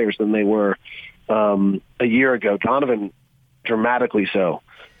better players than they were a year ago. Donovan dramatically so.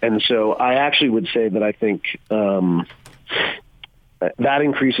 And so I actually would say that I think that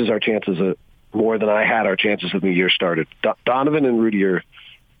increases our chances more than I had our chances when the year started. Donovan and Rudy are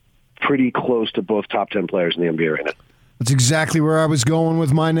pretty close to both top 10 players in the NBA right now. That's exactly where I was going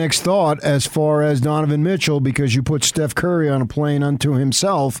with my next thought as far as Donovan Mitchell, because you put Steph Curry on a plane unto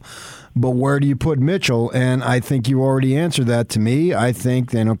himself, but where do you put Mitchell? And I think you already answered that to me. I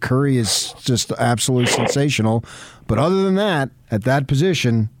think Curry is just absolutely sensational. But other than that, at that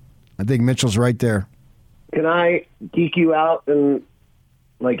position, I think Mitchell's right there. Can I geek you out and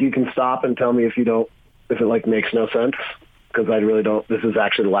you can stop and tell me if it makes no sense? Because I really don't. This is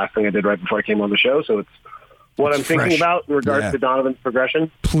actually the last thing I did right before I came on the show, so it's what I'm thinking about in regards to Donovan's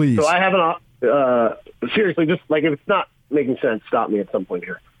progression. Please. So I have seriously, just if it's not making sense, stop me at some point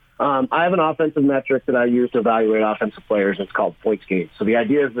here. I have an offensive metric that I use to evaluate offensive players. It's called points gained. So the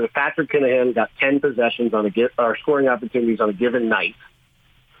idea is that if Patrick Kinahan got 10 possessions or scoring opportunities on a given night,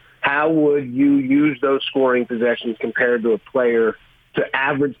 how would you use those scoring possessions compared to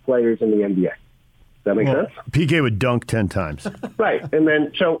average players in the NBA? Does that make sense? PK would dunk 10 times. Right. And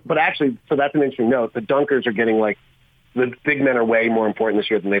then, so that's an interesting note. The dunkers are getting the big men are way more important this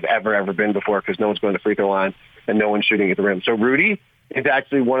year than they've ever been before because no one's going to the free throw line and no one's shooting at the rim. So Rudy is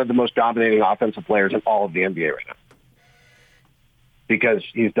actually one of the most dominating offensive players in all of the NBA right now because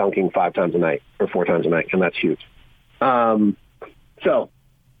he's dunking 5 times a night or 4 times a night, and that's huge. So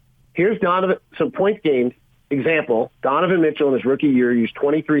here's Donovan. So points gained. Example, Donovan Mitchell in his rookie year used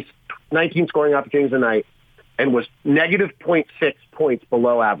 19 scoring opportunities a night and was negative 0.6 points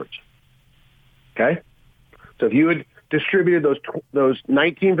below average. Okay? So if you had distributed those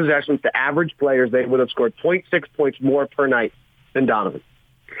 19 possessions to average players, they would have scored 0.6 points more per night than Donovan.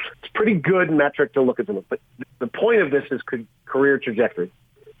 It's a pretty good metric to look at them. But the point of this is career trajectory.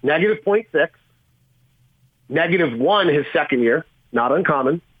 Negative 0.6, negative 1 his second year, not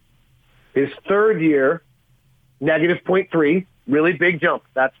uncommon. His third year, negative 0.3, really big jump.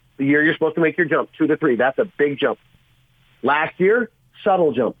 That's the year you're supposed to make your jump, 2 to 3. That's a big jump. Last year,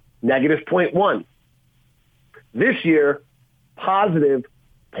 subtle jump, negative 0.1. This year, positive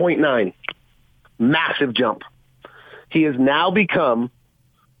 0.9, massive jump. He has now become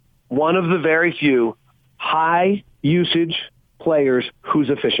one of the very few high usage players who's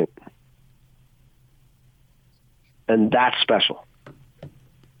efficient. And that's special.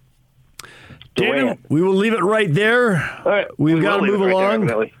 David, we will leave it right there. All right. We've got to move along.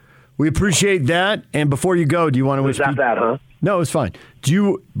 There, we appreciate that. And before you go, do you want to wish... Was that bad, huh? No, it's fine.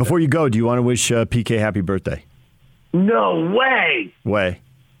 Before you go, do you want to wish PK happy birthday? No way.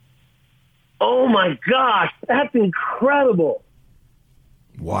 Oh, my gosh. That's incredible.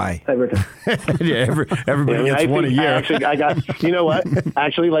 Why? Yeah, everybody gets one a year. I got, you know what?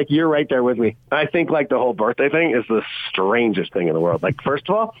 Actually, you're right there with me. I think the whole birthday thing is the strangest thing in the world. First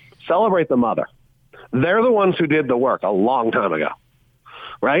of all, celebrate the mother. They're the ones who did the work a long time ago,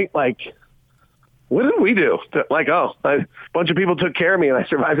 right? What did we do? A bunch of people took care of me and I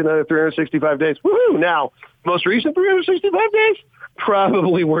survived another 365 days. Woohoo! Now, most recent 365 days,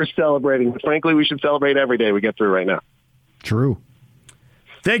 probably worth celebrating. But frankly, we should celebrate every day we get through right now. True.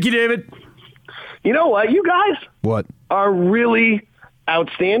 Thank you, David. You know what? You guys What? are really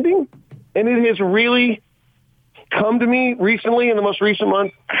outstanding, and it has really come to me recently in the most recent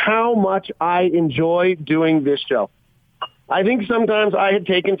month how much I enjoy doing this show. I think sometimes I had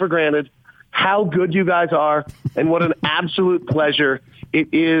taken for granted how good you guys are and what an absolute pleasure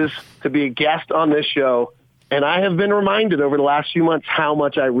it is to be a guest on this show. And I have been reminded over the last few months how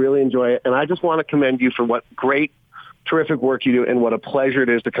much I really enjoy it. And I just want to commend you for what great, terrific work you do and what a pleasure it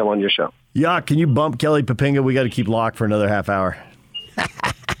is to come on your show. Yeah, can you bump Kelly Poppinga? We got to keep Locke for another half hour.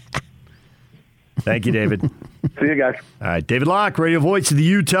 Thank you, David. See you guys. All right, David Locke, radio voice of the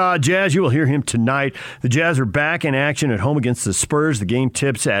Utah Jazz. You will hear him tonight. The Jazz are back in action at home against the Spurs. The game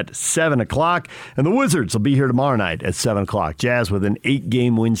tips at 7 o'clock, and the Wizards will be here tomorrow night at 7 o'clock. Jazz with an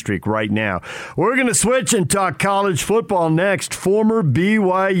 8-game win streak right now. We're going to switch and talk college football next. Former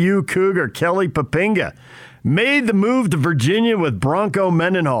BYU Cougar Kelly Poppinga made the move to Virginia with Bronco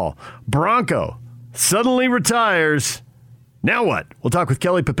Mendenhall. Bronco suddenly retires. Now what? We'll talk with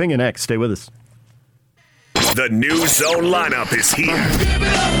Kelly Poppinga next. Stay with us. The new Zone lineup is here.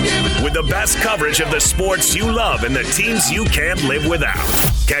 With the best coverage of the sports you love and the teams you can't live without.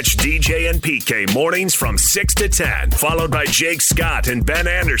 Catch DJ and PK mornings from 6 to 10, followed by Jake Scott and Ben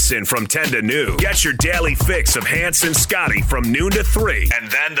Anderson from 10 to noon. Get your daily fix of Hans and Scotty from noon to 3. And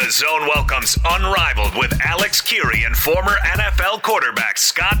then the Zone welcomes Unrivaled with Alex Curie and former NFL quarterback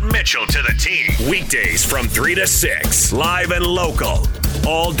Scott Mitchell to the team. Weekdays from 3 to 6, live and local.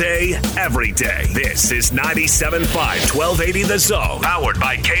 All day, every day. This is 97.5, 1280 The Zone, powered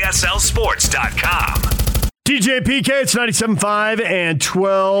by KSLSports.com. DJ PK, it's 97.5 and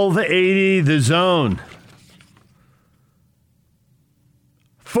 1280 The Zone.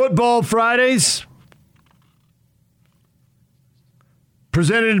 Football Fridays,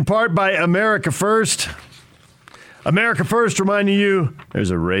 presented in part by America First. America First reminding you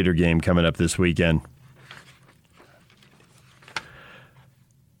there's a Raider game coming up this weekend.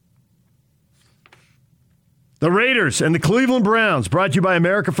 The Raiders and the Cleveland Browns, brought to you by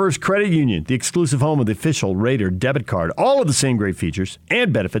America First Credit Union, the exclusive home of the official Raider debit card. All of the same great features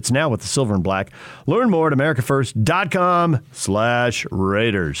and benefits now with the silver and black. Learn more at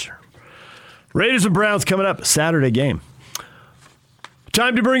americafirst.com/Raiders. Raiders and Browns coming up, Saturday game.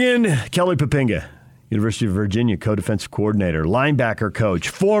 Time to bring in Kelly Poppinga, University of Virginia co-defensive coordinator, linebacker coach,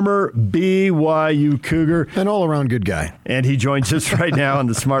 former BYU Cougar. An all-around good guy. And he joins us right now on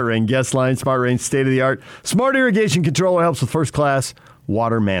the Smart Rain guest line. Smart Rain, state-of-the-art smart irrigation controller, helps with first-class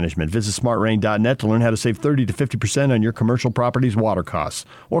water management. Visit smartrain.net to learn how to save 30 to 50% on your commercial property's water costs.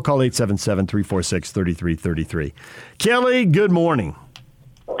 Or call 877-346-3333. Kelly, good morning.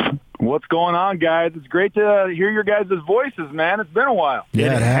 What's going on, guys? It's great to hear your guys' voices, man. It's been a while.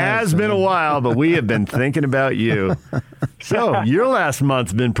 Yeah, it has been a while, but we have been thinking about you. So, your last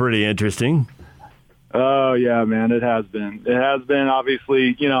month's been pretty interesting. Oh, yeah, man, it has been. It has been,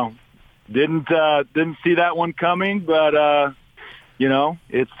 obviously, didn't see that one coming, but,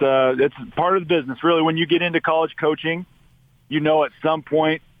 it's part of the business. Really, when you get into college coaching, at some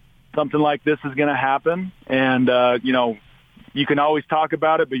point something like this is going to happen, and, you can always talk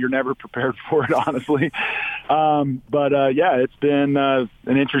about it, but you're never prepared for it, honestly. It's been an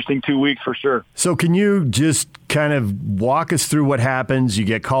interesting 2 weeks for sure. So can you just kind of walk us through what happens? You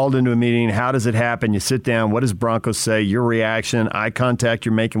get called into a meeting. How does it happen? You sit down. What does Bronco say? Your reaction, eye contact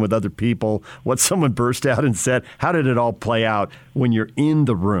you're making with other people, what someone burst out and said. How did it all play out when you're in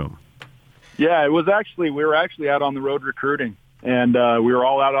the room? Yeah, we were actually out on the road recruiting, and we were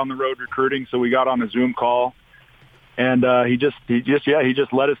all out on the road recruiting, so we got on a Zoom call. And he just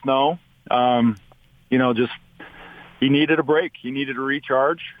let us know, he needed a break. He needed a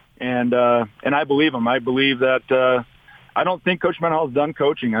recharge. And I believe him. I believe that I don't think Coach Mendenhall's done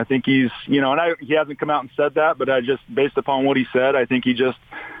coaching. I think he's, he hasn't come out and said that, but I just, based upon what he said, I think he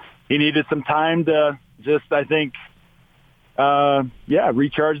needed some time to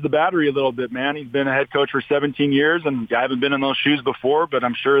recharge the battery a little bit, man. He's been a head coach for 17 years, and I haven't been in those shoes before, but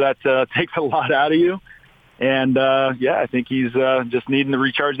I'm sure that takes a lot out of you. And I think he's just needing to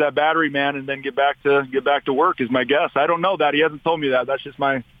recharge that battery, man, and then get back to work is my guess. I don't know that. He hasn't told me that. That's just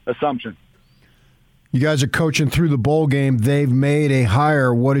my assumption. You guys are coaching through the bowl game. They've made a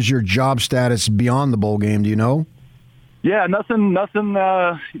hire. What is your job status beyond the bowl game? Do you know? Yeah, nothing that's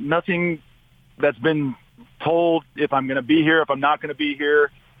been told if I'm going to be here, if I'm not going to be here.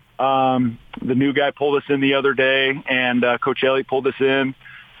 The new guy pulled us in the other day, and Coach Elliott pulled us in.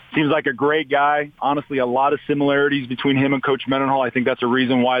 Seems like a great guy. Honestly, a lot of similarities between him and Coach Mendenhall. I think that's a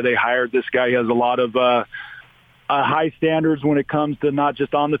reason why they hired this guy. He has a lot of high standards when it comes to not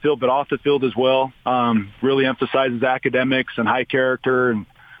just on the field but off the field as well. Really emphasizes academics and high character, and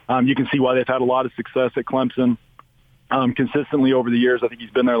you can see why they've had a lot of success at Clemson consistently over the years. I think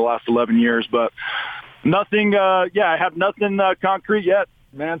he's been there the last 11 years, but nothing. I have nothing concrete yet,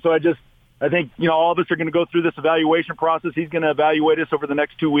 man. So I think, all of us are going to go through this evaluation process. He's going to evaluate us over the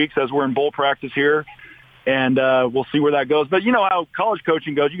next 2 weeks as we're in bowl practice here, and we'll see where that goes. But you know how college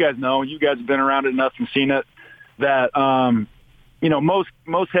coaching goes. You guys know. You guys have been around it enough and seen it. That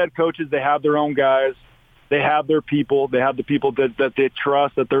most head coaches, they have their own guys, they have their people, they have the people that they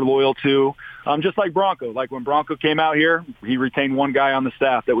trust, that they're loyal to. Just like Bronco, like when Bronco came out here, he retained one guy on the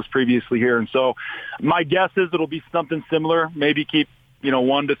staff that was previously here, and so my guess is it'll be something similar. Maybe keep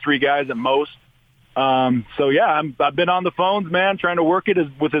 1 to 3 guys at most. I've been on the phones, man, trying to work it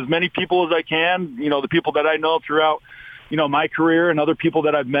with as many people as I can. The people that I know throughout my career and other people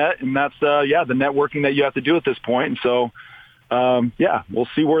that I've met. And that's, the networking that you have to do at this point. And so, we'll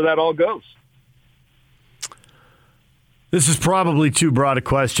see where that all goes. This is probably too broad a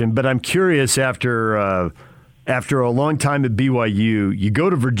question, but I'm curious after a long time at BYU, you go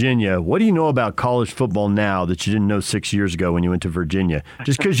to Virginia. What do you know about college football now that you didn't know 6 years ago when you went to Virginia?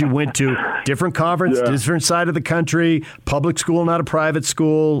 Just because you went to different conference, different side of the country, public school, not a private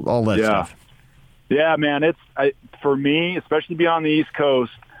school, all that stuff. Yeah, man, for me, especially being on the East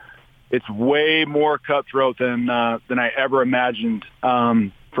Coast, it's way more cutthroat than I ever imagined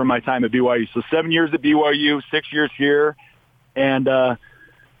from my time at BYU. So 7 years at BYU, 6 years here, and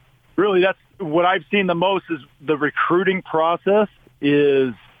really that's what I've seen the most is the recruiting process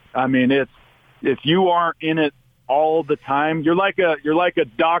is, it's if you aren't in it all the time, you're like a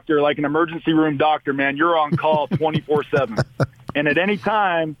doctor, like an emergency room doctor, man. You're on call 24/7, and at any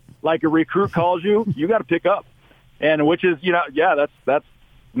time, like a recruit calls you, you got to pick up, and which is, that's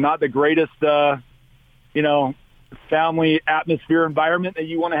not the greatest, family atmosphere environment that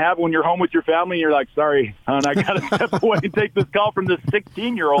you want to have when you're home with your family. You're like, sorry, hon, I got to step away and take this call from this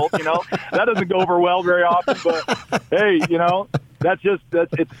 16-year-old. That doesn't go over well very often, but hey,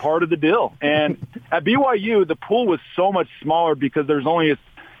 it's part of the deal. And at BYU, the pool was so much smaller because there's only a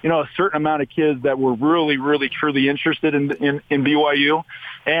certain amount of kids that were really, really, truly interested in BYU.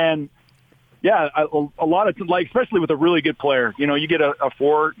 And yeah, a lot of, especially with a really good player, you get a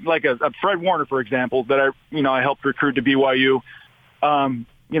forward, like a Fred Warner, for example, that I helped recruit to BYU,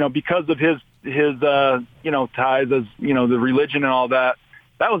 because of his ties as, the religion and all that.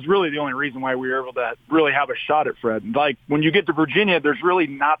 That was really the only reason why we were able to really have a shot at Fred. Like when you get to Virginia, there's really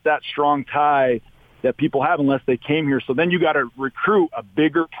not that strong tie that people have unless they came here. So then you got to recruit a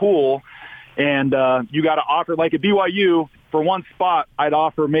bigger pool, and you got to offer, like at BYU, for one spot, I'd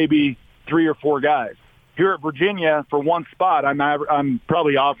offer maybe 3 or 4 guys. Here at Virginia, for one spot, I'm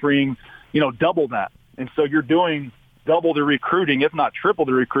probably offering, double that. And so you're doing double the recruiting, if not triple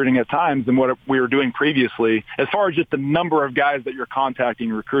the recruiting at times than what we were doing previously, as far as just the number of guys that you're contacting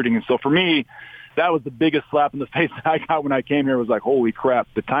and recruiting. And so for me, that was the biggest slap in the face that I got when I came here. Was like, holy crap,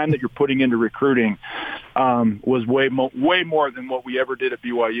 the time that you're putting into recruiting was way more than what we ever did at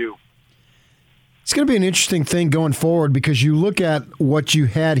BYU. It's going to be an interesting thing going forward because you look at what you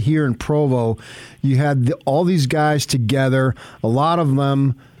had here in Provo. You had all these guys together. A lot of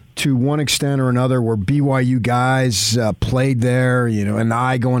them, to one extent or another, were BYU guys, played there. And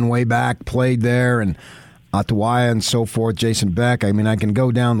I, going way back, played there. And Atawaya and so forth, Jason Beck. I mean, I can go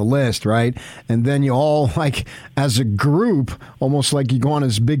down the list, right? And then you all, as a group, almost like you go on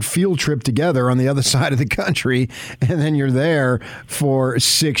this big field trip together on the other side of the country, and then you're there for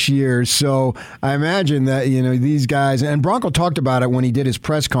 6 years. So I imagine that, these guys, and Bronco talked about it when he did his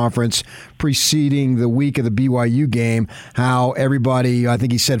press conference preceding the week of the BYU game, how everybody, I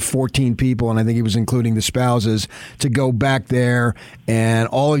think he said 14 people, and I think he was including the spouses, to go back there, and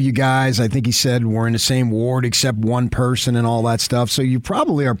all of you guys, I think he said, were in the same ward except one person and all that stuff. So you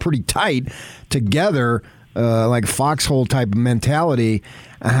probably are pretty tight together, like foxhole type of mentality.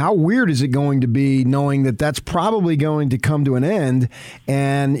 How weird is it going to be knowing that that's probably going to come to an end,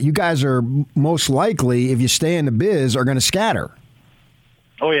 and you guys are most likely, if you stay in the biz, are going to scatter?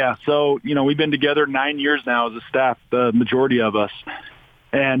 Oh, yeah. So, we've been together 9 years now as a staff, the majority of us.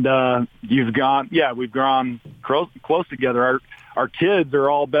 And we've gone close together. Our kids are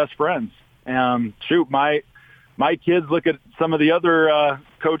all best friends. My kids look at some of the other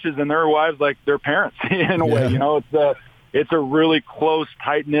coaches and their wives like their parents in a way. It's a really close,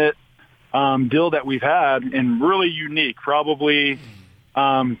 tight-knit deal that we've had, and really unique. Probably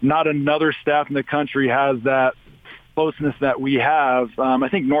not another staff in the country has that closeness that we have. I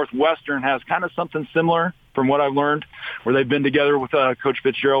think Northwestern has kind of something similar from what I've learned, where they've been together with Coach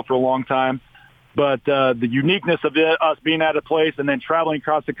Fitzgerald for a long time. But the uniqueness of us being at a place and then traveling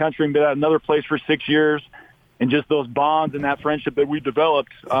across the country and being at another place for 6 years, and just those bonds and that friendship that we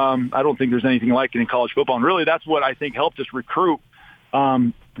developed, I don't think there's anything like it in college football. And really, that's what I think helped us recruit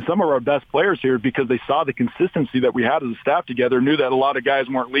some of our best players here, because they saw the consistency that we had as a staff together, knew that a lot of guys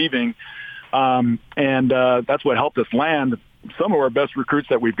weren't leaving, and that's what helped us land some of our best recruits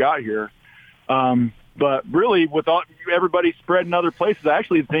that we've got here. But really, with everybody spread in other places, I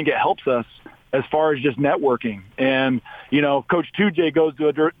actually think it helps us as far as just networking. And, Coach 2J goes to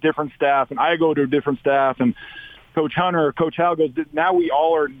a different staff, and I go to a different staff, and Coach Hunter or Coach Hal goes, now we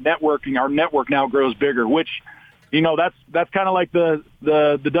all are networking. Our network now grows bigger, which, that's kind of like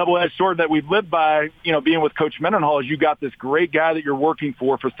the double-edged sword that we've lived by, being with Coach Mendenhall, is you got this great guy that you're working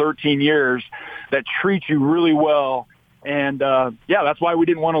for 13 years that treats you really well. And, that's why we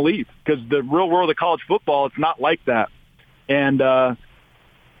didn't want to leave, because the real world of college football, it's not like that. And,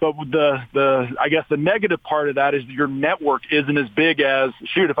 but I guess the negative part of that is your network isn't as big as,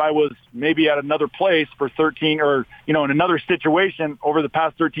 if I was maybe at another place for 13 or, in another situation over the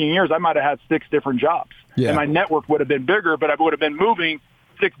past 13 years, I might have had 6 different jobs. Yeah. And my network would have been bigger, but I would have been moving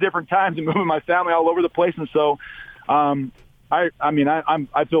 6 different times and moving my family all over the place. And so, I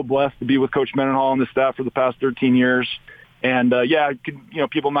feel blessed to be with Coach Mendenhall and the staff for the past 13 years. And,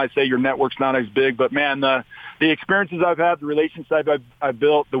 people might say your network's not as big, but man, the experiences I've had, the relationships I've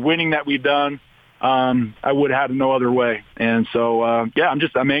built, the winning that we've done, I would have had it no other way. And so,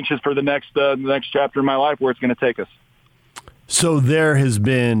 I'm anxious for the next chapter in my life where it's going to take us. So there has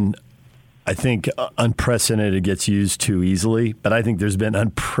been, I think, unprecedented gets used too easily, but I think there's been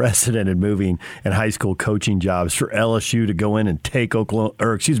unprecedented moving in high school coaching jobs for LSU to go in and take for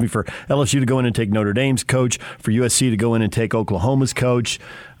LSU to go in and take Notre Dame's coach, for USC to go in and take Oklahoma's coach.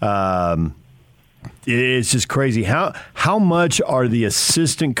 It's just crazy. How much are the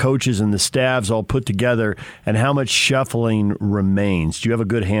assistant coaches and the staffs all put together, and how much shuffling remains? Do you have a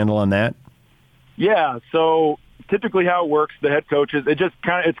good handle on that? Yeah, so typically how it works, the head coaches, it's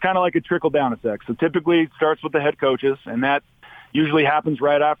kind of like a trickle-down effect. So typically it starts with the head coaches, and that usually happens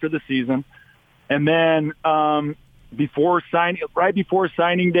right after the season. And then before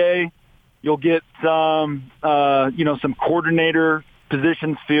signing day, you'll get some coordinator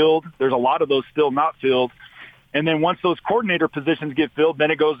positions filled. There's a lot of those still not filled. And then once those coordinator positions get filled,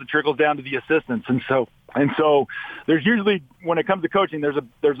 then it trickles down to the assistants. And so there's usually, when it comes to coaching, there's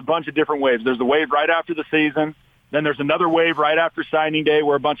a bunch of different waves. There's the wave right after the season. Then there's another wave right after signing day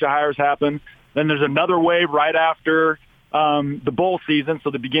where a bunch of hires happen. Then there's another wave right after the bowl season,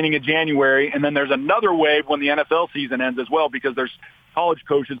 so the beginning of January. And then there's another wave when the NFL season ends as well, because there's college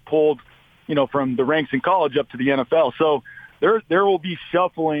coaches pulled, from the ranks in college up to the NFL. So there will be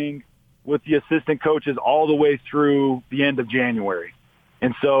shuffling with the assistant coaches all the way through the end of January.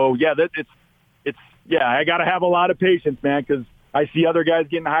 And so, I got to have a lot of patience, man, because I see other guys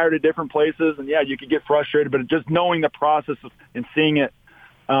getting hired at different places, and you could get frustrated, but just knowing the process and seeing it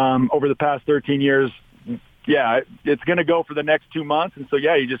over the past 13 years, it's going to go for the next 2 months. And so,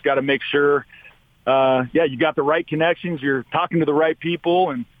 you just got to make sure, you got the right connections, you're talking to the right people,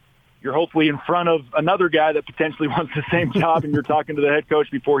 and you're hopefully in front of another guy that potentially wants the same job, and you're talking to the head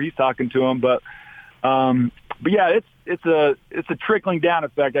coach before he's talking to him. But it's a trickling down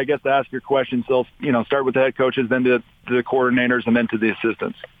effect, I guess, to ask your question. So, start with the head coaches, then to the coordinators, and then to the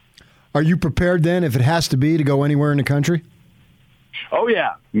assistants. Are you prepared then, if it has to be, to go anywhere in the country? Oh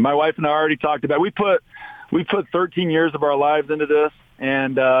yeah, my wife and I already talked about it. We put 13 years of our lives into this,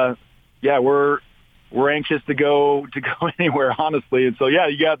 and we're anxious to go anywhere, honestly. And so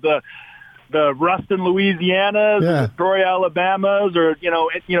you got the Ruston, Louisiana, the Troy, Alabamas, or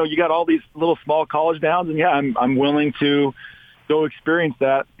you got all these little small college towns, and I'm willing to go experience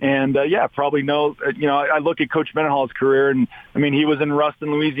that. And probably know. I look at Coach Mendenhall's career, and I mean, he was in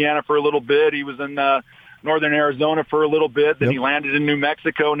Ruston, Louisiana for a little bit. He was in northern Arizona for a little bit. Then he landed in New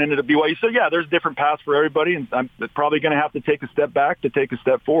Mexico and ended up BYU. So there's different paths for everybody, and I'm probably going to have to take a step back to take a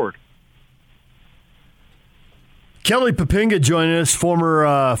step forward. Kelly Poppinga joining us,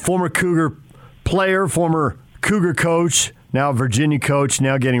 former Cougar player, former Cougar coach, now Virginia coach,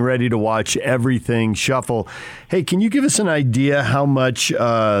 now getting ready to watch everything shuffle. Hey, can you give us an idea how much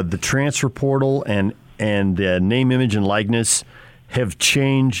the transfer portal and name, image, and likeness have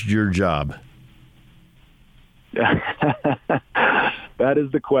changed your job? That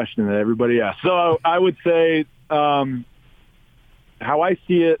is the question that everybody asks. So I would say how I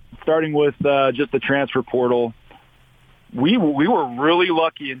see it, starting with just the transfer portal, we were really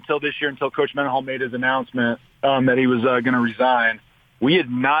lucky until this year, until Coach Mendenhall made his announcement that he was going to resign. We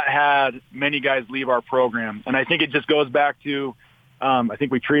had not had many guys leave our program. And I think it just goes back to I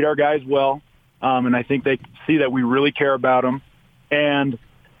think we treat our guys well. And I think they see that we really care about them. And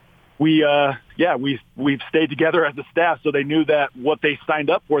we've stayed together as a staff, so they knew that what they signed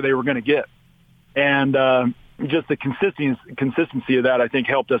up for, they were going to get. And just the consistency of that, I think,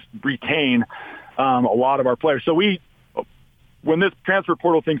 helped us retain a lot of our players. So when this transfer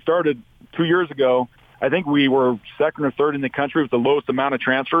portal thing started 2 years ago, I think we were second or third in the country with the lowest amount of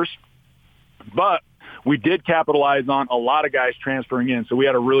transfers. But we did capitalize on a lot of guys transferring in. So we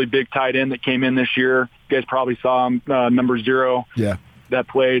had a really big tight end that came in this year. You guys probably saw him, number 0. Yeah. That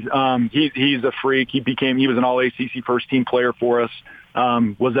played. He's a freak. He was an all-ACC first-team player for us.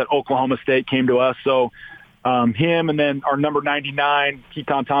 Was at Oklahoma State, came to us. So him, and then our number 99,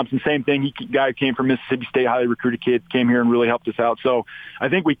 Keaton Thompson, same thing. Guy came from Mississippi State, highly recruited kid, came here and really helped us out. So I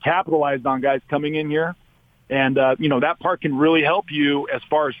think we capitalized on guys coming in here. And, that part can really help you as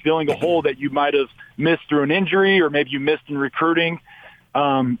far as filling a hole that you might have missed through an injury or maybe you missed in recruiting.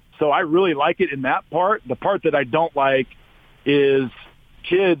 So I really like it in that part. The part that I don't like is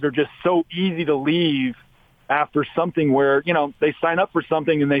kids are just so easy to leave after something where, they sign up for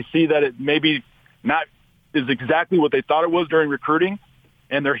something and they see that it maybe not is exactly what they thought it was during recruiting.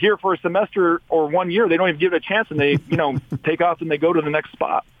 And they're here for a semester or 1 year. They don't even give it a chance, and they, take off and they go to the next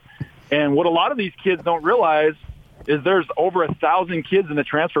spot. And what a lot of these kids don't realize is there's over 1,000 kids in the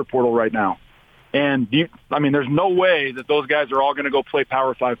transfer portal right now. And there's no way that those guys are all going to go play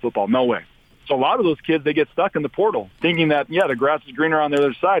Power 5 football. No way. So a lot of those kids, they get stuck in the portal thinking that, the grass is greener on the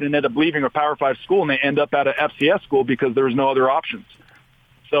other side, and end up leaving a Power 5 school, and they end up at an FCS school because there's no other options.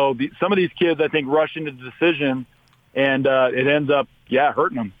 So some of these kids, I think, rush into the decision, and it ends up,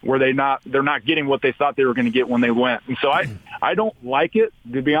 hurting them, where they're not getting what they thought they were going to get when they went. And so I don't like it,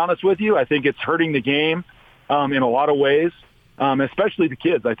 to be honest with you. I think it's hurting the game in a lot of ways, especially the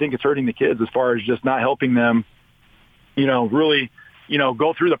kids. I think it's hurting the kids as far as just not helping them, really,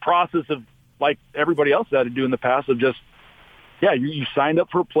 go through the process of, like everybody else had to do in the past, of just, you signed up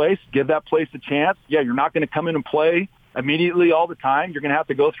for a place, give that place a chance. You're not going to come in and play immediately all the time. You're going to have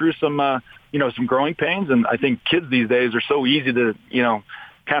to go through some growing pains. And I think kids these days are so easy to,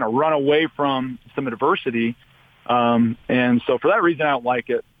 kind of run away from some adversity. And so for that reason, I don't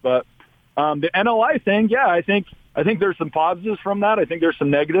like it. But the NLI thing, I think there's some positives from that. I think there's some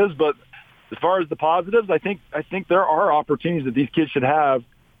negatives, but as far as the positives, I think there are opportunities that these kids should have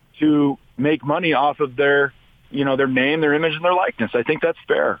to make money off of their name, their image, and their likeness. I think that's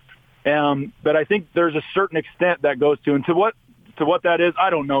fair. But I think there's a certain extent that goes to, and to what that is, I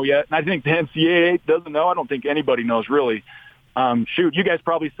don't know yet. And I think the NCAA doesn't know. I don't think anybody knows really. You guys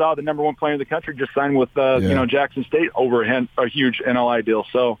probably saw the number 1 player in the country just signed with, Jackson State over a huge NLI deal.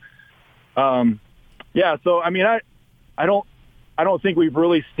 So, so, I don't think we've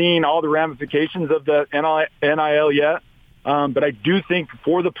really seen all the ramifications of the NIL yet. But I do think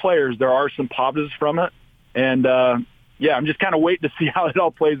for the players, there are some positives from it. And, I'm just kind of waiting to see how it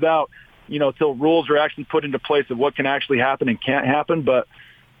all plays out, till rules are actually put into place of what can actually happen and can't happen. But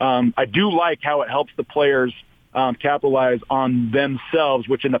I do like how it helps the players capitalize on themselves,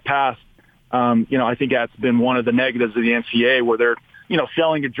 which in the past, I think that's been one of the negatives of the NCAA, where they're,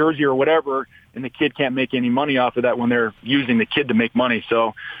 selling a jersey or whatever, and the kid can't make any money off of that when they're using the kid to make money.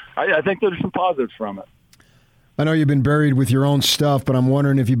 So I think there's some positives from it. I know you've been buried with your own stuff, but I'm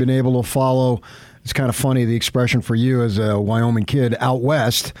wondering if you've been able to follow. It's kind of funny, the expression for you as a Wyoming kid out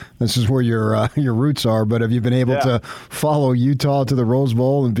west. This is where your roots are. But have you been able to follow Utah to the Rose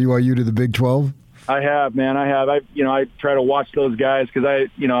Bowl and BYU to the Big 12? I have, man. I have. I try to watch those guys because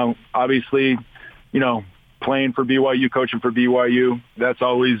obviously, playing for BYU, coaching for BYU, that's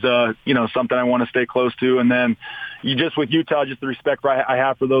always, something I want to stay close to. And then with Utah, just the respect I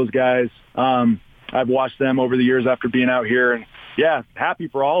have for those guys. I've watched them over the years after being out here, and happy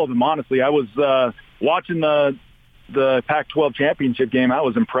for all of them. Honestly, I was watching the Pac-12 championship game. I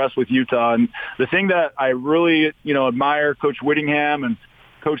was impressed with Utah, and the thing that I really admire Coach Whittingham and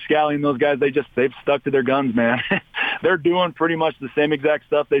Coach Scalley and those guys, they've stuck to their guns, man. They're doing pretty much the same exact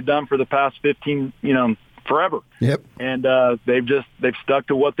stuff they've done for the past 15, forever. Yep. And they've stuck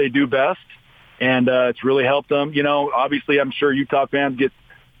to what they do best, and it's really helped them. Obviously, I'm sure Utah fans get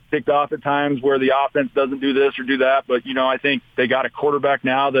ticked off at times where the offense doesn't do this or do that. But, I think they got a quarterback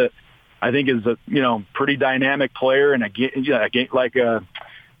now that I think is a, pretty dynamic player, and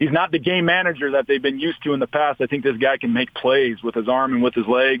he's not the game manager that they've been used to in the past. I think this guy can make plays with his arm and with his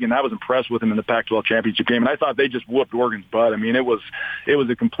leg, and I was impressed with him in the Pac-12 championship game. And I thought they just whooped Oregon's butt. It was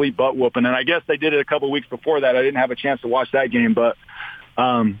a complete butt whooping. And I guess they did it a couple of weeks before that. I didn't have a chance to watch that game, but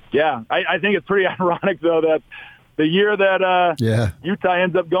I think it's pretty ironic though that the year that Utah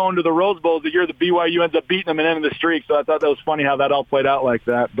ends up going to the Rose Bowl is the year that BYU ends up beating them and ending the streak. So I thought that was funny how that all played out like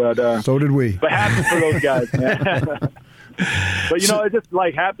that. But so did we. But happy for those guys, man. But, it's just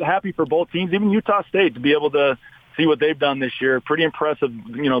like happy for both teams, even Utah State, to be able to see what they've done this year. Pretty impressive,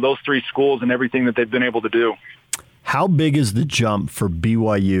 those three schools and everything that they've been able to do. How big is the jump for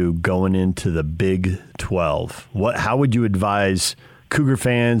BYU going into the Big 12? How would you advise Cougar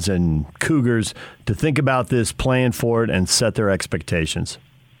fans and Cougars to think about this, plan for it, and set their expectations?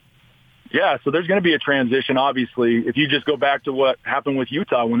 Yeah, so there's going to be a transition, obviously. If you just go back to what happened with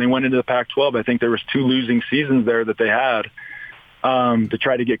Utah when they went into the Pac-12, I think there was 2 losing seasons there that they had to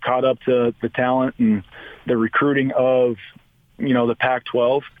try to get caught up to the talent and the recruiting of, the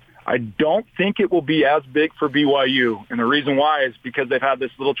Pac-12. I don't think it will be as big for BYU, and the reason why is because they've had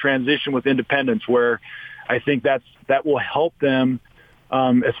this little transition with independence where I think that will help them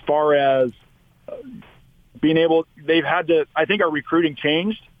as far as being able – they've had to – I think our recruiting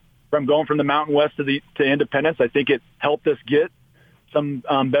changed from going from the Mountain West to independence. I think it helped us get some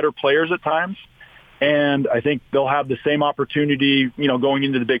better players at times. And I think they'll have the same opportunity, going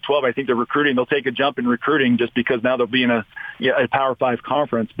into the Big 12. I think they'll take a jump in recruiting just because now they'll be in a Power 5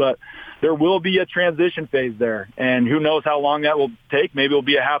 conference. But there will be a transition phase there. And who knows how long that will take. Maybe it'll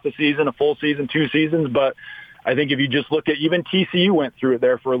be a half a season, a full season, 2 seasons. But I think if you just look at even TCU went through it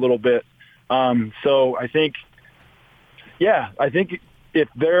there for a little bit. So I think if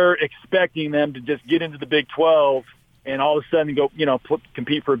they're expecting them to just get into the Big 12 and all of a sudden go,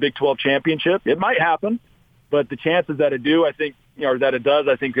 compete for a Big 12 championship, it might happen. But the chances that it do, I think, or that it does,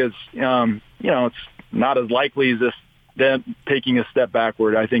 I think is, it's not as likely as them taking a step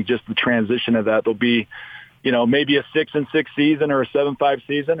backward. I think just the transition of that, there'll be, maybe a 6-6 season or a 7-5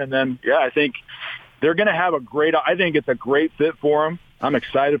 season. And then, I think they're going to have I think it's a great fit for them. I'm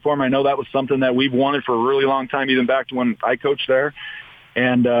excited for them. I know that was something that we've wanted for a really long time, even back to when I coached there.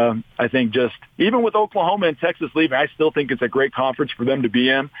 And I think just even with Oklahoma and Texas leaving, I still think it's a great conference for them to be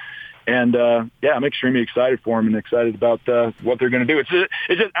in. And, I'm extremely excited for them and excited about what they're going to do. It's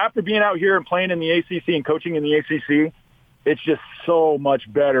just after being out here and playing in the ACC and coaching in the ACC, it's just so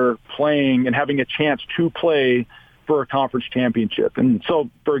much better playing and having a chance to play for a conference championship. And so,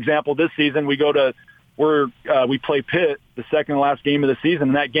 for example, this season we play Pitt the second to last game of the season.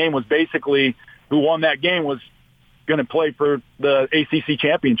 And that game was basically who won that game was going to play for the ACC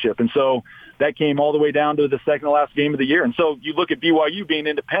championship. And so that came all the way down to the second to last game of the year. And so you look at BYU being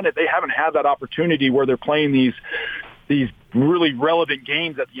independent, they haven't had that opportunity where they're playing these really relevant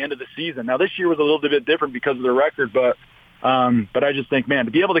games at the end of the season. Now this year was a little bit different because of their record, but I just think, man,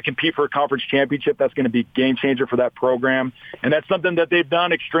 to be able to compete for a conference championship, that's going to be a game changer for that program. And that's something that they've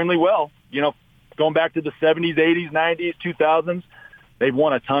done extremely well. Going back to the 70s, 80s, 90s, 2000s, they've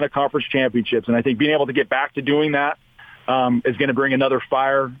won a ton of conference championships. And I think being able to get back to doing that is going to bring another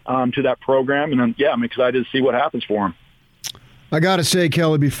fire to that program. And I'm excited to see what happens for them. I got to say,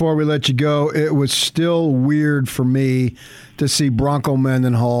 Kelly, before we let you go, it was still weird for me to see Bronco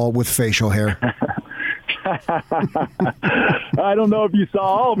Mendenhall with facial hair. I don't know if you saw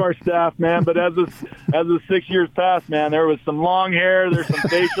all of our staff, man, but as the 6 years passed, man, there was some long hair, there's some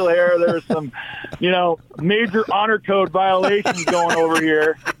facial hair, there's some, major honor code violations going over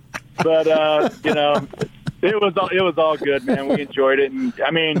here. But it was all good, man. We enjoyed it, and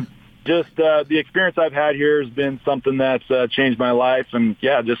I mean, just the experience I've had here has been something that's changed my life, and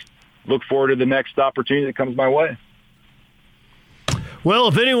just look forward to the next opportunity that comes my way. Well,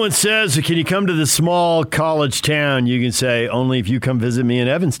 if anyone says, can you come to this small college town, you can say, only if you come visit me in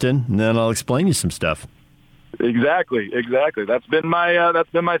Evanston, and then I'll explain you some stuff. Exactly. That's been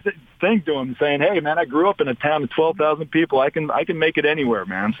my thing to him, saying, hey, man, I grew up in a town of 12,000 people. I can make it anywhere,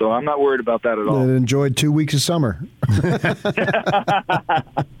 man. So I'm not worried about that at all. And enjoyed 2 weeks of summer.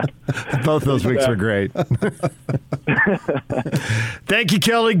 Both those weeks were great. Thank you,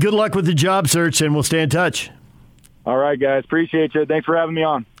 Kelly. Good luck with the job search, and we'll stay in touch. All right, guys. Appreciate you. Thanks for having me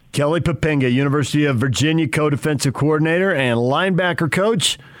on. Kelly Poppinga, University of Virginia co-defensive coordinator and linebacker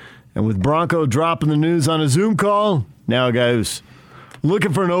coach. And with Bronco dropping the news on a Zoom call, now a guy who's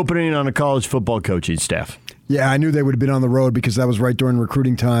looking for an opening on a college football coaching staff. Yeah, I knew they would have been on the road because that was right during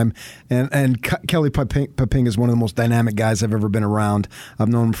recruiting time. And Kelly Poppinga is one of the most dynamic guys I've ever been around. I've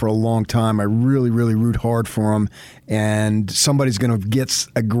known him for a long time. I really, really root hard for him. And somebody's going to get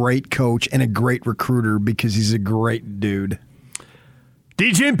a great coach and a great recruiter because he's a great dude.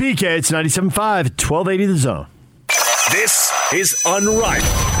 DJ and PK, it's 97.5, 1280 The Zone. This is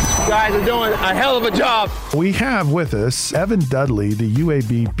Unrivaled. guys are doing a hell of a job. We have with us Evan Dudley, the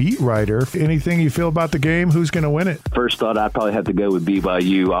UAB beat writer. Anything you feel about the game? Who's going to win it? First thought, I'd probably have to go with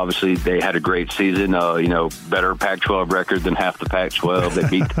BYU. Obviously, they had a great season. Better Pac-12 record than half the Pac-12. They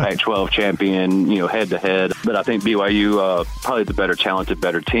beat the Pac-12 champion, head to head. But I think BYU probably the better talented,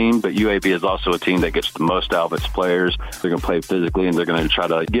 better team. But UAB is also a team that gets the most out of its players. They're going to play physically, and they're going to try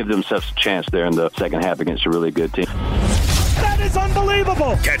to give themselves a chance there in the second half against a really good team. That is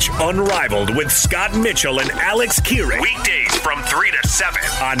unbelievable. Catch Unrivaled with Scott Mitchell and Alex Keeran. Weekdays from 3 to 7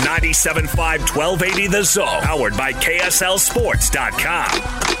 on 97.5 1280 The Zone. Powered by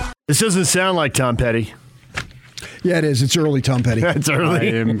KSLSports.com. This doesn't sound like Tom Petty. Yeah, it is. It's early, Tom Petty. It's early.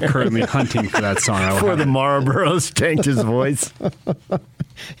 I am currently hunting for that song. Before the Marlboros tanked his voice.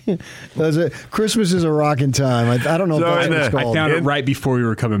 Christmas is a rocking time. I don't know if that's what it's called. I found it right before we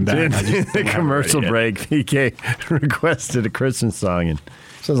were coming back. In the commercial break, PK requested a Christmas song. And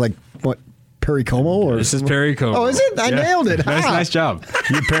sounds like, what, Perry Como? Or this is Perry Como. Oh, is it? I nailed it. Nice job.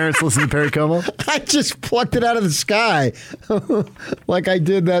 Your parents listen to Perry Como? I just plucked it out of the sky. Like I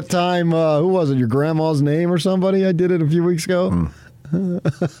did that time, who was it, your grandma's name or somebody? I did it a few weeks ago.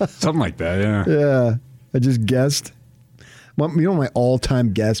 Something like that, yeah. Yeah. I just guessed. You know my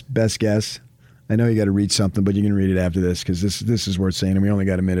all-time best guess? I know you got to read something, but you can read it after this because this is worth saying, and we only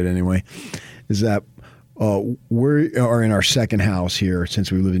got a minute anyway, is that we are in our second house here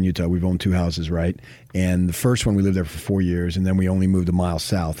since we lived in Utah. We've owned 2 houses, right? And the first one, we lived there for 4 years, and then we only moved a mile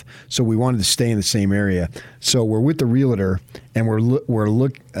south. So we wanted to stay in the same area. So we're with the realtor, and we're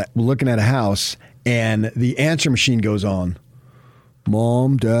looking at a house, and the answer machine goes on.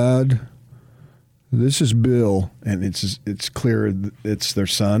 Mom, Dad, this is Bill, and it's clear it's their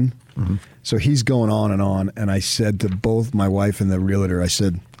son. Mm-hmm. So he's going on, and I said to both my wife and the realtor, I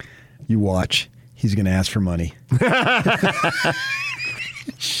said, you watch. He's going to ask for money.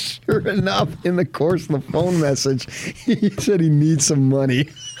 Sure enough, in the course of the phone message, he said he needs some money.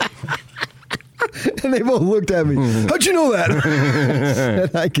 And they both looked at me. How'd you know that?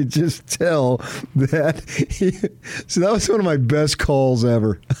 And I could just tell that. So that was one of my best calls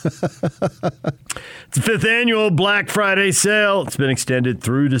ever. It's the 5th annual Black Friday sale. It's been extended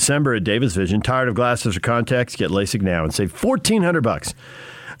through December at Davis Vision. Tired of glasses or contacts? Get LASIK now and save $1,400.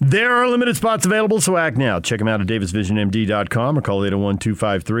 There are limited spots available, so act now. Check them out at davisvisionmd.com or call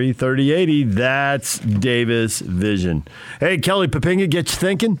 801-253-3080. That's Davis Vision. Hey, Kelly Poppinga, get you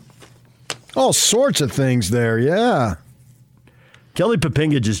thinking? All sorts of things there, yeah. Kelly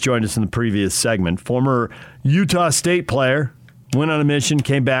Poppinga just joined us in the previous segment. Former Utah State player, went on a mission,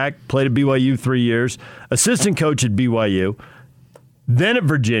 came back, played at BYU 3 years, assistant coach at BYU, then at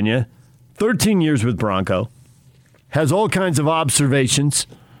Virginia, 13 years with Bronco, has all kinds of observations.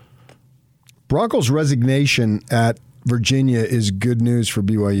 Bronco's resignation at Virginia is good news for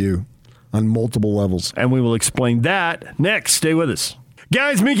BYU on multiple levels. And we will explain that next. Stay with us.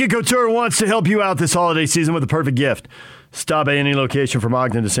 Guys, Minka Couture wants to help you out this holiday season with a perfect gift. Stop at any location from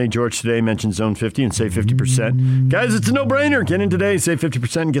Ogden to St. George today. Mention Zone 50 and save 50%. Guys, it's a no-brainer. Get in today, save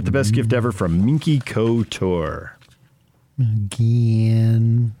 50%, and get the best gift ever from Minky Couture.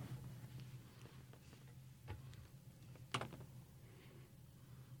 Again.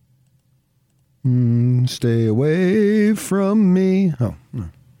 Stay away from me. Oh, no.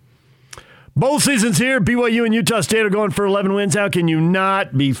 Bowl season's here. BYU and Utah State are going for 11 wins. How can you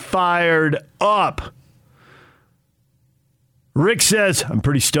not be fired up? Rick says, I'm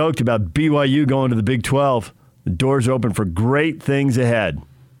pretty stoked about BYU going to the Big 12. The doors are open for great things ahead.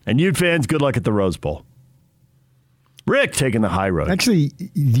 And Ute fans, good luck at the Rose Bowl. Rick taking the high road. Actually,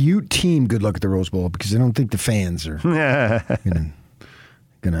 the Ute team, good luck at the Rose Bowl because I don't think the fans are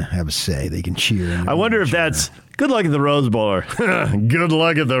going to have a say. They can cheer. I wonder if that's good luck at the Rose Bowl or good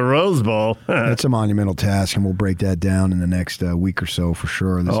luck at the Rose Bowl. That's a monumental task, and we'll break that down in the next week or so for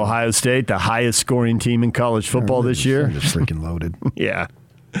sure. Ohio State, the highest scoring team in college football this year. They're just freaking loaded. Yeah.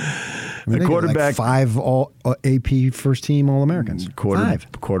 The quarterback, like 5 all AP first team All-Americans.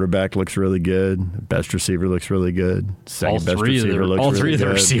 Quarterback looks really good. Best receiver looks really good. Second best receiver looks really good. All three of the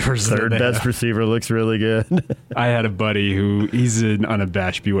receivers. Third best receiver looks really good. I had a buddy who he's an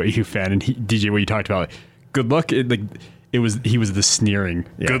unabashed BYU fan, and DJ, what you talked about, good luck. He was the sneering.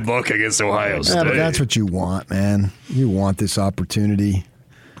 Yeah. Good luck against Ohio State. Yeah, but that's what you want, man. You want this opportunity.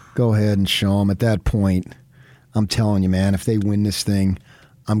 Go ahead and show them. At that point, I'm telling you, man, if they win this thing,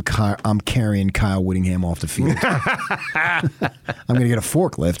 I'm carrying Kyle Whittingham off the field. I'm going to get a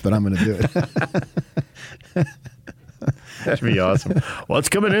forklift, but I'm going to do it. That'd be awesome. What's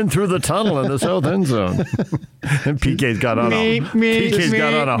coming in through the tunnel in the south end zone? And PK's got on a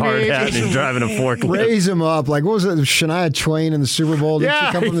hard hat and he's driving a forklift. Raise him up. Like, what was it? Shania Twain in the Super Bowl?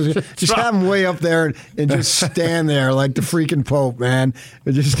 Just have him way up there and just stand there like the freaking Pope, man.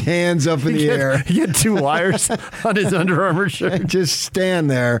 With just hands up in the air. He had 2 wires on his Under Armour shirt. Just stand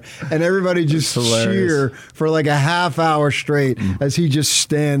there and everybody just cheer for like a half hour straight as he just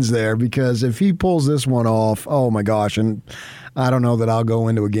stands there, because if he pulls this one off, oh my gosh. And I don't know that I'll go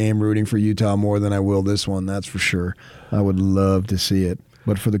into a game rooting for Utah more than I will this one, that's for sure. I would love to see it.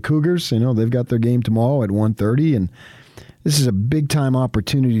 But for the Cougars, they've got their game tomorrow at 1:30, and this is a big-time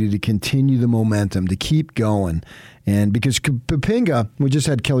opportunity to continue the momentum, to keep going. And because Poppinga, we just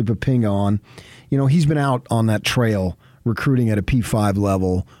had Kelly Poppinga on, he's been out on that trail recruiting at a P5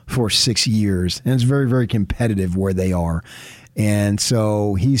 level for 6 years, and it's very, very competitive where they are. And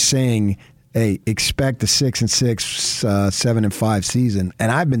so he's saying, hey, expect a 6-6, 7-5 season.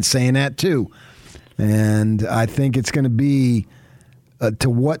 And I've been saying that too. And I think it's going to be to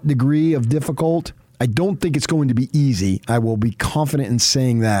what degree of difficult? I don't think it's going to be easy. I will be confident in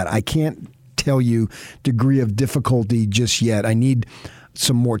saying that. I can't tell you degree of difficulty just yet. I need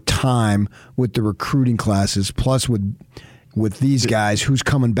some more time with the recruiting classes, plus with these guys, who's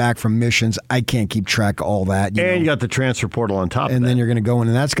coming back from missions. I can't keep track of all that. You got the transfer portal on top of that. And then you're going to go in,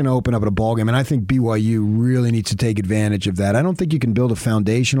 and that's going to open up a ballgame. And I think BYU really needs to take advantage of that. I don't think you can build a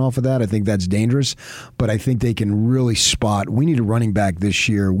foundation off of that. I think that's dangerous. But I think they can really spot, we need a running back this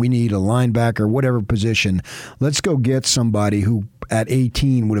year. We need a linebacker, whatever position. Let's go get somebody who at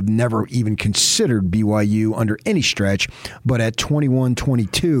 18 would have never even considered BYU under any stretch, but at 21,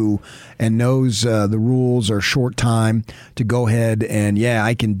 22, and knows the rules are short time to go ahead and,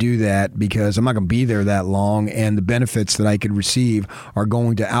 I can do that because I'm not going to be there that long, and the benefits that I could receive are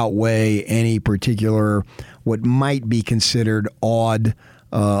going to outweigh any particular what might be considered odd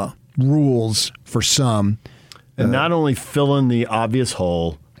rules for some. And not only filling the obvious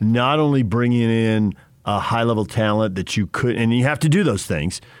hole, not only bringing in a high-level talent that you could, and you have to do those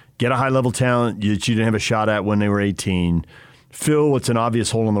things, get a high-level talent that you didn't have a shot at when they were 18, fill what's an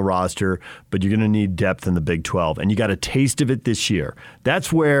obvious hole in the roster, but you're going to need depth in the Big 12, and you got a taste of it this year.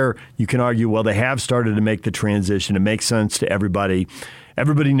 That's where you can argue, well, they have started to make the transition. It makes sense to everybody.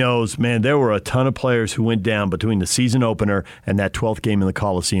 Everybody knows, man, there were a ton of players who went down between the season opener and that 12th game in the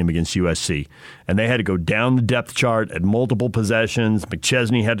Coliseum against USC. And they had to go down the depth chart at multiple possessions.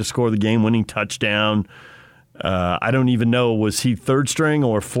 McChesney had to score the game-winning touchdown. I don't even know, was he third string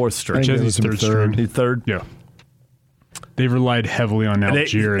or fourth string? McChesney's third string. He third? Yeah. They've relied heavily on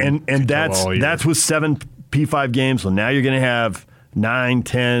Algier. And that's with 7 P5 games. Well, now you're going to have 9,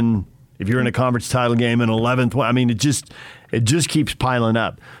 10, if you're in a conference title game, an 11th one. I mean, it just keeps piling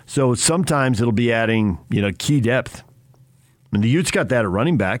up. So sometimes it'll be adding, key depth. And the Utes got that at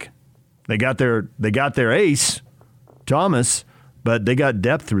running back. They got their ace, Thomas, but they got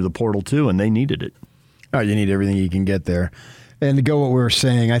depth through the portal too, and they needed it. Oh, you need everything you can get there. And to go what we were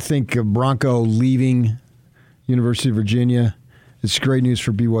saying, I think Bronco leaving University of Virginia, it's great news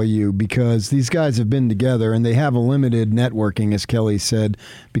for BYU because these guys have been together and they have a limited networking, as Kelly said,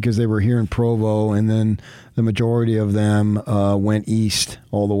 because they were here in Provo, and then the majority of them went east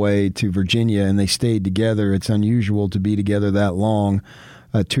all the way to Virginia, and they stayed together. It's unusual to be together that long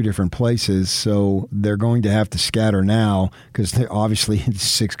at 2 different places, so they're going to have to scatter now because obviously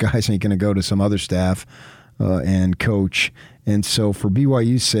 6 guys ain't going to go to some other staff and coach. And so for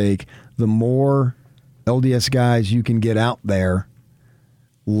BYU's sake, the more LDS guys you can get out there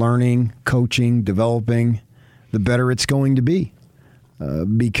learning, coaching, developing, the better it's going to be.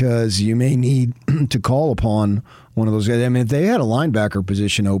 Because you may need to call upon one of those guys. I mean, if they had a linebacker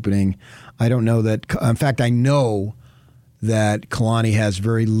position opening, I don't know that. In fact, I know that Kalani has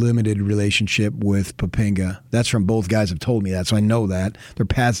very limited relationship with Poppinga. That's from both guys have told me that, so I know that. Their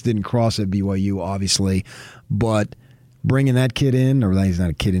paths didn't cross at BYU, obviously. But bringing that kid in, or he's not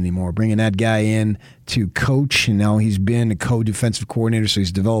a kid anymore, bringing that guy in to coach, he's been a co-defensive coordinator, so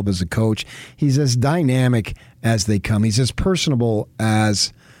he's developed as a coach. He's as dynamic as they come. He's as personable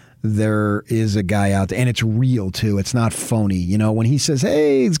as there is a guy out there, and it's real, too. It's not phony. When he says,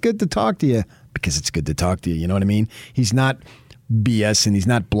 hey, it's good to talk to you, because it's good to talk to you, you know what I mean? He's not BS, and he's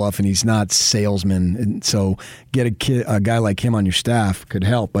not bluffing, he's not salesman, and so get a guy like him on your staff could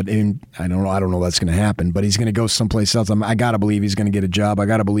help. But I don't know that's going to happen. But he's going to go someplace else. I got to believe he's going to get a job. I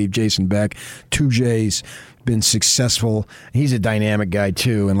got to believe Jason Beck, 2J's been successful. He's a dynamic guy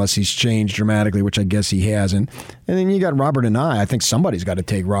too, unless he's changed dramatically, which I guess he hasn't. And then you got Robert Anae. I think somebody's got to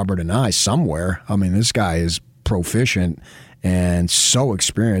take Robert Anae somewhere. I mean, this guy is proficient and so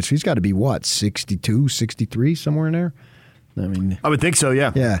experienced. He's got to be 62, 63, somewhere in there. I mean, I would think so,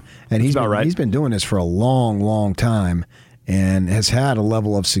 yeah. Yeah, and he's been doing this for a long, long time and has had a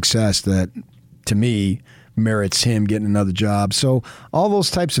level of success that, to me, merits him getting another job. So all those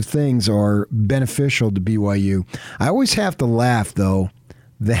types of things are beneficial to BYU. I always have to laugh, though,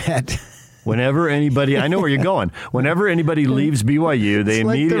 that whenever anybody, I know where you're going. Whenever anybody leaves BYU, they it's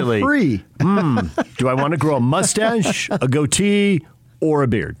immediately, like they're free. Do I want to grow a mustache, a goatee, or a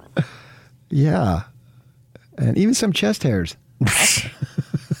beard? Yeah, and even some chest hairs.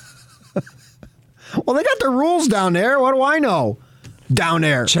 Well, they got their rules down there. What do I know? Down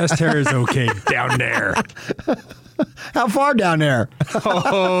there. Chest hair is okay down there. How far down there?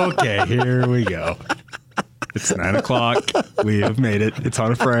 Okay, here we go. It's 9 o'clock. We have made it. It's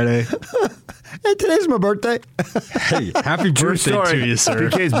on a Friday. Hey, today's my birthday. Hey, happy birthday to you, sir.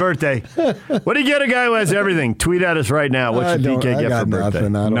 PK's birthday. What do you get a guy who has everything? Tweet at us right now. What should PK get for birthday?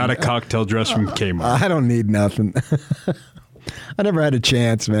 Not a cocktail dress from Kmart. I don't need nothing. I never had a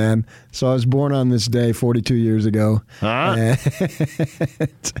chance, man. So I was born on this day 42 years ago. Huh?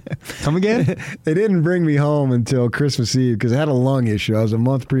 Come again? They didn't bring me home until Christmas Eve because I had a lung issue. I was a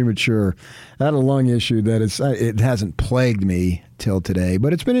month premature. I had a lung issue that it hasn't plagued me till today,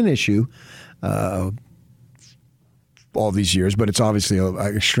 but it's been an issue all these years. But it's obviously an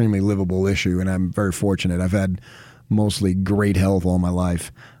extremely livable issue, and I'm very fortunate. I've had mostly great health all my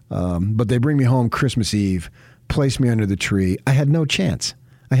life. But they bring me home Christmas Eve, place me under the tree. I had no chance.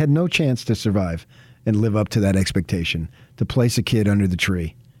 I had no chance to survive and live up to that expectation, to place a kid under the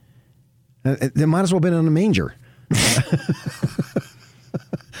tree. They might as well have been in a manger.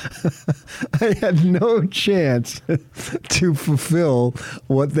 I had no chance to fulfill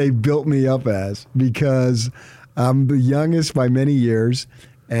what they built me up as because I'm the youngest by many years,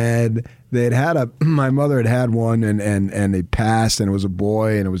 and my mother had one, and they passed, and it was a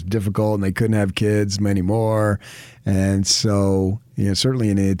boy, and it was difficult, and they couldn't have kids anymore. And so, certainly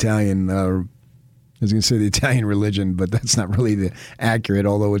in the Italian, I was going to say the Italian religion, but that's not really accurate,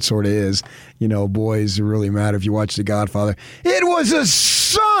 although it sort of is. Boys really matter. If you watch The Godfather, it was a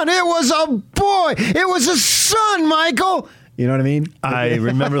son, it was a boy, it was a son, Michael. You know what I mean? I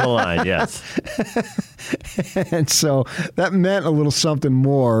remember the line, yes. And so that meant a little something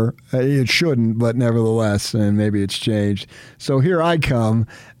more. It shouldn't, but nevertheless, and maybe it's changed. So here I come,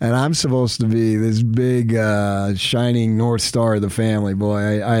 and I'm supposed to be this big, shining North Star of the family.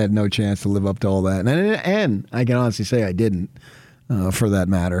 Boy, I had no chance to live up to all that. And I can honestly say I didn't, for that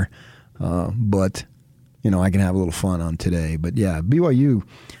matter. But, I can have a little fun on today. But, yeah, BYU,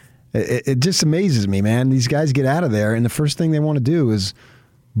 it just amazes me, man. These guys get out of there, and the first thing they want to do is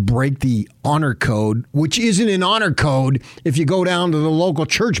break the honor code, which isn't an honor code if you go down to the local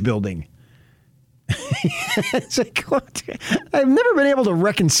church building. It's like, what? I've never been able to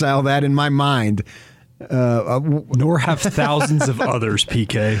reconcile that in my mind. Nor have thousands of others,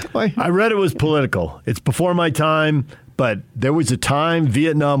 PK. I read it was political. It's before my time, but there was a time,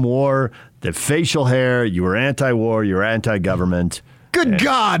 Vietnam War, the facial hair, you were anti-war, you were anti-government. Good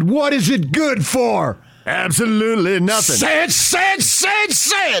God, what is it good for? Absolutely nothing. Say it, say it, say it,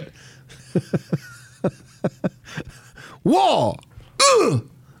 say it. War. Ugh.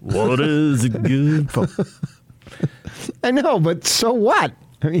 What is it good for? I know, but so what?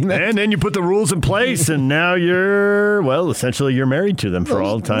 I mean, and then you put the rules in place, and now essentially you're married to them for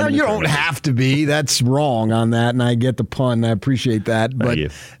all the time. No, you don't have to be. That's wrong on that, and I get the pun. I appreciate that. But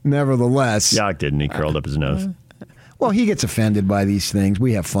nevertheless. Yock didn't. He curled up his nose. Well, he gets offended by these things.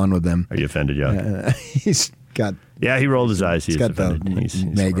 We have fun with them. Are you offended, Yock? He's got... Yeah, he rolled his eyes. He's got offended. He's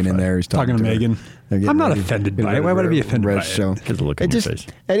Megan in there. He's talking to Megan. I'm not offended by it. Why would I be offended by it? Because the look on your face.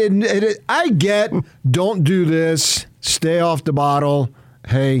 I get, don't do this. Stay off the bottle.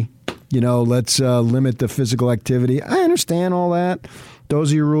 Hey, let's limit the physical activity. I understand all that.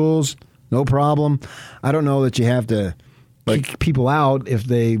 Those are your rules. No problem. I don't know that you have to kick people out if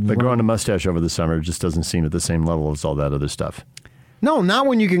they... But growing a mustache over the summer just doesn't seem at the same level as all that other stuff. No, not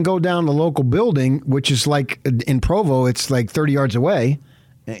when you can go down the local building, which is like in Provo, it's like 30 yards away.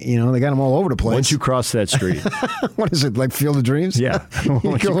 They got them all over the place. Once you cross that street. What is it, like Field of Dreams? Yeah. You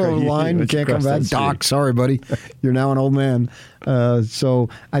go over the line, you can't come back. Doc, sorry, buddy. You're now an old man. So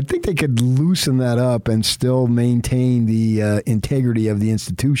I think they could loosen that up and still maintain the integrity of the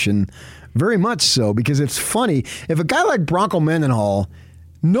institution. Very much so, because it's funny. If a guy like Bronco Mendenhall,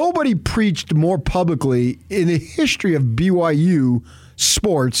 nobody preached more publicly in the history of BYU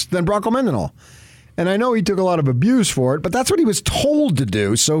sports than Bronco Mendenhall. And I know he took a lot of abuse for it, but that's what he was told to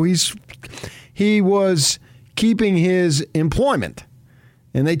do. So he was keeping his employment.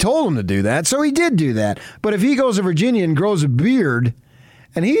 And they told him to do that, so he did do that. But if he goes to Virginia and grows a beard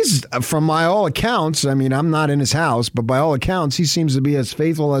And he's, from my all accounts, I mean, I'm not in his house, but by all accounts, he seems to be as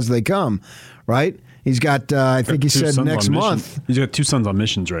faithful as they come, right? He's got, I think he said next month. He's got 2 sons on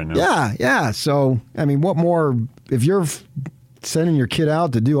missions right now. Yeah. So, I mean, what more, if you're sending your kid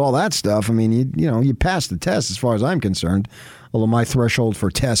out to do all that stuff, I mean, you pass the test as far as I'm concerned, although my threshold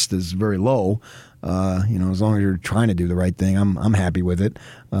for test is very low. As long as you're trying to do the right thing, I'm happy with it.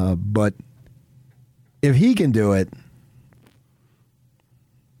 But if he can do it,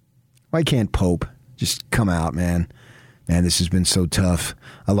 why can't Pope just come out, man? Man, this has been so tough.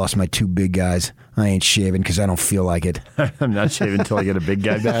 I lost my 2 big guys. I ain't shaving because I don't feel like it. I'm not shaving until I get a big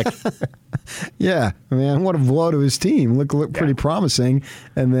guy back. Yeah, man, what a blow to his team. Look pretty promising.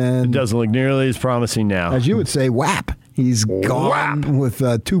 And then it doesn't look nearly as promising now. As you would say, whap. He's gone with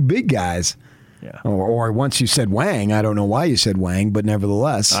 2 big guys. Yeah. Or once you said Wang. I don't know why you said Wang, but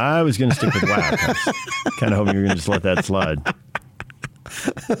nevertheless. I was going to stick with whap. I was kind of hoping you were going to just let that slide.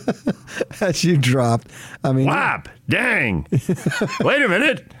 As you dropped. I mean, whap! Dang! Wait a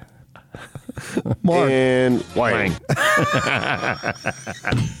minute. Mark. And Wang.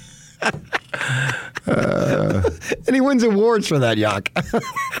 And he wins awards for that, Yak.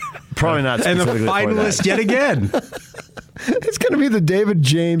 Probably not. And the finalist yet again. It's going to be the David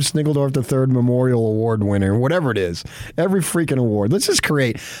James Snigeldorf III Memorial Award winner, whatever it is. Every freaking award. Let's just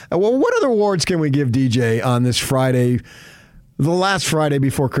create. Well, what other awards can we give DJ on this Friday? The last Friday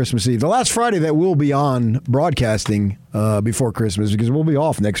before Christmas Eve. The last Friday that we'll be on broadcasting before Christmas, because we'll be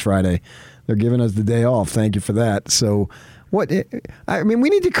off next Friday. They're giving us the day off. Thank you for that. So, I mean, we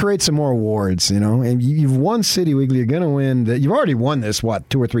need to create some more awards, and you've won City Weekly. You're going to win. You've already won this,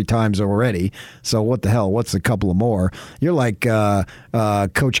 2 or 3 times already. So what the hell? What's a couple of more? You're like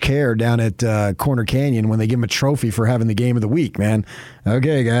Coach Care down at Corner Canyon when they give him a trophy for having the game of the week, man.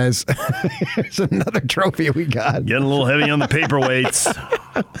 Okay, guys. Here's another trophy we got. Getting a little heavy on the paperweights.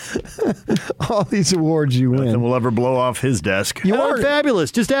 All these awards you win. Nothing will ever blow off his desk. You are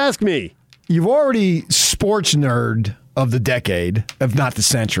fabulous. Just ask me. You've already sports nerd of the decade, if not the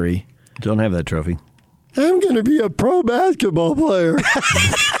century. Don't have that trophy. I'm going to be a pro basketball player.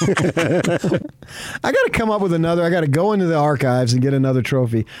 I got to come up with another. I got to go into the archives and get another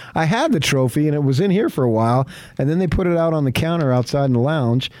trophy. I had the trophy, and it was in here for a while, and then they put it out on the counter outside in the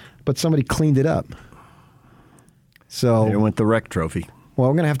lounge, but somebody cleaned it up. So it went the wreck trophy. Well,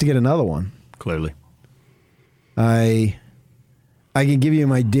 I'm going to have to get another one. Clearly. I can give you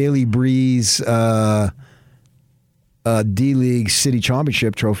my Daily Breeze D-League City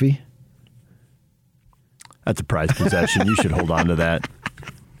Championship trophy. That's a prized possession. You should hold on to that.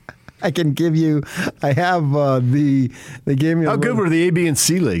 I can give you. I have they gave me. How good were the A, B, and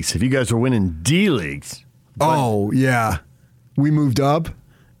C leagues? If you guys were winning D leagues. Oh yeah, we moved up.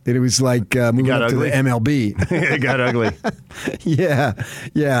 It was like moving up ugly. to the MLB. It got ugly. Yeah.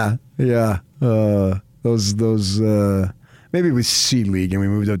 Those. Maybe it was C league, and we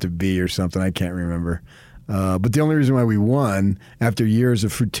moved up to B or something. I can't remember. But the only reason why we won after years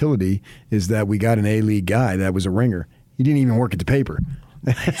of futility is that we got an A-League guy that was a ringer. He didn't even work at the paper.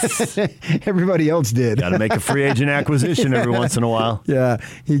 Everybody else did. Got to make a free agent acquisition every once in a while. Yeah,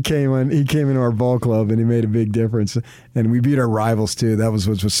 he came into our ball club and he made a big difference. And we beat our rivals too. That was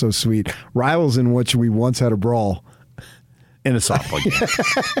what was so sweet. Rivals in which we once had a brawl. In a softball game.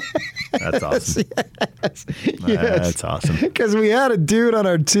 That's awesome. Yes. That's awesome. Because we had a dude on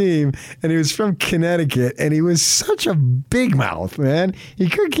our team, and he was from Connecticut, and he was such a big mouth, man. He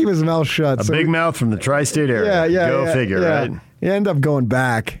couldn't keep his mouth shut. A big mouth from the tri-state area. Go figure, right? He ended up going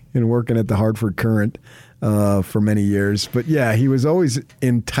back and working at the Hartford Courant for many years. But, yeah, he was always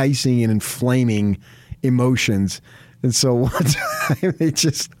enticing and inflaming emotions. And so one time they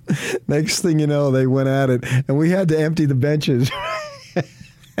just, next thing you know, they went at it, and we had to empty the benches.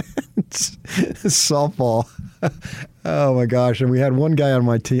 Softball. Oh my gosh. And we had one guy on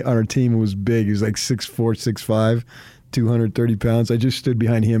our team who was big. He was like 6'4", 6'5", 230 pounds. I just stood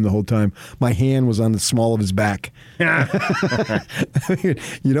behind him the whole time. My hand was on the small of his back. You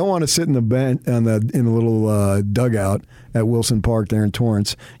don't want to sit in the bench in the little dugout at Wilson Park there in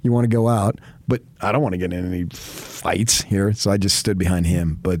Torrance. You want to go out, but I don't want to get in any fights here, so I just stood behind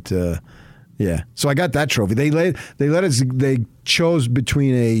him. But yeah, so I got that trophy. They chose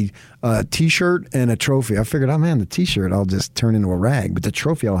between a T-shirt and a trophy. I figured, oh man, the T-shirt I'll just turn into a rag, but the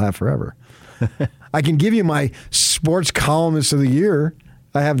trophy I'll have forever. I can give you my sports columnist of the year.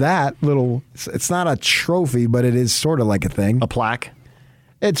 I have that little. It's not a trophy, but it is sort of like a thing. A plaque.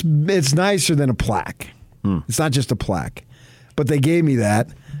 It's nicer than a plaque. It's not just a plaque, but they gave me that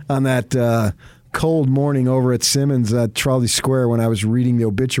on that cold morning over at Simmons at Trolley Square when I was reading the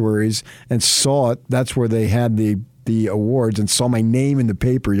obituaries and saw it. That's where they had the the awards and saw my name in the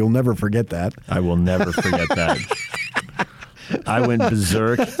paper. You'll never forget that. I will never forget that. I went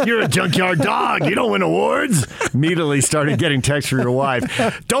berserk. You're a junkyard dog. You don't win awards. Immediately started getting texts from your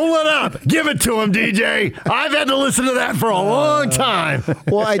wife. Don't let up. Give it to him, DJ. I've had to listen to that for a long time.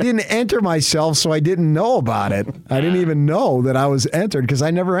 Well, I didn't enter myself, so I didn't know about it. I didn't even know that I was entered because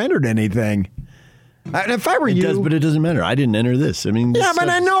I never entered anything. And if I were you... But it doesn't matter. I didn't enter this. I mean, yeah, but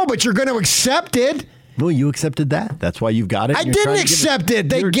I know, but you're going to accept it. Well, you accepted that. That's why you've got it. I didn't accept it.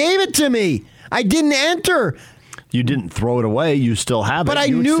 They gave it to me. I didn't enter. You didn't throw it away. You still have it. But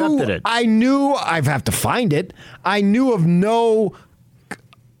you accepted it. I knew I'd have to find it. I knew of no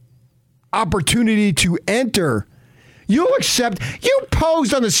opportunity to enter. You'll accept. You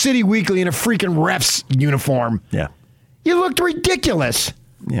posed on the City Weekly in a freaking ref's uniform. Yeah. You looked ridiculous.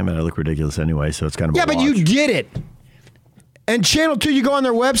 Yeah, but I look ridiculous anyway, so it's kind of but you did it. And Channel 2, you go on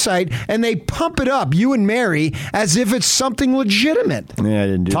their website, and they pump it up, you and Mary, as if it's something legitimate. Yeah, I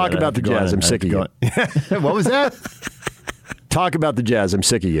didn't do Talk that. about the Jazz. I'm sick of you. What was that? Talk about the Jazz. I'm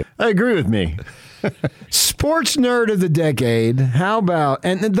sick of you. I agree with me. Sports nerd of the decade. How about,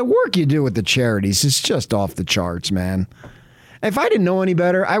 and the work you do with the charities is just off the charts, man. If I didn't know any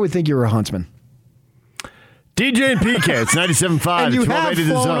better, I would think you were a Huntsman. DJ and PK, it's 97.5. And you have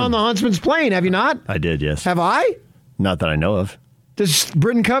flown on the Huntsman's plane, have you not? I did, yes. Have I? Not that I know of. Does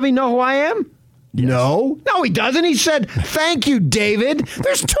Britton Covey know who I am? Yes. No, he doesn't. He said, "Thank you, David."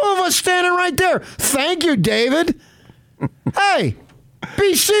 There's two of us standing right there. Thank you, David. Hey,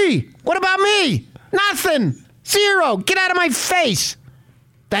 BC, what about me? Nothing. Zero. Get out of my face.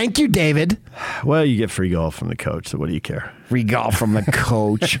 Thank you, David. Well, you get free golf from the coach, so what do you care? Free golf from the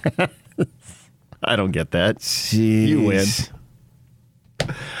coach. I don't get that. Jeez. You win.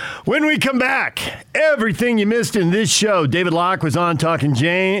 When we come back, everything you missed in this show. David Locke was on talking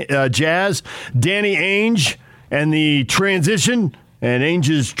jazz. Danny Ainge and the transition and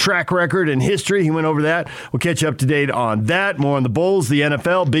Ainge's track record and history. He went over that. We'll catch you up to date on that. More on the Bulls, the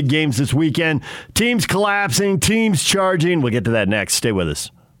NFL, big games this weekend. Teams collapsing, teams charging. We'll get to that next. Stay with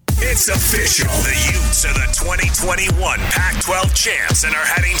us. It's official. The Utes are the 2021 Pac-12 champs and are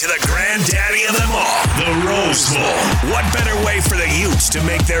heading to the granddaddy of them all, the Rose Bowl. What better way for the Utes to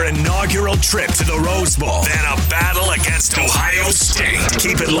make their inaugural trip to the Rose Bowl than a battle against Ohio State?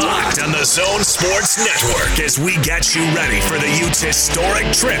 Keep it locked on the Zone Sports Network as we get you ready for the Utes'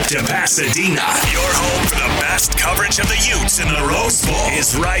 historic trip to Pasadena. Your home for the best coverage of the Utes in the Rose Bowl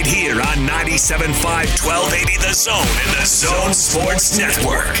is right here on 97.5 1280 The Zone and the Zone Sports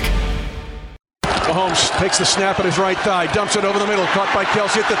Network. Mahomes takes the snap at his right thigh, dumps it over the middle, caught by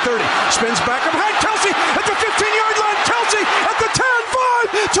Kelsey at the 30, spins back up behind Kelsey at the 15-yard line, Kelsey at the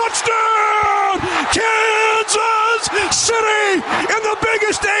 10-5, touchdown! Kansas City in the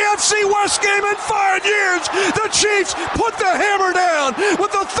biggest AFC West game in 5 years. The Chiefs put the hammer down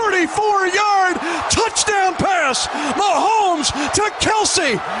with a 34-yard touchdown pass. Mahomes to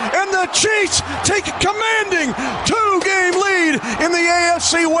Kelsey, and the Chiefs take a commanding 2-game lead in the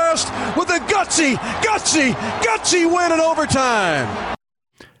AFC West with a gutsy win in overtime.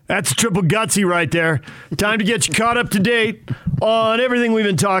 That's a triple gutsy right there. Time to get you caught up to date on everything we've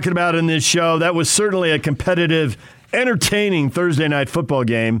been talking about in this show. That was certainly a competitive, entertaining Thursday night football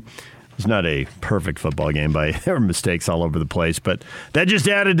game. It's not a perfect football game. There were mistakes all over the place, but that just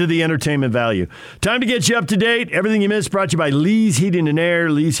added to the entertainment value. Time to get you up to date. Everything you missed brought to you by Lee's Heating and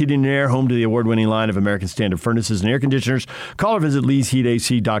Air. Lee's Heating and Air, home to the award-winning line of American Standard furnaces and air conditioners. Call or visit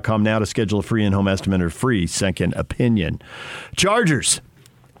leesheatac.com now to schedule a free in-home estimate or free second opinion. Chargers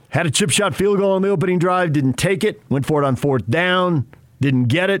had a chip shot field goal on the opening drive, didn't take it, went for it on fourth down, didn't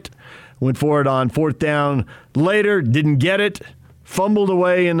get it, went for it on fourth down later, didn't get it, fumbled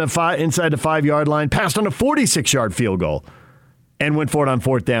away inside the 5-yard line, passed on a 46-yard field goal, and went for it on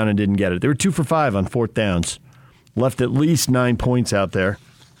fourth down and didn't get it. They were 2 for 5 on fourth downs. Left at least 9 points out there.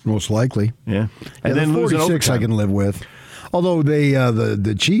 Most likely. Yeah. And then the 46 I can live with. Although they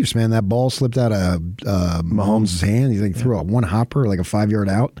the Chiefs, man, that ball slipped out of Mahomes' hand. He threw a one hopper, like a 5-yard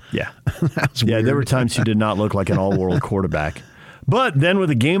out. Yeah. That was weird. There were times he did not look like an all-world quarterback. But then with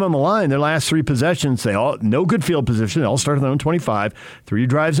the game on the line, their last 3 possessions, no good field position. They all started on their own 25, 3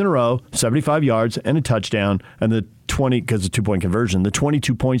 drives in a row, 75 yards, and a touchdown. And the 20, because of 2-point conversion, the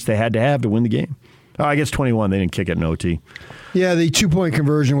 22 points they had to have to win the game. Oh, I guess 21. They didn't kick it in OT. Yeah, the 2-point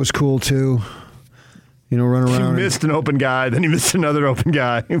conversion was cool, too. Run around. He missed an open guy, then he missed another open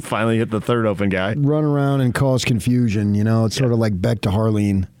guy. He finally hit the third open guy. Run around and cause confusion. It's sort of like Beck to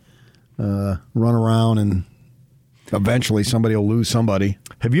Harleen. Run around and Eventually, somebody will lose somebody.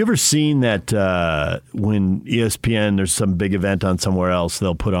 Have you ever seen that when ESPN, there's some big event on somewhere else,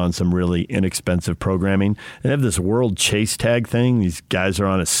 they'll put on some really inexpensive programming? They have this world chase tag thing. These guys are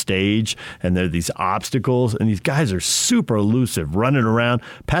on a stage, and there are these obstacles, and these guys are super elusive, running around.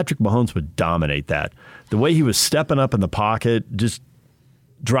 Patrick Mahomes would dominate that. The way he was stepping up in the pocket, just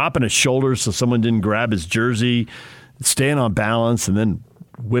dropping his shoulders so someone didn't grab his jersey, staying on balance, and then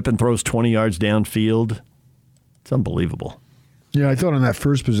whipping throws 20 yards downfield. It's unbelievable. Yeah, I thought on that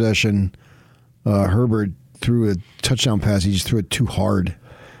first possession, Herbert threw a touchdown pass. He just threw it too hard.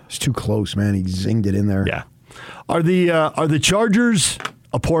 It's too close, man. He zinged it in there. Yeah. Are the Chargers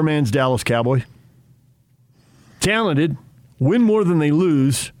a poor man's Dallas Cowboy? Talented, win more than they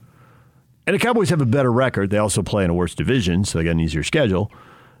lose, and the Cowboys have a better record. They also play in a worse division, so they got an easier schedule.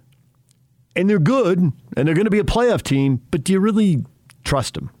 And they're good, and they're going to be a playoff team, but do you really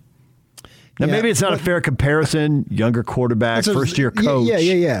trust them? Now, maybe it's not a fair comparison. Younger quarterback, first-year coach.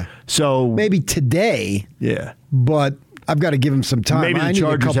 Yeah. So maybe today. Yeah. But I've got to give him some time. Maybe the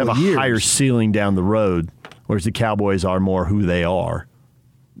Chargers have a higher ceiling down the road, whereas the Cowboys are more who they are.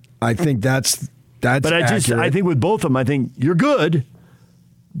 I think that's But accurate. I think with both of them, I think you're good,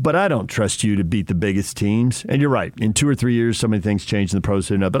 but I don't trust you to beat the biggest teams. And you're right. In 2 or 3 years, so many things change in the pros,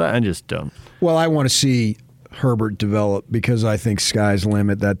 but I just don't. Well, I want to see Herbert develop because I think sky's the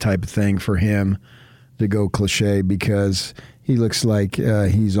limit, that type of thing for him, to go cliche, because he looks like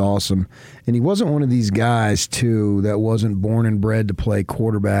he's awesome. And he wasn't one of these guys, too, that wasn't born and bred to play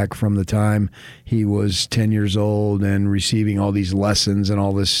quarterback from the time he was 10 years old and receiving all these lessons and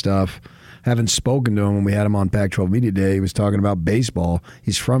all this stuff. Having spoken to him when we had him on Pac-12 Media Day, he was talking about baseball.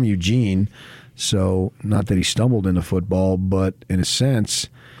 He's from Eugene, so not that he stumbled into football, but in a sense,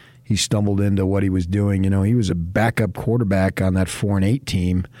 he stumbled into what he was doing. You know, he was a backup quarterback on that 4-8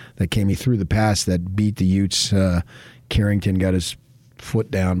 team that came. He threw the pass that beat the Utes. Carrington got his foot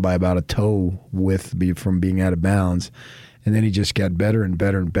down by about a toe width from being out of bounds. And then he just got better and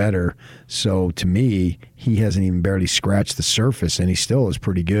better and better. So to me, he hasn't even barely scratched the surface, and he still is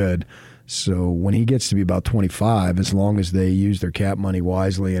pretty good. So when he gets to be about 25, as long as they use their cap money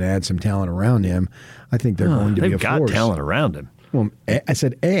wisely and add some talent around him, I think they're going to be a force. They've got talent around him. Well, I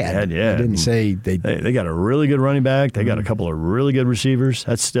said add. Yeah. I didn't say they. They got a really good running back. They got a couple of really good receivers.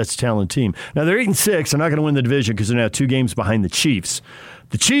 That's a talented team. Now, they're 8-6. They're not going to win the division because they're now 2 games behind the Chiefs.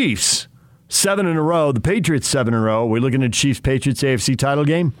 The Chiefs, 7 in a row. The Patriots, 7 in a row. We're looking at Chiefs-Patriots AFC title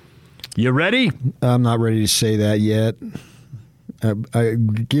game. You ready? I'm not ready to say that yet.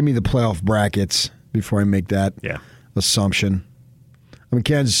 Give me the playoff brackets before I make that assumption. I mean,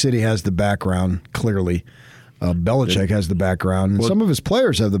 Kansas City has the background, clearly. Belichick has the background. And some of his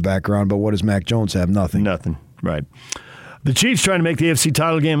players have the background, but what does Mac Jones have? Nothing. Nothing, right. The Chiefs trying to make the AFC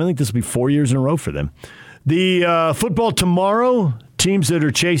title game. I think this will be 4 years in a row for them. The football tomorrow, teams that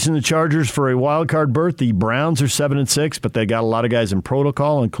are chasing the Chargers for a wild card berth, the Browns are 7-6, but they got a lot of guys in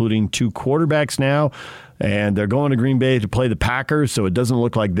protocol, including 2 quarterbacks now. And they're going to Green Bay to play the Packers, so it doesn't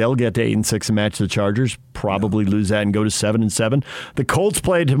look like they'll get to 8-6 and match the Chargers. Probably lose that and go to 7-7. The Colts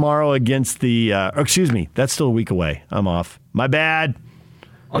play tomorrow against the. That's still a week away. I'm off. My bad.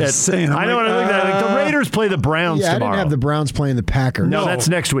 I was saying. I know what I looked at. The Raiders play the Browns tomorrow. I didn't have the Browns playing the Packers. No, that's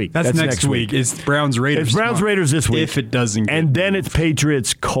next week. That's next week. It's Browns Raiders. It's Browns Raiders this week. If it doesn't. And then it's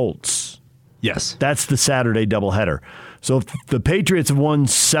Patriots Colts. Yes. That's the Saturday doubleheader. So if the Patriots have won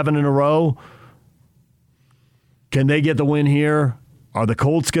 7 in a row. Can they get the win here? Are the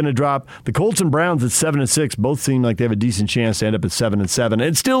Colts going to drop? The Colts and Browns at 7-6 both seem like they have a decent chance to end up at 7-7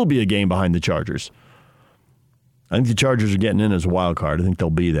 and still be a game behind the Chargers. I think the Chargers are getting in as a wild card. I think they'll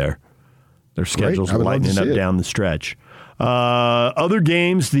be there. Their schedules are lightening up down the stretch. Other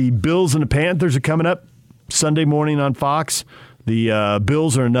games, the Bills and the Panthers are coming up Sunday morning on Fox. The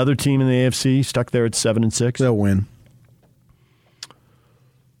Bills are another team in the AFC, stuck there at 7-6. They'll win.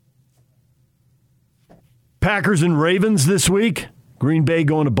 Packers and Ravens this week. Green Bay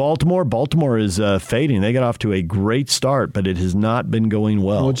going to Baltimore. Baltimore is fading. They got off to a great start, but it has not been going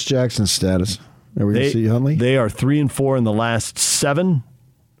well. What's Jackson's status? Are we going to see Huntley? They are 3-4 in the last 7.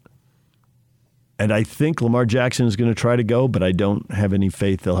 And I think Lamar Jackson is going to try to go, but I don't have any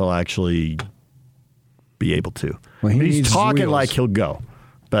faith that he'll actually be able to. Well, he's talking like he'll go,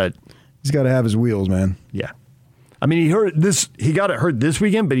 but he's got to have his wheels, man. Yeah. I mean, he got it hurt this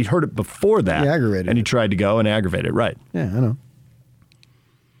weekend, but he heard it before that. He aggravated and he tried to go and aggravate it, right. Yeah, I know.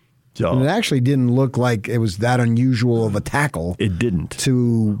 So, and it actually didn't look like it was that unusual of a tackle. It didn't.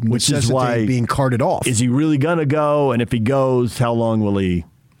 To which is why being carted off. Is he really going to go? And if he goes, how long will he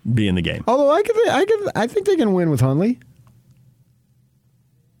be in the game? Although I think they can win with Huntley.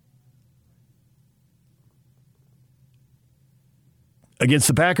 against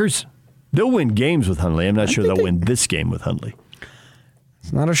the Packers. They'll win games with Hundley. I'm not sure they'll win this game with Hundley.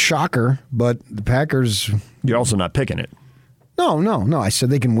 It's not a shocker, but the Packers... You're also not picking it. No. I said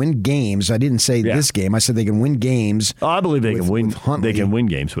they can win games. I didn't say this game. I said they can win games. Oh, I believe they can win. They can win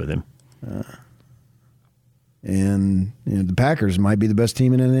games with him. And the Packers might be the best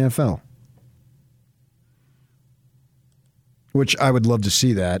team in the NFL. Which I would love to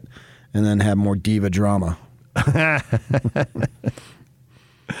see that, and then have more diva drama.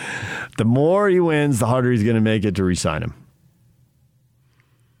 The more he wins, the harder he's going to make it to re-sign him.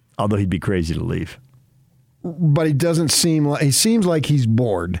 Although he'd be crazy to leave. But he seems like he's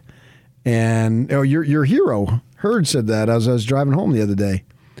bored. And your hero, Hurd, said that as I was driving home the other day.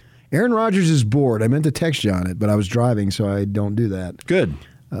 Aaron Rodgers is bored. I ment to text you on it, but I was driving, so I don't do that. Good.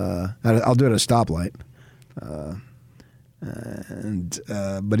 I'll do it at a stoplight.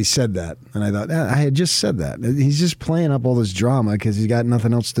 But he said that, and I thought, I had just said that. He's just playing up all this drama because he's got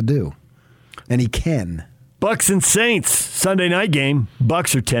nothing else to do, and he can. Bucks and Saints Sunday night game.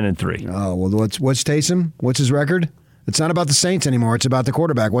 Bucks are 10-3. Oh well, what's Taysom? What's his record? It's not about the Saints anymore. It's about the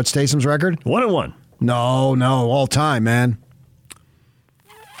quarterback. What's Taysom's record? 1-1. No, all time, man.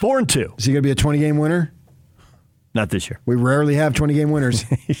 4-2. Is he going to be a 20-game winner? Not this year. We rarely have 20-game winners.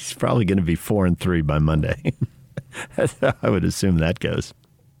 He's probably going to be 4-3 by Monday. That's how I would assume that goes.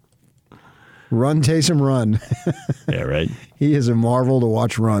 Run, Taysom, run. Yeah, right. He is a marvel to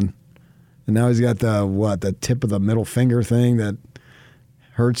watch run. And now he's got the tip of the middle finger thing that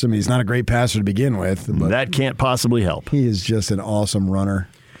hurts him. He's not a great passer to begin with. But that can't possibly help. He is just an awesome runner.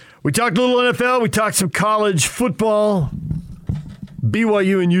 We talked a little NFL. We talked some college football.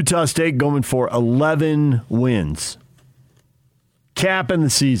 BYU and Utah State going for 11 wins. Capping the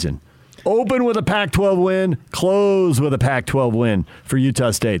season. Open with a Pac-12 win, close with a Pac-12 win for Utah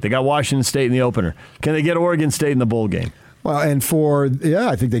State. They got Washington State in the opener. Can they get Oregon State in the bowl game? Well, and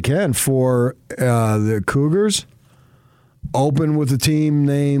I think they can. For the Cougars, open with a team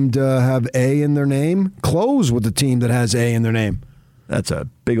named have A in their name, close with a team that has A in their name. That's a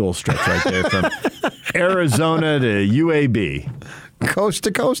big old stretch right there from Arizona to UAB. Coast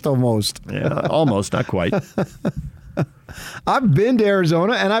to coast almost. Yeah, almost, not quite. I've been to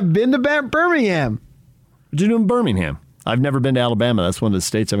Arizona, and I've been to Birmingham. What'd you do in Birmingham? I've never been to Alabama. That's one of the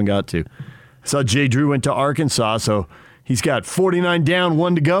states I haven't got to. Saw Jay Drew went to Arkansas, so he's got 49 down,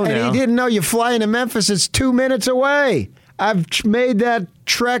 1 to go now. And he didn't know you fly into Memphis. It's 2 minutes away. I've made that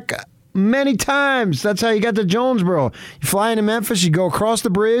trek many times. That's how you got to Jonesboro. You fly into Memphis, you go across the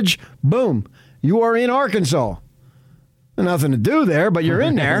bridge, boom, you are in Arkansas. Nothing to do there, but you're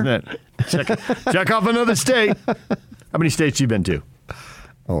in there. Check off another state. How many states you been to?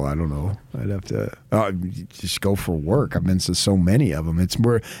 Oh, I don't know. I'd have to just go for work. I've been to so many of them. It's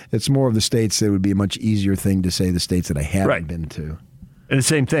more of the states that would be a much easier thing to say the states that I haven't been to. And the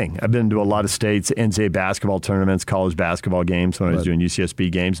same thing. I've been to a lot of states, NCAA basketball tournaments, college basketball games when I was doing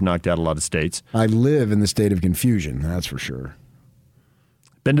UCSB games, knocked out a lot of states. I live in the state of confusion, that's for sure.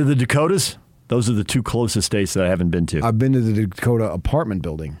 Been to the Dakotas? Those are the two closest states that I haven't been to. I've been to the Dakota apartment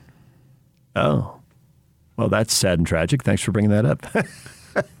building. Oh. Well, that's sad and tragic. Thanks for bringing that up.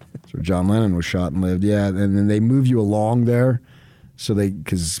 That's where John Lennon was shot and lived. Yeah, and then they move you along there,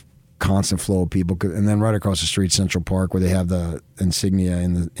 because constant flow of people, and then right across the street, Central Park, where they have the insignia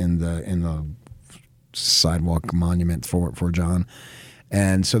in the sidewalk monument for John,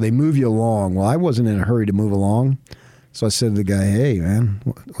 and so they move you along. Well, I wasn't in a hurry to move along, so I said to the guy, "Hey, man,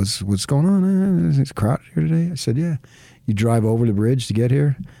 what's going on? Is it crowded here today?" I said, "Yeah." "You drive over the bridge to get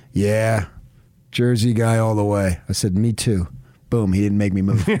here?" "Yeah." "Jersey guy all the way." I said, "Me too." Boom, he didn't make me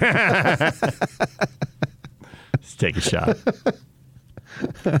move. Let's take a shot.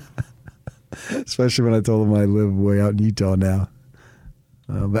 Especially when I told him I live way out in Utah now.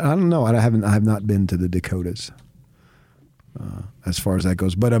 But I don't know. I have not been to the Dakotas as far as that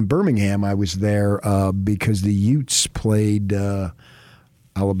goes. But in Birmingham, I was there because the Utes played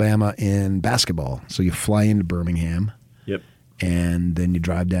Alabama in basketball. So you fly into Birmingham. Yep. And then you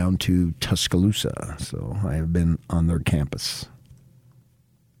drive down to Tuscaloosa. So I have been on their campus.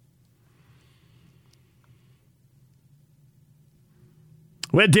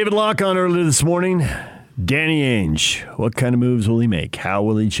 We had David Locke on earlier this morning. Danny Ainge, what kind of moves will he make? How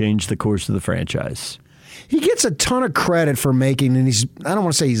will he change the course of the franchise? He gets a ton of credit for making, and I don't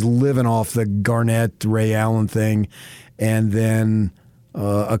want to say he's living off the Garnett, Ray Allen thing, and then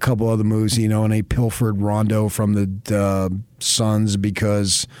a couple other moves, and he pilfered Rondo from the Suns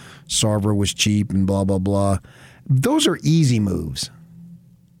because Sarver was cheap and blah, blah, blah. Those are easy moves.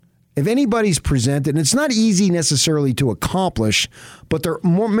 If anybody's presented, and it's not easy necessarily to accomplish, but they're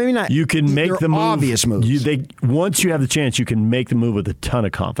more maybe not. You can make the move. Obvious moves. Once you have the chance, you can make the move with a ton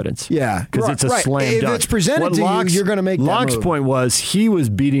of confidence. Yeah, because it's a slam if dunk. If it's presented to you, you're going to make that Locke's move. point was he was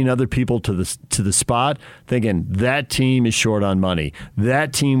beating other people to the spot, thinking that team is short on money.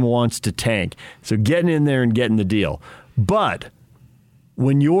 That team wants to tank. So getting in there and getting the deal. But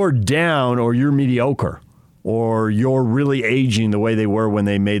when you're down or you're mediocre, or you're really aging the way they were when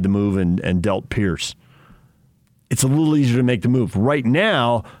they made the move and dealt Pierce, it's a little easier to make the move. Right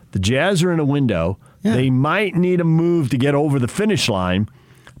now, the Jazz are in a window. Yeah. They might need a move to get over the finish line.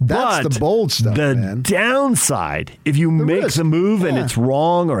 That's but the bold stuff, the man. downside, if you make the move and it's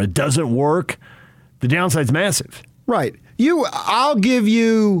wrong or it doesn't work, the downside's massive. Right. I'll give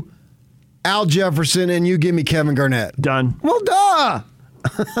you Al Jefferson and you give me Kevin Garnett. Done. Well, duh.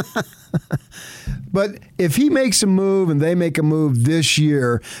 But if he makes a move and they make a move this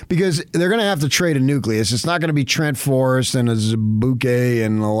year, because they're going to have to trade a nucleus. It's not going to be Trent Forrest and a Zabuke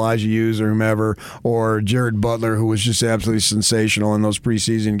and Elijah Hughes or whomever, or Jared Butler, who was just absolutely sensational in those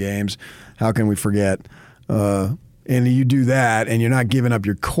preseason games. How can we forget? And you do that and you're not giving up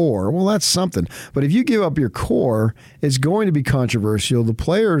your core. Well, that's something. But if you give up your core, it's going to be controversial. The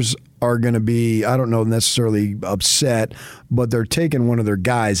players are going to be, I don't know, necessarily upset, but they're taking one of their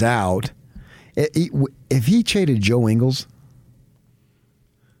guys out. If he traded Joe Ingles,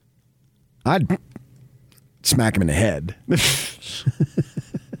 I'd smack him in the head.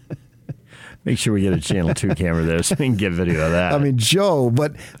 Make sure we get a Channel 2 camera there so we can get video of that. I mean, Joe,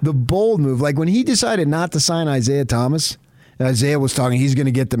 but the bold move, like when he decided not to sign Isaiah Thomas, Isaiah was talking, he's going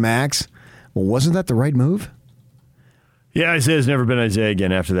to get the max. Well, wasn't that the right move? Yeah, Isaiah's never been Isaiah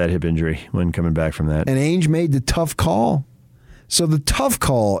again after that hip injury when coming back from that. And Ainge made the tough call. So the tough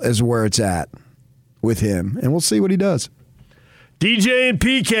call is where it's at with him, and we'll see what he does. DJ and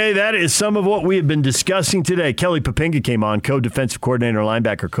PK, that is some of what we have been discussing today. Kelly Poppinga came on, co-defensive coordinator,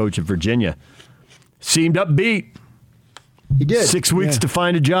 linebacker coach at Virginia. Seemed upbeat. He did. 6 weeks to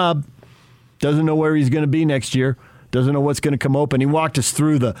find a job. Doesn't know where he's going to be next year. Doesn't know what's going to come open. He walked us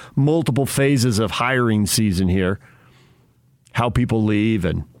through the multiple phases of hiring season here, how people leave,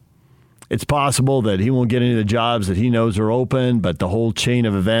 and it's possible that he won't get any of the jobs that he knows are open, but the whole chain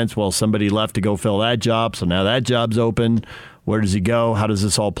of events, well, somebody left to go fill that job, so now that job's open. Where does he go? How does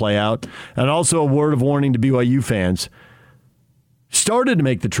this all play out? And also a word of warning to BYU fans. Started to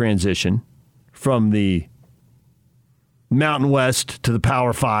make the transition from the Mountain West to the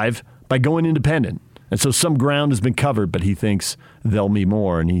Power 5 by going independent. And so some ground has been covered, but he thinks there'll be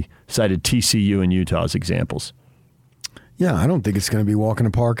more, and he cited TCU and Utah as examples. Yeah, I don't think it's going to be walk in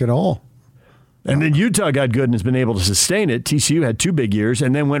the park at all. And then Utah got good and has been able to sustain it. TCU had 2 big years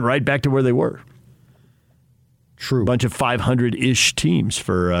and then went right back to where they were. True. Bunch of 500-ish teams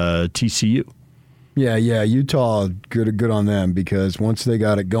for TCU. Yeah, Utah, good on them, because once they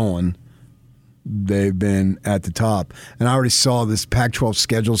got it going, they've been at the top. And I already saw this Pac-12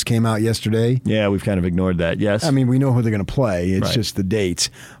 schedules came out yesterday. Yeah, we've kind of ignored that, yes. I mean, we know who they're going to play. It's Right. just the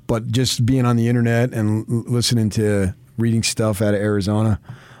dates. But just being on the internet and listening to, reading stuff out of Arizona,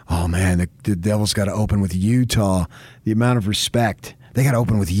 oh, man, the Devils got to open with Utah. The amount of respect. They got to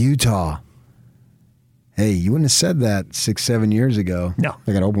open with Utah. Hey, you wouldn't have said that 6-7 years ago. No.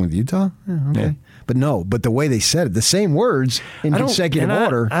 They got to open with Utah? Yeah, okay. Yeah. But the way they said it, the same words in consecutive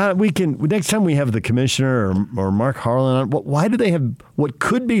order. We can next time we have the commissioner or Mark Harlan on. Why do they have what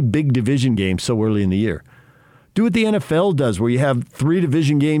could be big division games so early in the year? Do what the NFL does, where you have 3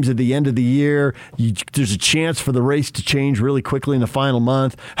 division games at the end of the year. There's a chance for the race to change really quickly in the final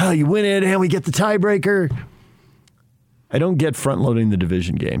month. Hell, you win it, and we get the tiebreaker. I don't get front-loading the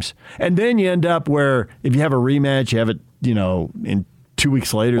division games. And then you end up where if you have a rematch, you have it, in 2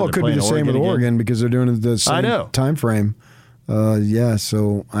 weeks later. Well, it could be the same with Oregon because they're doing the same time frame.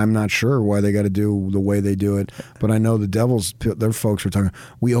 So I'm not sure why they got to do the way they do it. But I know the Devils, their folks were talking,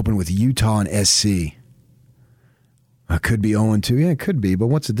 we open with Utah and SC. It could be 0-2. Yeah, it could be. But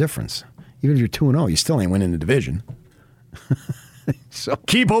what's the difference? Even if you're 2-0, you still ain't winning the division. So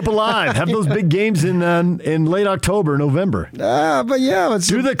keep hope alive. Have those big games in late October, November. But yeah,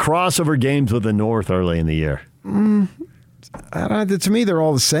 do the crossover games with the North early in the year. To me, they're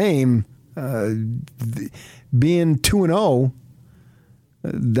all the same. Being 2-0,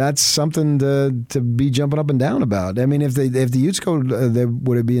 that's something to be jumping up and down about. I mean, if the Utes go,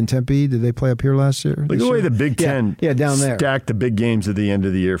 would it be in Tempe? Did they play up here last year? Look at the way the Big Ten down there stacked the big games at the end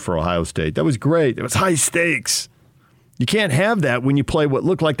of the year for Ohio State. That was great. It was high stakes. You can't have that when you play what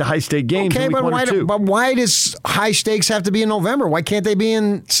look like the high-stake games in week 1 or 2. But why does high stakes have to be in November? Why can't they be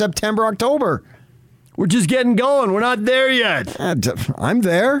in September, October? We're just getting going. We're not there yet. I'm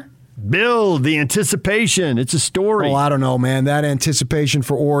there. Build the anticipation. It's a story. Oh, I don't know, man. That anticipation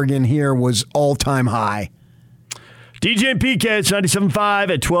for Oregon here was all-time high. DJ and PK, it's 97.5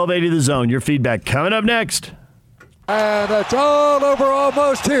 at 1280 The Zone. Your feedback coming up next. And it's all over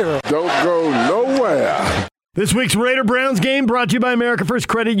almost here. Don't go nowhere. This week's Raider-Browns game brought to you by America First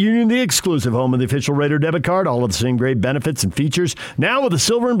Credit Union, the exclusive home of the official Raider debit card. All of the same great benefits and features. Now with the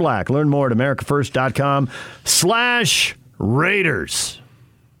silver and black. Learn more at americafirst.com/Raiders.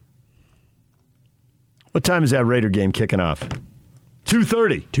 What time is that Raider game kicking off?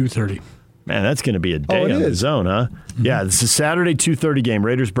 2:30. 2:30. Man, that's going to be a day on the Zone, huh? Mm-hmm. Yeah, this is Saturday, 2:30 game.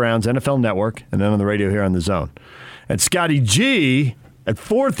 Raiders-Browns, NFL Network, and then on the radio here on the Zone. And Scotty G at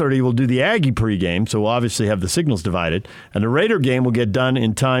 4:30 will do the Aggie pregame, so we'll obviously have the signals divided. And the Raider game will get done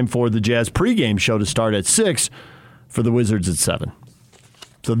in time for the Jazz pregame show to start at 6 for the Wizards at 7.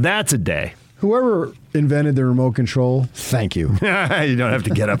 So that's a day. Whoever invented the remote control, thank you. You don't have to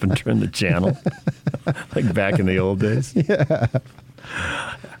get up and turn the channel like back in the old days. Yeah.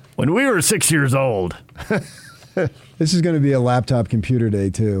 When we were 6 years old. This is going to be a laptop computer day,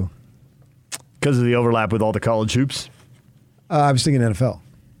 too. Because of the overlap with all the college hoops? I was thinking NFL.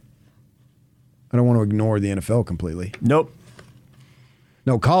 I don't want to ignore the NFL completely. Nope.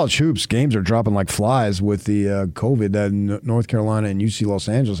 No, college hoops games are dropping like flies with the COVID. North Carolina and UC Los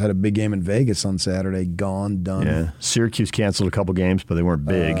Angeles had a big game in Vegas on Saturday. Gone, done. Yeah, Syracuse canceled a couple games, but they weren't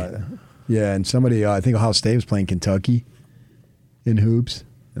big. Yeah, and somebody, I think Ohio State was playing Kentucky in hoops,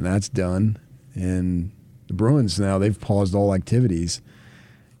 and that's done. And the Bruins now, they've paused all activities.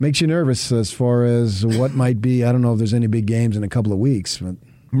 Makes you nervous as far as what might be. I don't know if there's any big games in a couple of weeks. But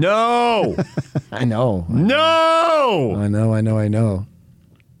no! I know. No! I know.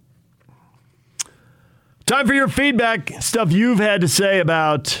 Time for your feedback, stuff you've had to say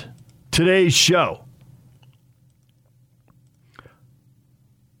about today's show.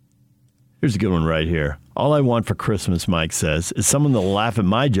 Here's a good one right here. All I want for Christmas, Mike says, is someone to laugh at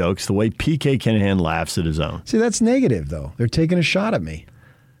my jokes the way PK Kinahan laughs at his own. See, that's negative, though. They're taking a shot at me.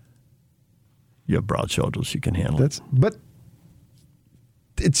 You have broad shoulders. You can handle it. But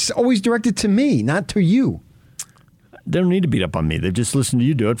it's always directed to me, not to you. They don't need to beat up on me. They've just listened to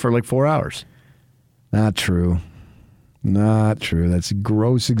you do it for like 4 hours. Not true. That's a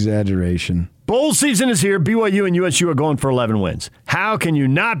gross exaggeration. Bowl season is here. BYU and USU are going for 11 wins. How can you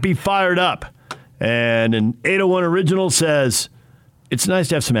not be fired up? And an 801 original says, it's nice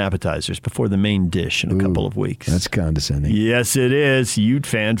to have some appetizers before the main dish in a couple of weeks. That's condescending. Yes, it is. Ute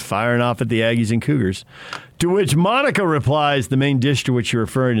fan firing off at the Aggies and Cougars. To which Monica replies, the main dish to which you're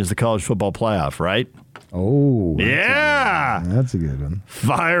referring is the college football playoff, right? Oh. Yeah. That's a good one.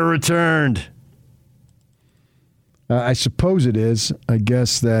 Fire returned. I suppose it is. I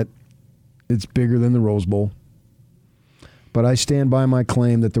guess that it's bigger than the Rose Bowl. But I stand by my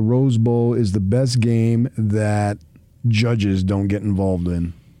claim that the Rose Bowl is the best game that judges don't get involved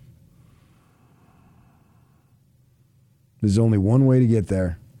in. There's only one way to get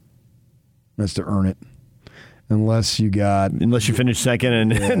there. That's to earn it. Unless you finish second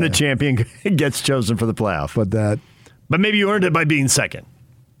and the champion gets chosen for the playoff. But maybe you earned it by being second.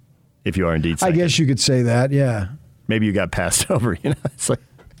 If you are indeed second. I guess you could say that, yeah. Maybe you got passed over,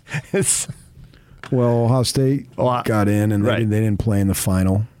 Well, Ohio State got in, and they didn't play in the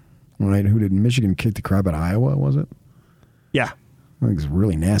final. Right? Who did Michigan kick the crap at Iowa, was it? Yeah. I think it was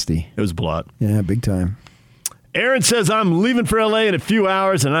really nasty. It was a blot. Yeah, big time. Aaron says, I'm leaving for L.A. in a few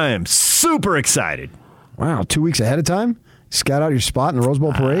hours, and I am super excited. Wow, 2 weeks ahead of time? Scout out your spot in the Rose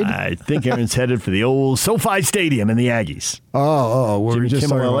Bowl parade? I think Aaron's headed for the old SoFi Stadium and the Aggies. We're Jimmy just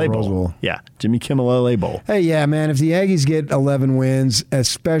Kimmel talking LA about Rose Bowl. Bowl. Yeah, Jimmy Kimmel LA Bowl. Hey, yeah, man, if the Aggies get 11 wins,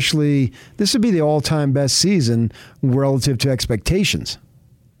 especially, this would be the all-time best season relative to expectations,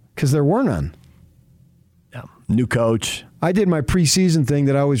 because there were none. Yeah, new coach. I did my preseason thing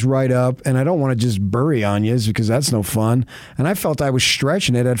that I always write up, and I don't want to just bury on you because that's no fun, and I felt I was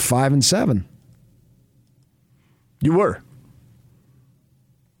stretching it at 5-7. You were.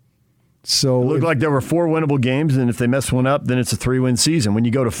 So it looked like there were 4 winnable games, and if they mess one up, then it's a 3-win season. When you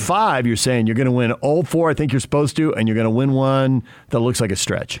go to 5, you're saying you're going to win all 4, I think you're supposed to, and you're going to win one that looks like a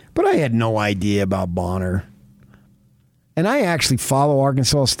stretch. But I had no idea about Bonner. And I actually follow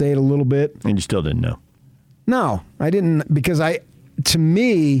Arkansas State a little bit. And you still didn't know? No, I didn't, because to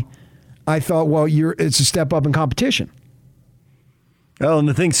me, I thought, well, it's a step up in competition. Well, and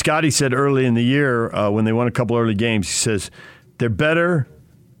the thing Scotty said early in the year when they won a couple early games, he says they're better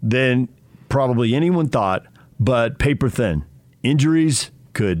than probably anyone thought, but paper thin. Injuries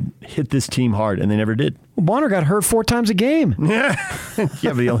could hit this team hard, and they never did. Well, Bonner got hurt 4 times a game. Yeah,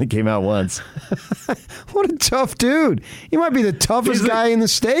 but he only came out once. What a tough dude. He might be the toughest guy in the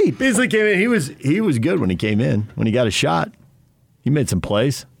state. Beasley came in. He was good when he came in. When he got a shot, he made some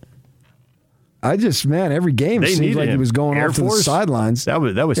plays. Every game it seems like he was going off to the sidelines. That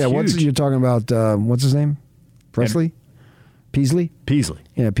was huge. You're talking about, what's his name? Presley? Peasley? Peasley.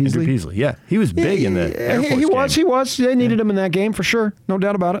 Yeah, Peasley. Andrew Peasley. Yeah, he was big in the Air Force He was. They needed him in that game for sure. No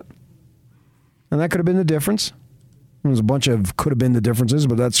doubt about it. And that could have been the difference. There was a bunch of could have been the differences,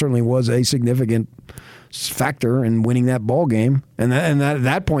 but that certainly was a significant factor in winning that ball game. And at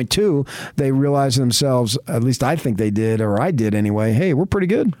that point, too, they realized themselves, at least I think they did, or I did anyway, hey, we're pretty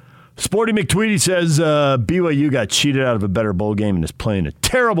good. Sporty McTweety says BYU got cheated out of a better bowl game and is playing a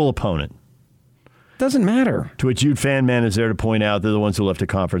terrible opponent. Doesn't matter. To which Jude Fan Man is there to point out they're the ones who left the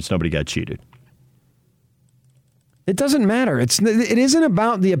conference. Nobody got cheated. It doesn't matter. It isn't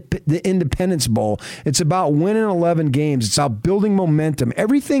about the Independence Bowl. It's about winning 11 games. It's about building momentum.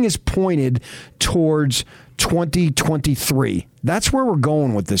 Everything is pointed towards 2023. That's where we're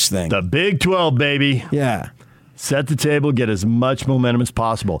going with this thing. The Big 12, baby. Yeah. Set the table, get as much momentum as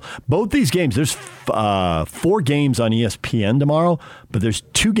possible. Both these games, there's 4 games on ESPN tomorrow, but there's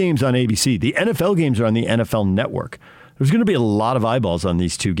 2 games on ABC. The NFL games are on the NFL Network. There's going to be a lot of eyeballs on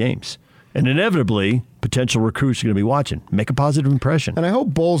these 2 games. And inevitably, potential recruits are going to be watching. Make a positive impression. And I hope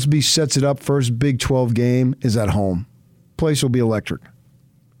Bowlesby sets it up. First Big 12 game is at home. Place will be electric.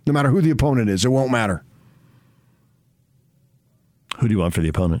 No matter who the opponent is, it won't matter. Who do you want for the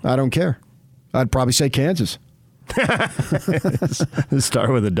opponent? I don't care. I'd probably say Kansas.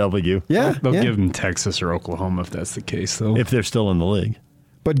 Start with a W. Yeah. They'll give them Texas or Oklahoma if that's the case, though. If they're still in the league.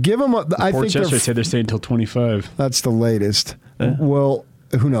 But give them I think yesterday said they're staying until 25. That's the latest. Well,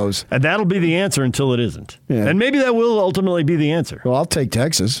 who knows? And that'll be the answer until it isn't. Yeah. And maybe that will ultimately be the answer. Well, I'll take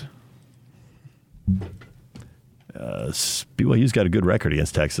Texas. BYU's got a good record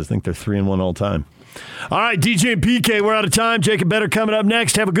against Texas. I think they're 3-1 all time. All right, DJ and PK, we're out of time. Jacob Better coming up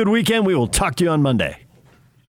next. Have a good weekend. We will talk to you on Monday.